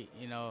great.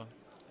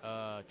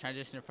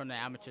 Transitioning from the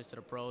amateurs to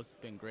the pros has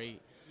been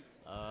great.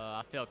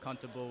 I feel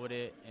comfortable with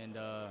it, and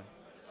I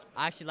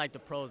actually like the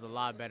pros a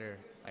lot better,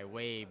 like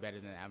way better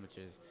than the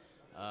amateurs.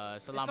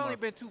 It's only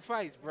been 2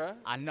 fights, bro.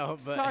 I know,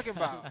 What but you talking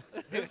about?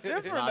 It's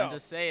different, though. I'm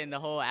just saying, the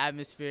whole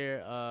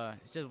atmosphere,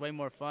 it's just way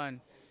more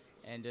fun,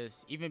 and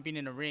just even being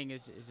in the ring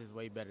is just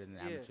way better than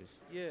the amateurs.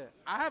 Yeah,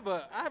 I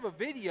have a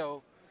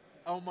video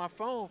on my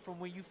phone from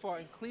when you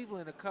fought in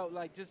Cleveland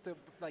just 2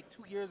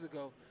 years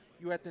ago.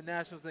 You were at the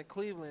Nationals in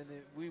Cleveland,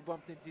 and we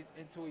bumped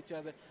into each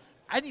other.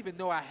 I didn't even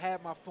know I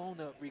had my phone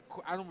up.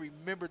 I don't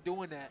remember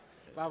doing that.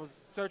 But I was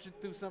searching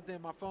through something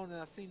in my phone, and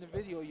I seen the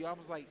video of you. I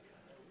was like,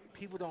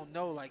 people don't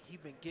know, like, he's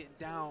been getting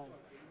down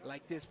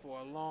like this for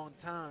a long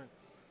time.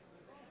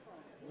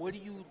 What are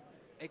you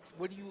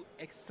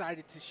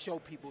excited to show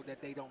people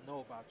that they don't know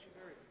about you?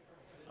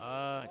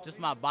 Just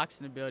my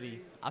boxing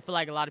ability. I feel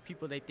like a lot of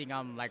people, they think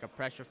I'm like a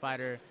pressure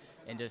fighter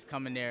and just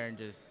come in there and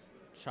just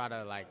try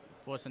to like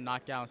force a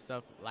knockout and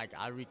stuff. Like,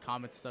 I read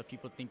comments and stuff,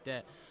 people think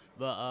that.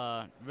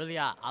 But really,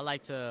 I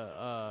like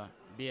to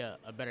be a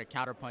better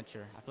counter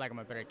puncher. I feel like I'm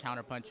a better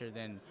counter puncher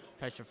than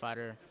pressure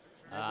fighter.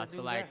 I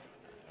feel like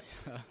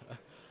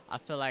I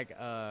feel like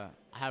I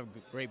have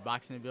great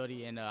boxing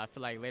ability, and I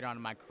feel like later on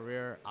in my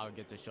career, I'll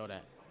get to show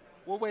that.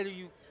 What weight are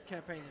you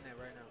campaigning at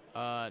right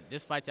now?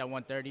 This fight's at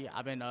 130.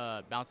 I've been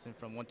bouncing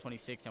from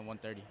 126 and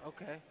 130.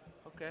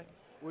 Okay.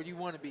 Where do you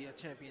want to be a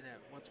champion at?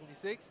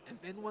 126 and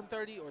then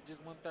 130, or just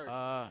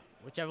 130?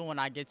 Whichever one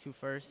I get to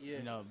first, Yeah.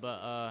 you know.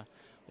 But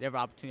whatever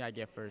opportunity I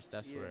get first,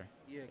 that's where.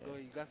 Yeah, go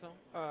ahead. You got some?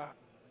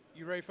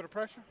 You ready for the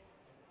pressure?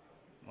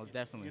 Most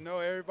definitely. You know,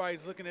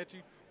 everybody's looking at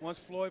you. Once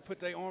Floyd put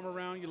their arm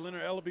around you,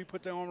 Leonard Ellaby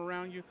put their arm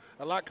around you,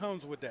 a lot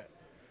comes with that.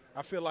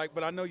 I feel like,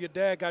 but I know your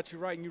dad got you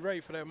right and you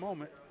ready for that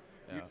moment.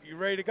 Yeah. You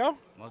ready to go?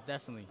 Most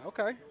definitely.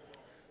 Okay.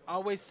 I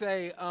always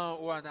say,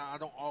 well, no, I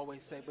don't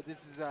always say, but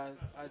this is an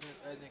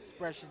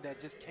expression that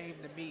just came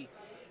to me,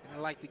 and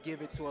I like to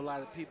give it to a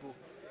lot of people.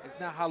 It's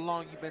not how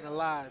long you've been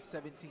alive,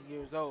 17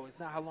 years old. It's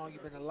not how long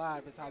you've been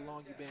alive. It's how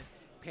long you've been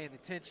paying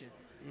attention.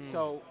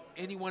 So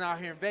anyone out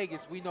here in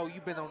Vegas, we know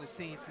you've been on the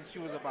scene since you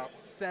was about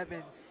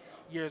 7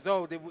 years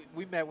old.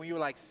 We met when you were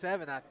like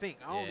 7, I think.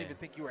 I don't even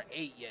think you were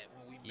 8 yet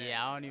when we met.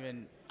 Yeah, I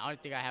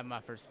don't think I had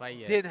my first fight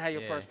yet. Didn't have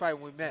your first fight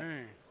when we met.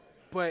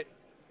 But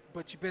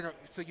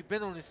you've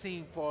been on the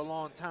scene for a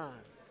long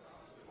time.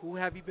 Who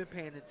have you been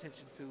paying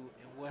attention to,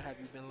 and what have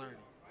you been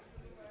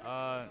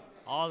learning?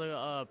 All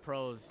the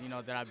pros, you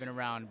know, that I've been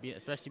around,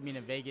 especially being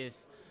in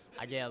Vegas,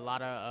 I get a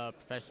lot of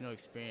professional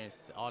experience.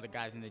 All the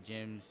guys in the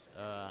gyms.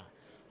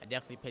 I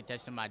definitely pay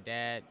attention to my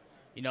dad.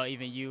 You know,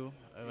 even you,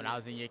 when I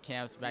was in your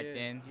camps back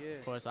then.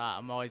 Of course,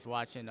 I'm always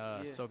watching,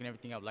 soaking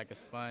everything up like a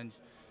sponge.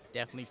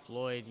 Definitely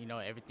Floyd, you know,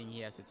 everything he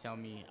has to tell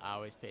me, I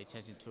always pay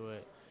attention to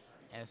it.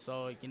 And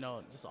so, you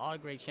know, just all the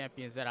great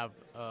champions that I've,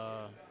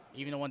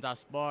 even the ones I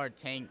sparred,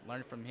 Tank,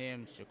 learned from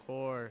him,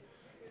 Shakur,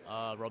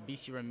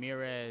 Robeisy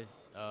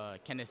Ramirez,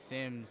 Kenneth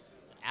Sims,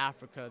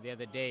 Africa the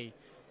other day.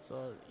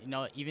 So, you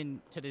know,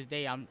 even to this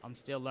day, I'm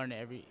still learning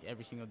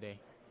every single day.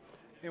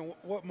 And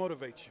what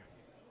motivates you?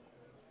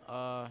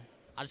 I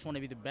just want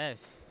to be the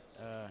best.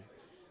 I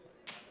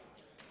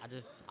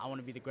want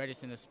to be the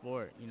greatest in the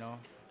sport, you know.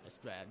 It's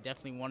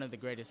definitely one of the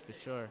greatest for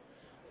sure.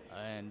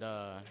 And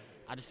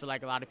I just feel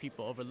like a lot of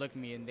people overlook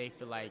me, and they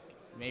feel like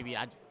maybe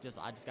I just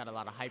got a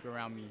lot of hype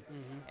around me,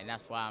 and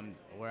that's why I'm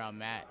where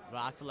I'm at. But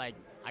I feel like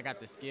I got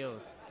the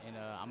skills, and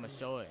I'm going to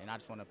show it, and I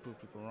just want to prove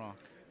people wrong.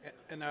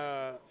 And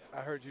I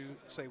heard you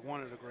say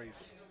one of the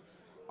greatest.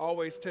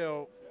 Always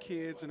tell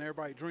kids and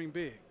everybody, dream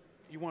big.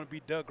 You want to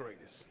be the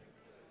greatest.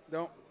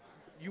 Don't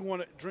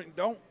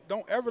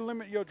ever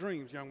limit your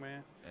dreams, young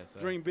man. Yes, sir.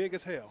 Dream big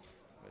as hell.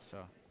 For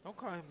sure. Don't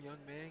call him young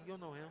man. You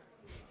don't know him.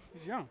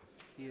 He's young.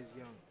 He is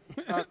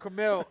young.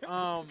 Camille,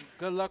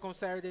 good luck on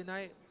Saturday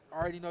night. I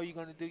already know you're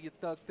going to do your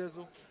thug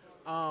thizzle.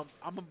 I'm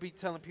going to be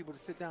telling people to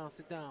sit down.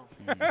 Sit down.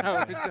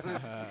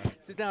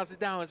 Sit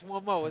down. It's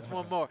one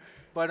more.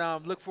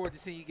 But look forward to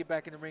seeing you get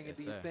back in the ring and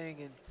do your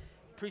thing. And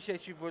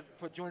appreciate you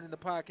for joining the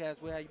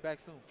podcast. We'll have you back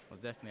soon.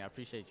 Most definitely. I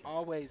appreciate you.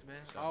 Always, man.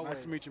 Always.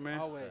 Nice to meet you, man.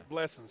 Always.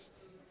 Blessings.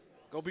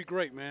 Go be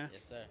great, man.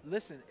 Yes, sir.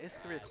 Listen, it's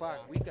 3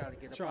 o'clock. We got to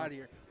get up out of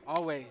here.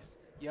 Always.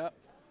 Yep.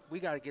 We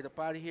got to get up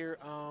out of here.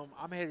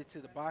 I'm headed to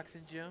the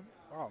boxing gym.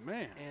 Oh,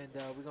 man. And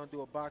we're going to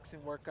do a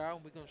boxing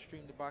workout. We're going to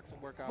stream the boxing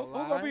workout Who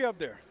live. going to be up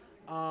there?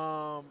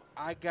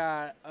 I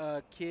got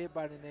a kid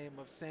by the name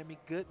of Sammy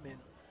Goodman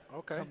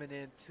coming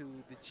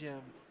into the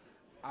gym.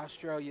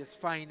 Australia's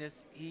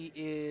finest. He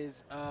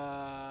is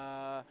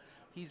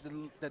he's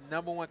the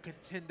 #1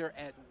 contender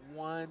at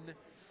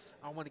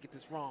I want to get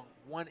this wrong,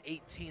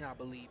 118, I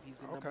believe. He's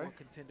the #1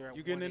 contender at 118.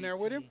 You getting in there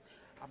with him?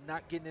 I'm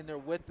not getting in there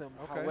with him.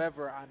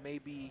 However, I may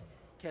be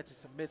catching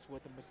some mitts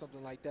with him or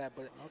something like that.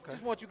 But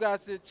just want you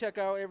guys to check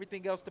out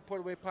everything else the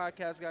PorterWay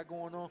Podcast got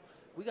going on.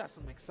 We got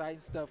some exciting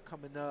stuff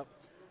coming up,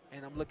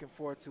 and I'm looking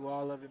forward to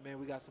all of it, man.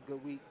 We got some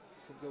good weeks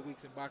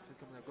in boxing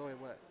coming up. Go ahead,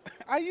 what?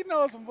 You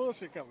know some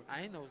bullshit coming.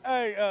 I ain't know.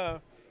 Hey,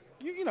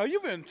 you know,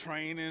 you've been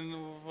training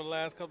for the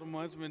last couple of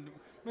months,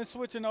 been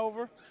switching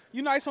over.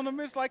 You nice on the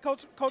mitts like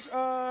Coach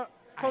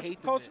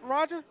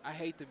Roger? I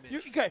hate the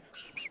mitts. Okay.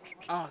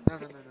 Oh, no.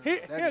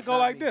 He'll go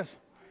like this.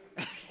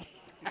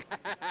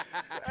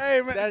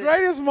 Hey, man,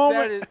 greatest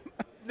moment.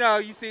 No,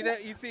 you see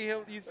that? You see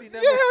him? You see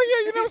that?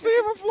 Yeah. You never see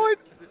him and Floyd?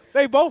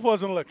 They both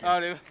wasn't looking. Oh,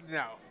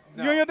 no.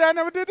 You and your dad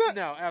never did that?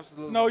 No,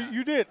 absolutely No, not.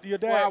 you did. Your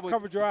dad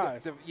covered your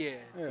eyes. So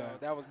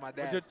that was my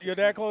dad. Your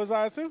dad closed his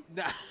eyes too?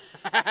 No.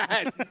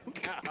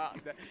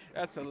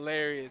 That's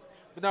hilarious.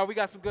 But no, we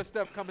got some good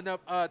stuff coming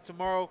up.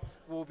 Tomorrow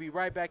we'll be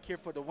right back here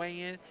for the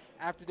weigh-in.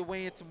 After the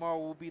weigh-in tomorrow,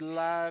 we'll be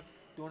live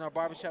doing our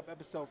barbershop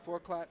episode 4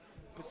 o'clock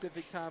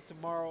Pacific time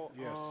tomorrow.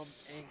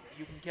 Yes. And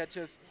you can catch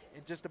us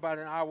in just about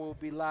an hour. We'll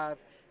be live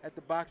at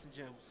the boxing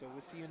gym. So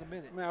we'll see you in a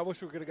minute. Man, I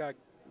wish we could have got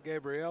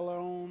Gabriella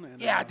on.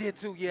 And, I did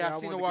too. Yeah, I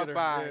seen her walk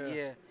by.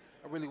 Yeah.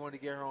 I really wanted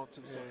to get her on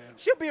too. So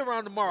she'll be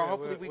around tomorrow.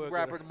 Hopefully we can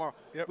grab her tomorrow.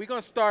 Yep. We're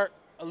gonna start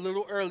a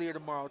little earlier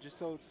tomorrow, just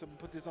so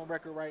put this on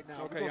record right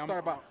now. Okay,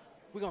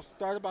 We're gonna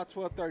start about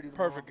 12:30 tomorrow.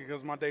 Perfect,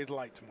 because my day's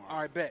light tomorrow. All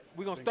right, bet.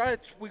 We're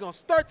gonna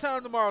start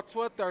time tomorrow,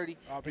 12:30.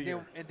 I'll be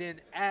here. And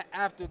then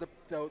after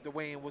the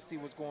weigh-in, we'll see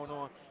what's going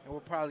on, and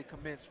we'll probably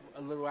commence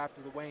a little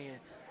after the weigh-in.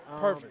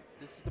 Perfect.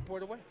 This is the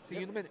PorterWay. See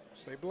you in a minute.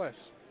 Stay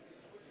blessed.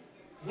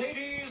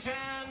 Ladies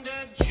and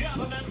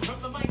gentlemen,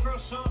 from the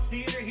Microsoft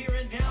Theater here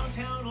in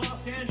downtown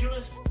Los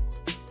Angeles,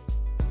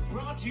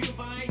 brought to you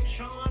by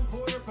Shawn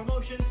Porter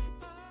Promotions.